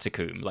dungeon and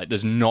catacomb. Like,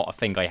 there's not a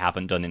thing I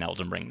haven't done in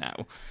Elden Ring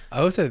now. I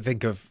also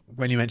think of,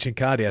 when you mentioned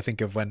Cardi, I think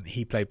of when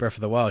he played Breath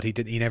of the Wild, he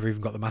never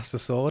even got the Master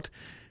Sword.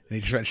 And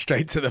he just went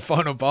straight to the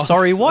final boss.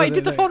 Sorry, what? He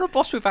did the final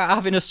boss without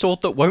having a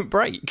sword that won't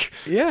break?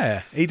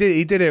 Yeah, he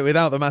did it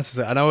without the Master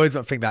Sword. And I always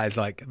think that is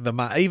like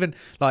even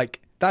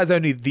like that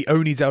is the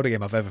only Zelda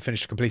game I've ever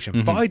finished to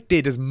completion. But I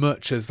did as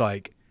much as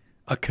like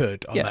I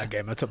could on that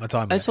game. I took my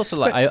time. And it's also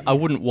like I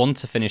wouldn't want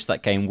to finish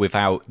that game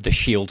without the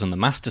shield and the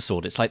Master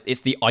Sword. It's like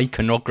it's the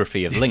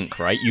iconography of Link,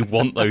 right? You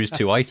want those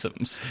two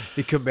items.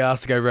 You couldn't be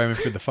asked to go roaming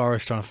through the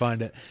forest trying to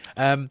find it.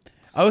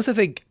 I also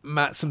think,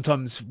 Matt,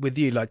 sometimes with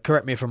you, like,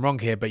 correct me if I'm wrong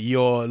here, but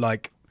you're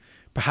like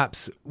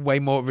perhaps way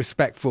more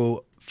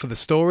respectful for the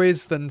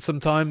stories than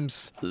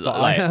sometimes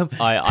I am.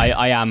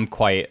 I am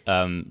quite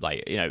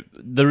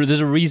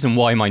there's a reason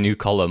why my new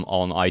column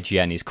on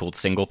IGN is called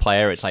Single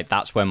Player. It's like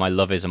that's where my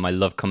love is, and my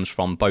love comes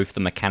from both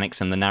the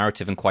mechanics and the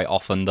narrative, and quite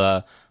often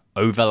the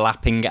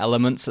overlapping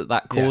elements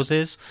that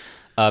causes.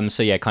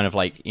 So yeah, kind of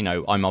like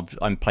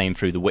I'm playing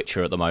through The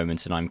Witcher at the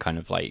moment, and I'm kind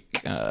of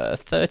like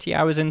 30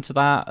 hours into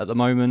that at the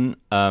moment.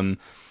 And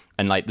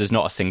like, there's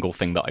not a single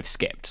thing that I've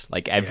skipped.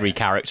 Like every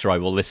character, I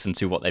will listen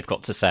to what they've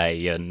got to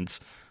say and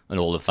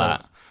all of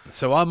that.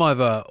 So I'm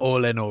either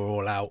all in or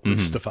all out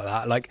with stuff like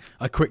that. Like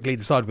I quickly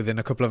decide within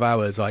a couple of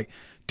hours, like,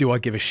 do I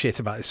give a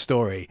shit about this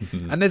story?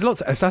 And there's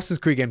lots of Assassin's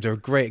Creed games are a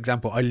great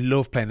example. I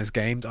love playing those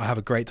games. I have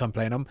a great time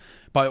playing them,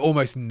 but I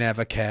almost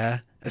never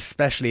care,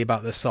 especially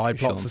about the side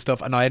plots and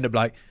stuff. And I end up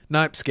like,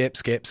 nope, skip.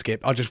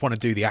 I just want to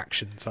do the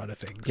action side of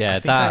things. Yeah,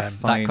 that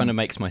kind of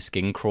makes my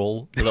skin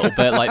crawl a little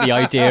bit. Like the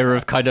idea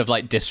of kind of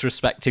like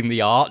disrespecting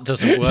the art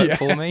doesn't work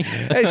for me.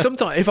 Hey,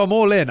 sometimes if I'm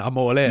all in, I'm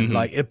all in.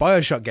 Like in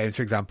BioShock games,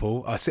 for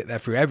example, I sit there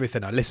through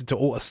everything. I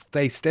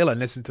stay still and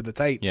listen to the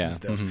tapes and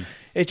stuff.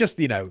 It's just,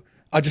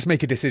 I just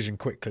make a decision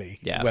quickly,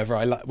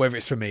 whether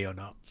it's for me or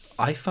not.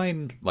 I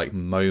find like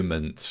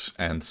moments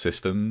and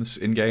systems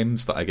in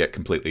games that I get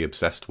completely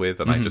obsessed with,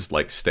 and I just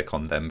like stick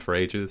on them for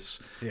ages.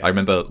 I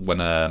remember when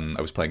I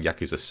was playing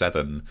Yakuza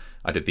 7,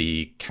 I did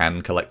the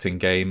can collecting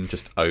game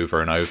just over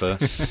and over.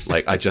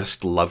 Like I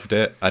just loved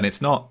it, and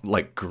it's not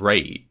like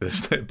great,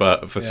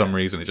 but for some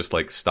reason it just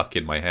like stuck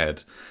in my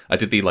head. I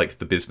did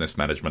the business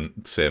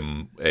management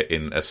sim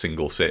in a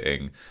single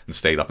sitting and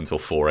stayed up until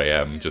 4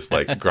 a.m. just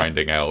like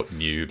grinding out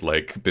new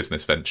like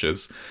business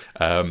ventures.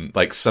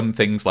 Like some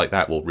things like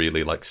that will really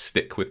like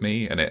stick with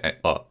me, and it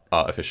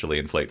artificially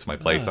inflates my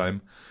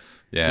playtime.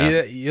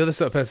 Yeah, you're the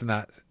sort of person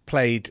that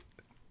played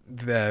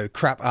the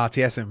crap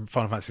RTS in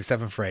Final Fantasy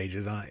VII for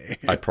ages, aren't you?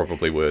 I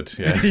probably would,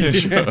 yeah.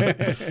 Sure.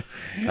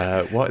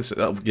 What is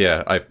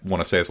I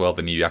want to say as well,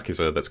 the new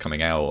Yakuza that's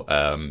coming out,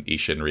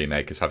 Ishin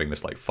Remake, is having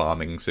this like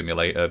farming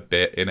simulator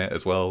bit in it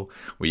as well,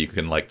 where you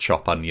can like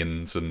chop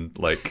onions and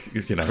like,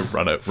 you know,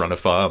 run a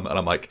farm. And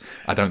I'm like,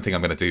 I don't think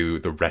I'm going to do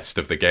the rest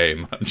of the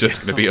game. I'm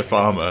just going to be a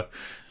farmer.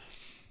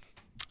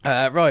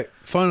 Right,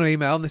 final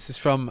email. This is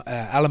from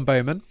Alan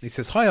Bowman. He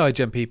says, "Hi,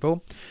 IGN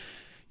people.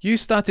 You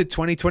started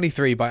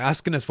 2023 by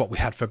asking us what we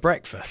had for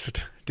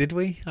breakfast. Did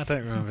we? I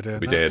don't remember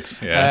doing that. We did,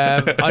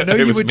 yeah. I know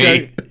you were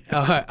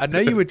I know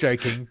you were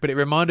joking, but it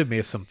reminded me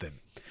of something.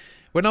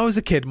 When I was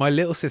a kid, my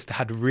little sister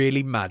had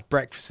really mad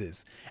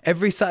breakfasts.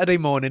 Every Saturday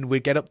morning,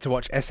 we'd get up to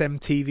watch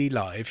SMTV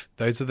Live.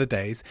 Those were the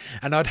days.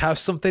 And I'd have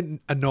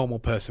something a normal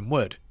person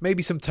would.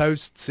 Maybe some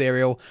toast,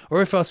 cereal,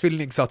 or if I was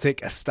feeling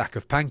exotic, a stack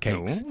of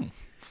pancakes. Ooh.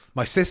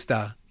 My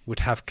sister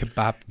would have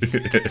kebab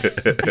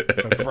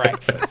meat for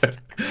breakfast.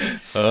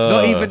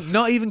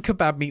 Not even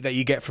kebab meat that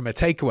you get from a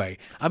takeaway.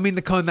 I mean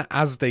the kind that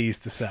Asda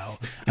used to sell.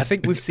 I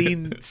think we've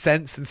seen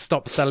Sense and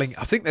stopped selling.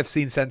 I think they've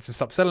seen Sense and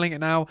stopped selling it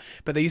now.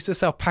 But they used to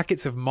sell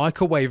packets of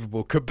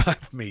microwavable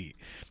kebab meat.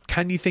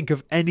 Can you think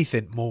of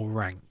anything more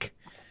rank?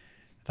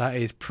 That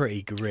is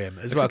pretty grim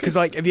as well. Because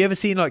like, have you ever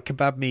seen like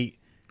kebab meat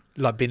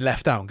like been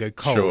left out and go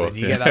cold, and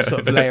you get that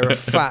sort of layer of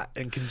fat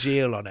and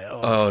congeal on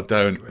it?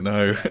 Don't.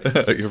 No.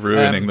 You're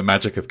ruining the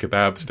magic of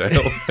kebabs,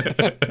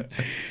 Dale.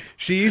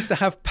 She used to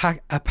have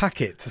a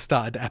packet to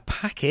start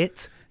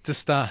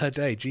her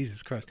day.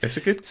 Jesus Christ. It's a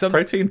good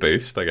protein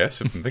boost, I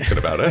guess, if I'm thinking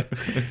about it.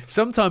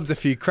 Sometimes a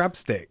few crab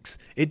sticks.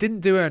 It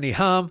didn't do her any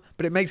harm,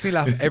 but it makes me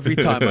laugh every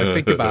time I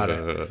think about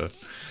it.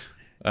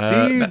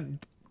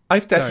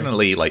 I've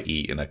definitely like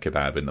eaten a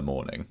kebab in the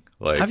morning.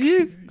 Like, have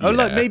you? Yeah. Oh,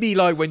 like maybe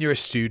like when you're a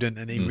student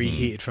and it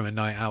reheated from a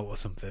night out or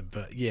something.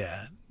 But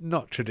yeah,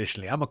 not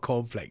traditionally. I'm a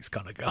cornflakes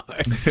kind of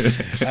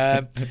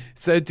guy.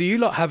 So do you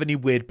lot have any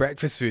weird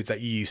breakfast foods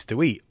that you used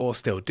to eat or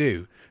still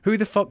do? Who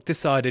the fuck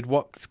decided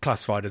what's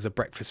classified as a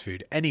breakfast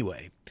food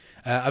anyway?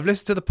 I've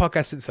listened to the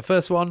podcast since the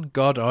first one.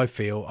 God, I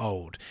feel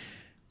old.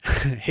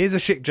 Here's a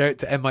shit joke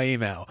to end my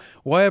email.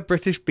 Why are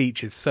British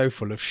beaches so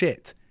full of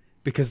shit?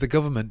 Because the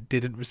government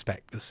didn't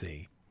respect the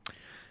sea.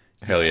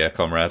 Hell yeah,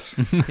 comrade.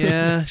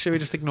 Yeah, should we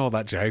just ignore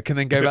that joke and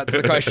then go back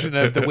to the question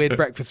of the weird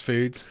breakfast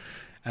foods?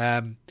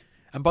 And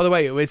by the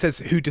way, it says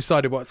who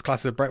decided what's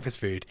classed as breakfast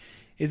food.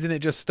 Isn't it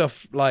just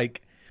stuff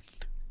like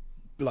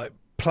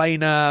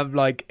plainer,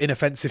 like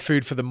inoffensive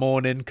food for the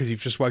morning because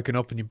you've just woken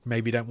up and you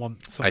maybe don't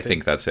want something? I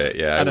think that's it,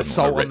 yeah. And a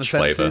salt on the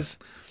senses.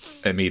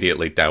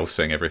 Immediately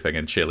dousing everything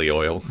in chili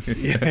oil.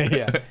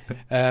 yeah.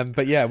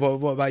 But yeah,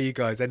 what about you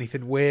guys?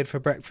 Anything weird for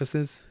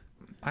breakfasts?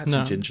 I had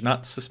some ginger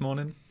nuts this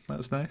morning. That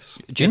was nice.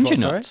 Ginger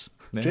nuts?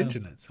 Yeah. Ginger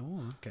nuts.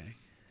 Oh, okay.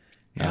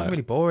 Yeah, I'm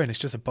really boring. It's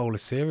just a bowl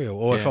of cereal.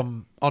 Or if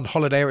I'm on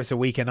holiday or it's a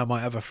weekend, I might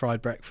have a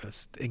fried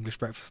breakfast, English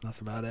breakfast, and that's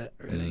about it,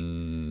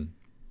 really.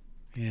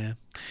 Yeah.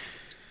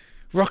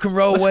 Rock and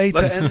roll way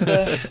to end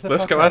the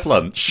Let's podcast. Go have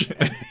lunch.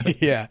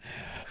 Yeah.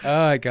 All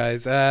right,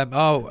 guys.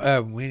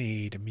 We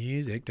need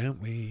music, don't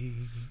we?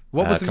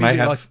 What was the music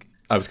like?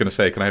 I was going to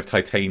say, can I have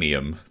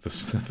Titanium, the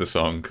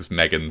song, because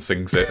Megan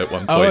sings it at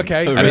one point. Oh,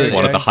 okay. And it's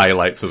one of the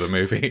highlights of the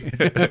movie.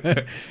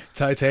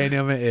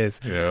 Titanium it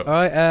is. Yeah. All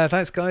right,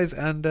 thanks, guys,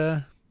 and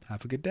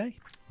have a good day.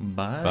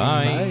 Bye.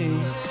 Bye.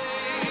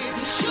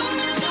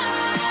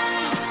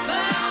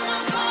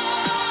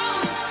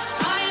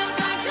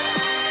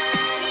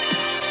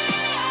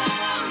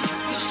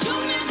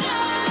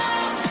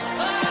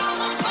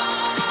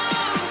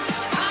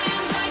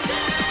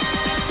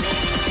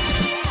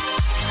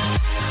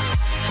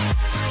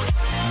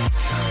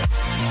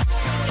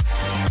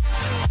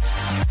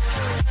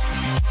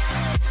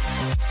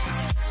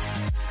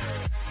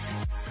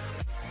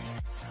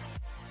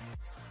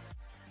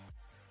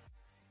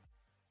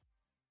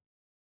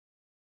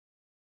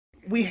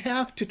 We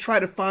have to try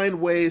to find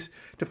ways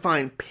to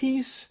find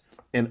peace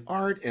and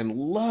art and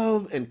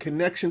love and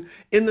connection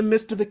in the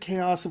midst of the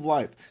chaos of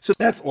life. So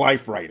that's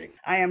life writing.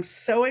 I am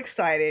so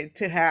excited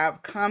to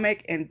have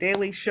comic and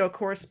Daily Show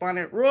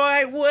correspondent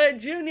Roy Wood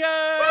Jr.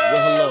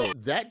 Well, hello.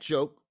 That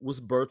joke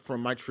was birthed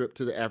from my trip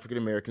to the African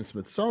American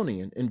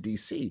Smithsonian in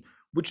D.C.,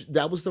 which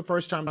that was the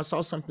first time I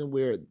saw something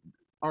where,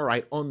 all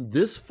right, on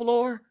this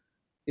floor,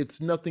 it's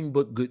nothing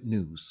but good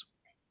news.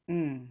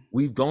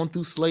 We've gone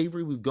through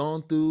slavery. We've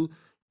gone through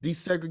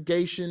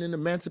desegregation and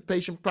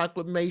Emancipation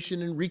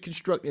Proclamation and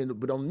Reconstruction.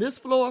 But on this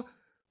floor,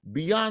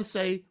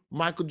 Beyonce,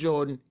 Michael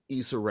Jordan,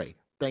 Issa Rae.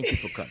 Thank you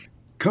for coming.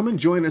 Come and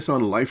join us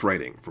on Life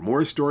Writing for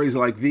more stories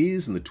like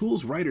these and the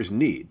tools writers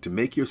need to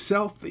make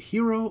yourself the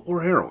hero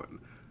or heroine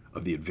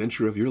of the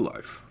adventure of your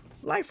life.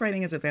 Life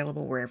Writing is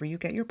available wherever you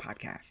get your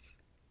podcasts.